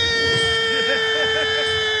Sting!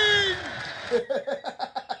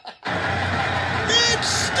 It's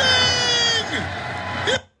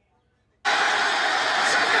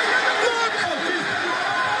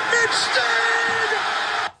Sting!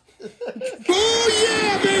 Oh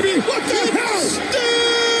yeah, baby! What the hell?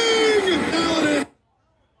 Sting!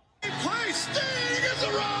 Play Sting has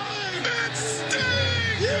arrived! It's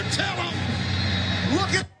Sting! You tell him!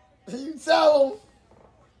 Look at... You tell him!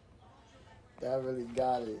 That really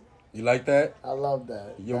got it. You like that? I love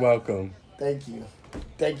that. You're welcome. Thank you.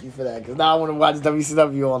 Thank you for that. Because now I want to watch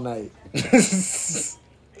WCW all night.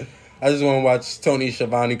 I just want to watch Tony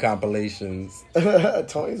Schiavone compilations.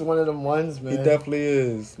 Tony's one of them ones, man. He definitely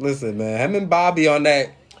is. Listen, man, him and Bobby on that.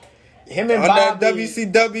 That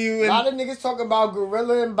WCW. A lot of niggas talk about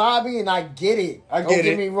Gorilla and Bobby, and I get it. Don't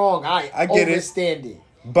get me wrong. I get understand it.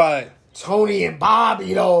 But Tony and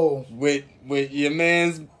Bobby, though. With your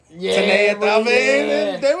man's Tenay at the other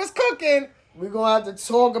end, they was cooking. We're going to have to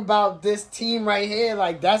talk about this team right here.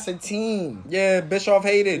 Like, that's a team. Yeah, Bischoff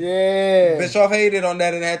hated. Yeah. Bischoff hated on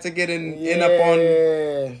that and had to get in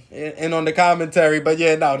on the commentary. But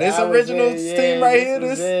yeah, no, this original team right here.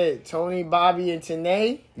 This is it. Tony, Bobby, and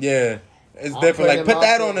Tenay. Yeah. It's different. Like, put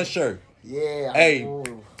that on a shirt. Yeah. Hey,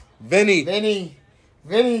 Vinny,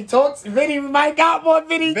 talk. Vinny, we might got one.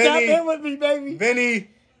 Vinny, jump in with me, baby. Vinny.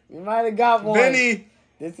 We might have got one. Vinny.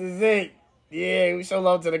 This is it. Yeah, we show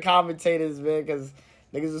love to the commentators, man, because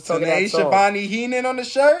niggas was talking that talk. Schiavone Heenan on the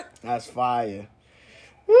shirt? That's fire.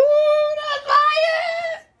 Woo, that's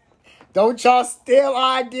fire! Don't y'all steal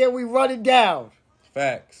our idea, we run it down.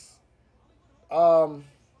 Facts.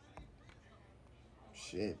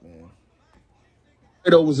 Shit, man.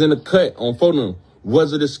 Fredo was in the cut on photo.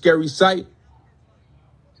 Was it a scary sight?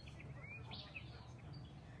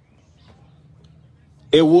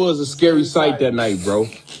 It was a scary sight that night, bro.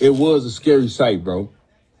 It was a scary sight, bro.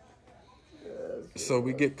 So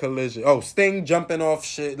we get Collision. Oh, Sting jumping off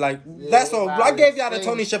shit. Like, that's all. I gave y'all the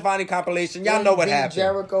Tony Schiavone compilation. Y'all know what happened.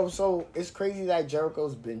 Jericho, so it's crazy that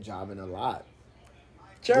Jericho's been jobbing a lot.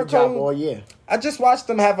 Jericho, job all year. I just watched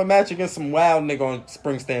him have a match against some wild nigga on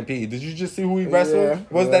Spring Stampede. Did you just see who he wrestled? Yeah,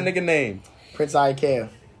 What's that nigga name? Prince Ikea.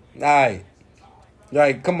 Alright.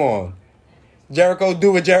 Like, come on. Jericho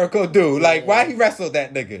do what Jericho do. Like, why he wrestled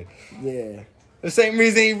that nigga? Yeah. The same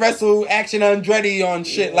reason he wrestled Action Andretti on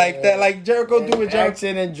shit like that. Like, Jericho do what Jericho...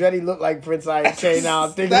 Action Andretti look like Prince Ikea now.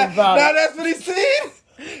 I'm thinking about it. Now that's what he seen?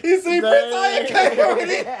 He seen Prince Ikea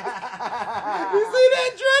already? You see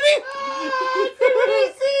that, Andretti?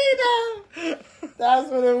 That's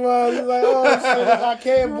what it was. He's like, oh, shit, it's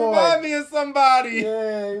Ikea boy. Remind me of somebody.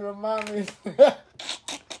 Yeah, he remind me.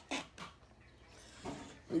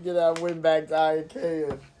 We get that win back to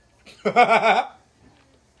Ikea.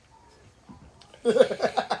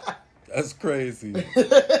 That's crazy.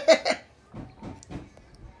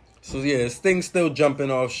 So yeah, Sting still jumping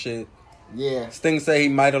off shit. Yeah. Sting say he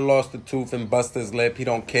might have lost a tooth and bust his lip. He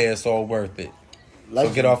don't care. It's all worth it. Legend.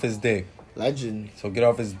 So get off his dick. Legend. So get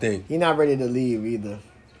off his dick. He not ready to leave either.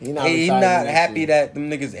 He not happy that them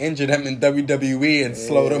niggas injured him in WWE and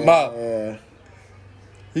slowed him up. Yeah.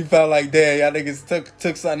 He felt like, damn, y'all niggas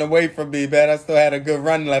took something away from me, man. I still had a good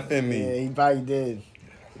run left in me. Yeah, he probably did.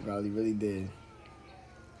 He probably really did.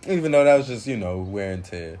 Even though that was just, wear and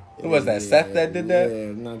tear. Who was that? Seth that did that?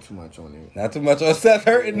 Yeah, not too much on it. Not too much on Seth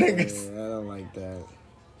hurting niggas. I don't like that.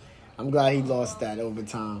 I'm glad he lost that over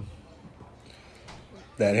time.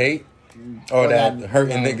 That hate? Or that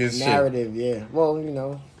hurting niggas narrative, shit? Yeah. Well,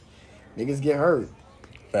 niggas get hurt.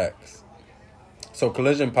 Facts. So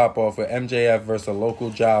Collision pop off with MJF versus a local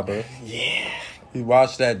jobber. Yeah. He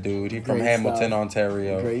watched that dude. He from Great Hamilton, stuff.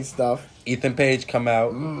 Ontario. Great stuff. Ethan Page come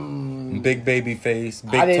out. Big baby face.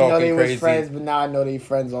 Big I didn't know they crazy. was friends, but now I know they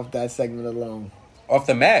friends off that segment alone. Off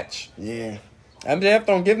the match. Yeah. MJF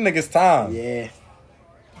don't give niggas time. Yeah.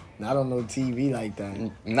 Not on no TV like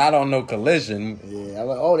that. Not on no Collision. Yeah. I'm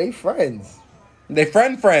like, oh, they friends. They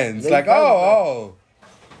friends. They like, friends. oh.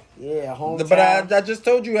 Yeah, hometown. But I just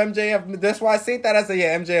told you MJF. That's why I said that. I said,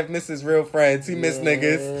 yeah, MJF misses real friends. He miss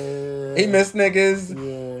niggas. He miss niggas.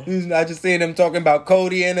 Yeah. I just seen him talking about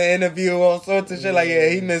Cody in the interview, all sorts of shit. Like, yeah,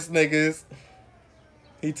 he miss niggas.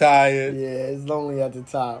 He tired. Yeah, it's lonely at the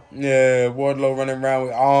top. Yeah, Wardlow running around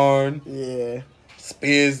with Arn. Yeah.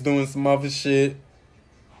 Spears doing some other shit.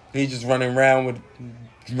 He just running around with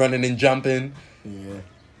running and jumping. Yeah.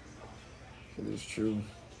 It is true.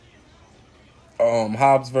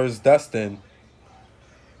 Hobbs versus Dustin.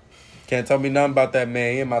 Can't tell me nothing about that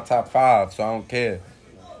man. He in my top 5, so I don't care.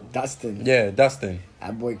 Dustin. Yeah, Dustin.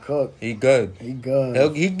 That boy Cook. He good. He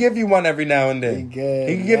good. He give you one every now and then. He good.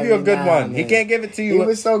 He can give you a good one. He can't give it to you. He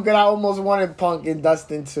was so good. I almost wanted Punk and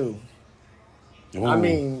Dustin too. Ooh. I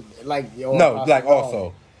mean, like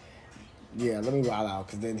also. Yeah, let me wild out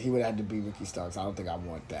because then he would have to be Ricky Starks. I don't think I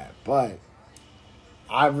want that, but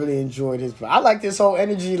I really enjoyed his. I like this whole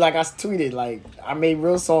energy. Like I tweeted, like I made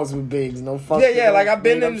real songs with Biggs. No fuck. Yeah. Like I've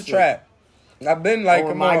been in the trap. I've been like,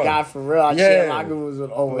 come my on. God, for real. I share my moves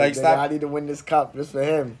with Owen. Like, stop. I need to win this cup just for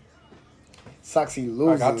him. Sucks he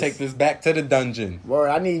loses. Like, I'll take this back to the dungeon. Word,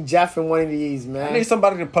 I need Jeff in one of these, man. I need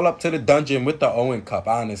somebody to pull up to the dungeon with the Owen cup,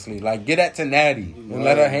 honestly. Like, get that to Natty and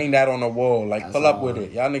let her hang that on the wall. Like, That's pull up hard. with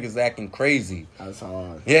it. Y'all niggas acting crazy. That's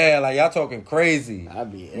hard. Yeah, like, y'all talking crazy.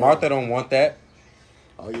 That'd be Martha don't want that.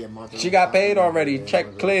 Oh, yeah, Martha. She got paid already.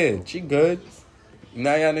 Check cleared. She good.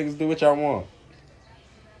 Now y'all niggas do what y'all want.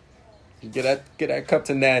 Get that cup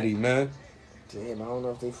to Natty, man. Damn, I don't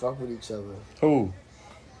know if they fuck with each other. Who?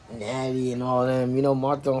 Natty and all them.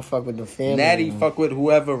 Martha don't fuck with the family. Natty fuck with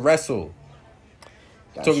whoever wrestle.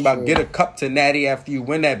 Talking about get a cup to Natty after you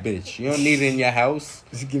win that bitch. You don't need it in your house.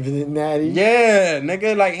 Just giving it Natty? Yeah,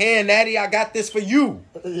 nigga, like, here, Natty, I got this for you.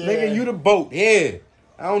 Yeah. Nigga, you the boat. Here.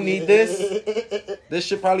 I don't need this. This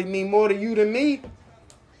should probably mean more to you than me.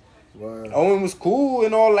 Word. Owen was cool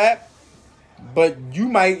and all that. But you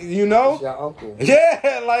might, It's your uncle.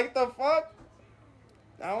 Yeah, like the fuck?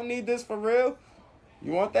 I don't need this for real.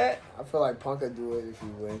 You want that? I feel like Punk could do it if you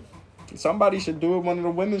win. Somebody should do it. One of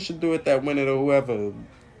the women should do it that win it or whoever.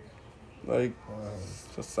 Like,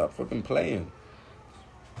 just stop fucking playing.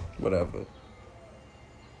 Whatever.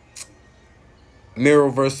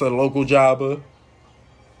 Miro versus a local jobber.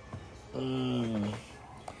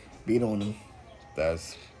 Beat on him.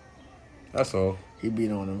 That's all. He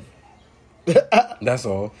beat on him. That's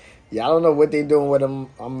all. Yeah, I don't know what they doing with him.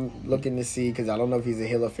 I'm looking to see because I don't know if he's a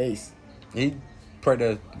heel or face. He pray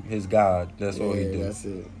to his God. That's all he do. That's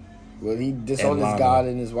it. Well, he disowned his God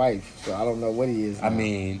and his wife, so I don't know what he is now. I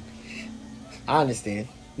mean, I understand.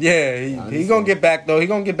 Yeah, he gonna get back though. He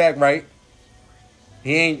gonna get back right.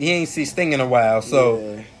 He ain't see Sting in a while,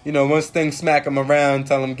 so once Sting smack him around,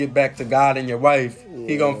 tell him get back to God and your wife,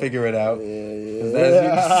 he gonna figure it out.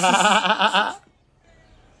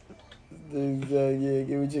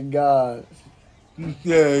 Get with your God.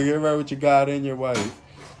 Yeah, get right with your God and your wife.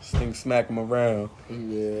 Sting smack him around.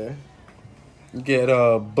 Yeah. You get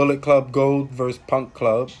Bullet Club Gold versus Punk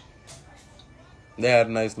Club. They had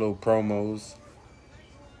nice little promos.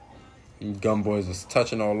 Gun Boys was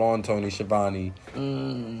touching all on Tony Schiavone.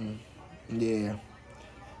 Yeah.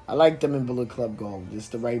 I like them in Bullet Club Gold. It's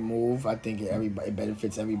the right move. I think it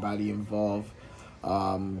benefits everybody involved.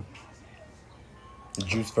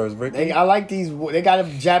 Juice versus Ricky. I like these. They got a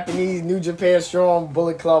Japanese New Japan Strong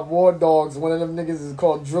Bullet Club War Dogs. One of them niggas is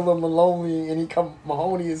called Driller Maloney, and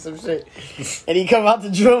Mahoney and some shit. And he come out to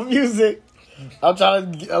drill music. I'm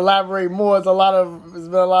trying to elaborate more. It's been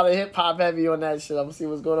a lot of hip hop heavy on that shit. I'm gonna see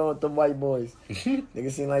what's going on with the white boys.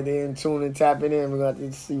 Niggas seem like they in tune and tapping in. We're gonna have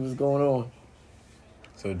to see what's going on.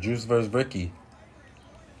 So Juice versus Ricky.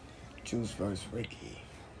 Juice versus Ricky.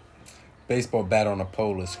 Baseball bat on a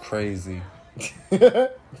pole is crazy.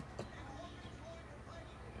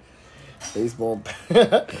 Baseball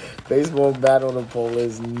bat on a pole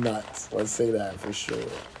is nuts. Let's say that for sure.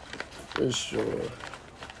 For sure.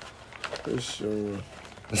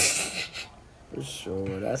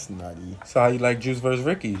 That's nutty. So how you like Juice versus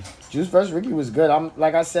Ricky? Juice versus Ricky was good.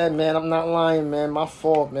 Like I said, man, I'm not lying, man. My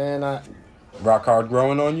fault, man. Rock hard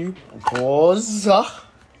growing on you? Pause.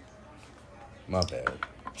 My bad.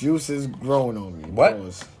 Juice is growing on me. What?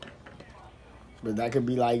 Pause. But that could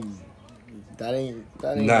be like that ain't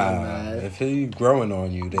nah. If he growing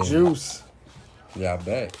on you, then Juice. Yeah, I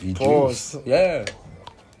bet. He Pause. Juice. Yeah.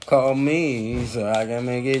 Call me so I can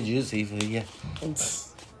make it juicy for you.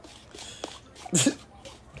 This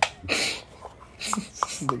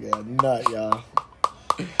nigga a nut, y'all.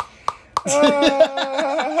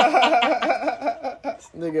 This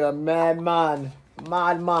nigga a madman.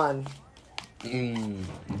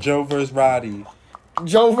 Joe versus Roddy.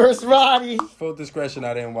 Full discretion,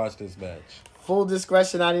 I didn't watch this match. Full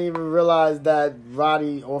discretion, I didn't even realize that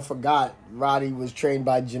Roddy was trained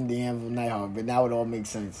by Jim the Anvil Nighthawk, but now it all makes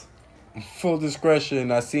sense. Full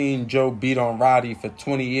discretion, I seen Joe beat on Roddy for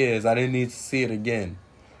 20 years. I didn't need to see it again.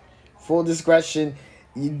 Full discretion,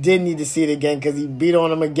 you did need to see it again because he beat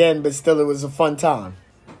on him again, but still it was a fun time.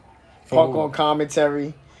 Punk on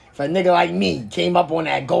commentary. If a nigga like me came up on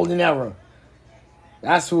that golden era,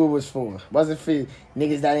 that's who it was for. Wasn't for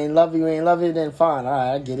niggas that ain't love you, then fine. All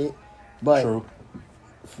right, I get it. But True.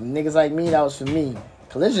 For niggas like me, that was for me.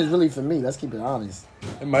 Collision's really for me. Let's keep it honest.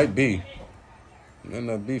 It might be. It might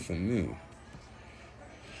not be for me.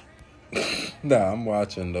 Nah, I'm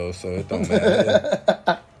watching though, so it don't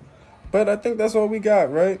matter. But I think that's all we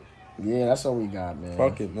got, right? Yeah, that's all we got, man.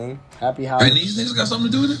 Fuck it, man. Happy holidays. And these niggas got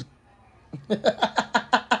something to do with it?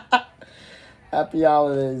 Happy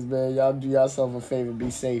holidays, man. Y'all do yourself a favor.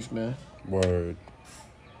 Be safe, man. Word.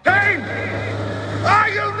 Are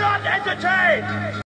you not entertained?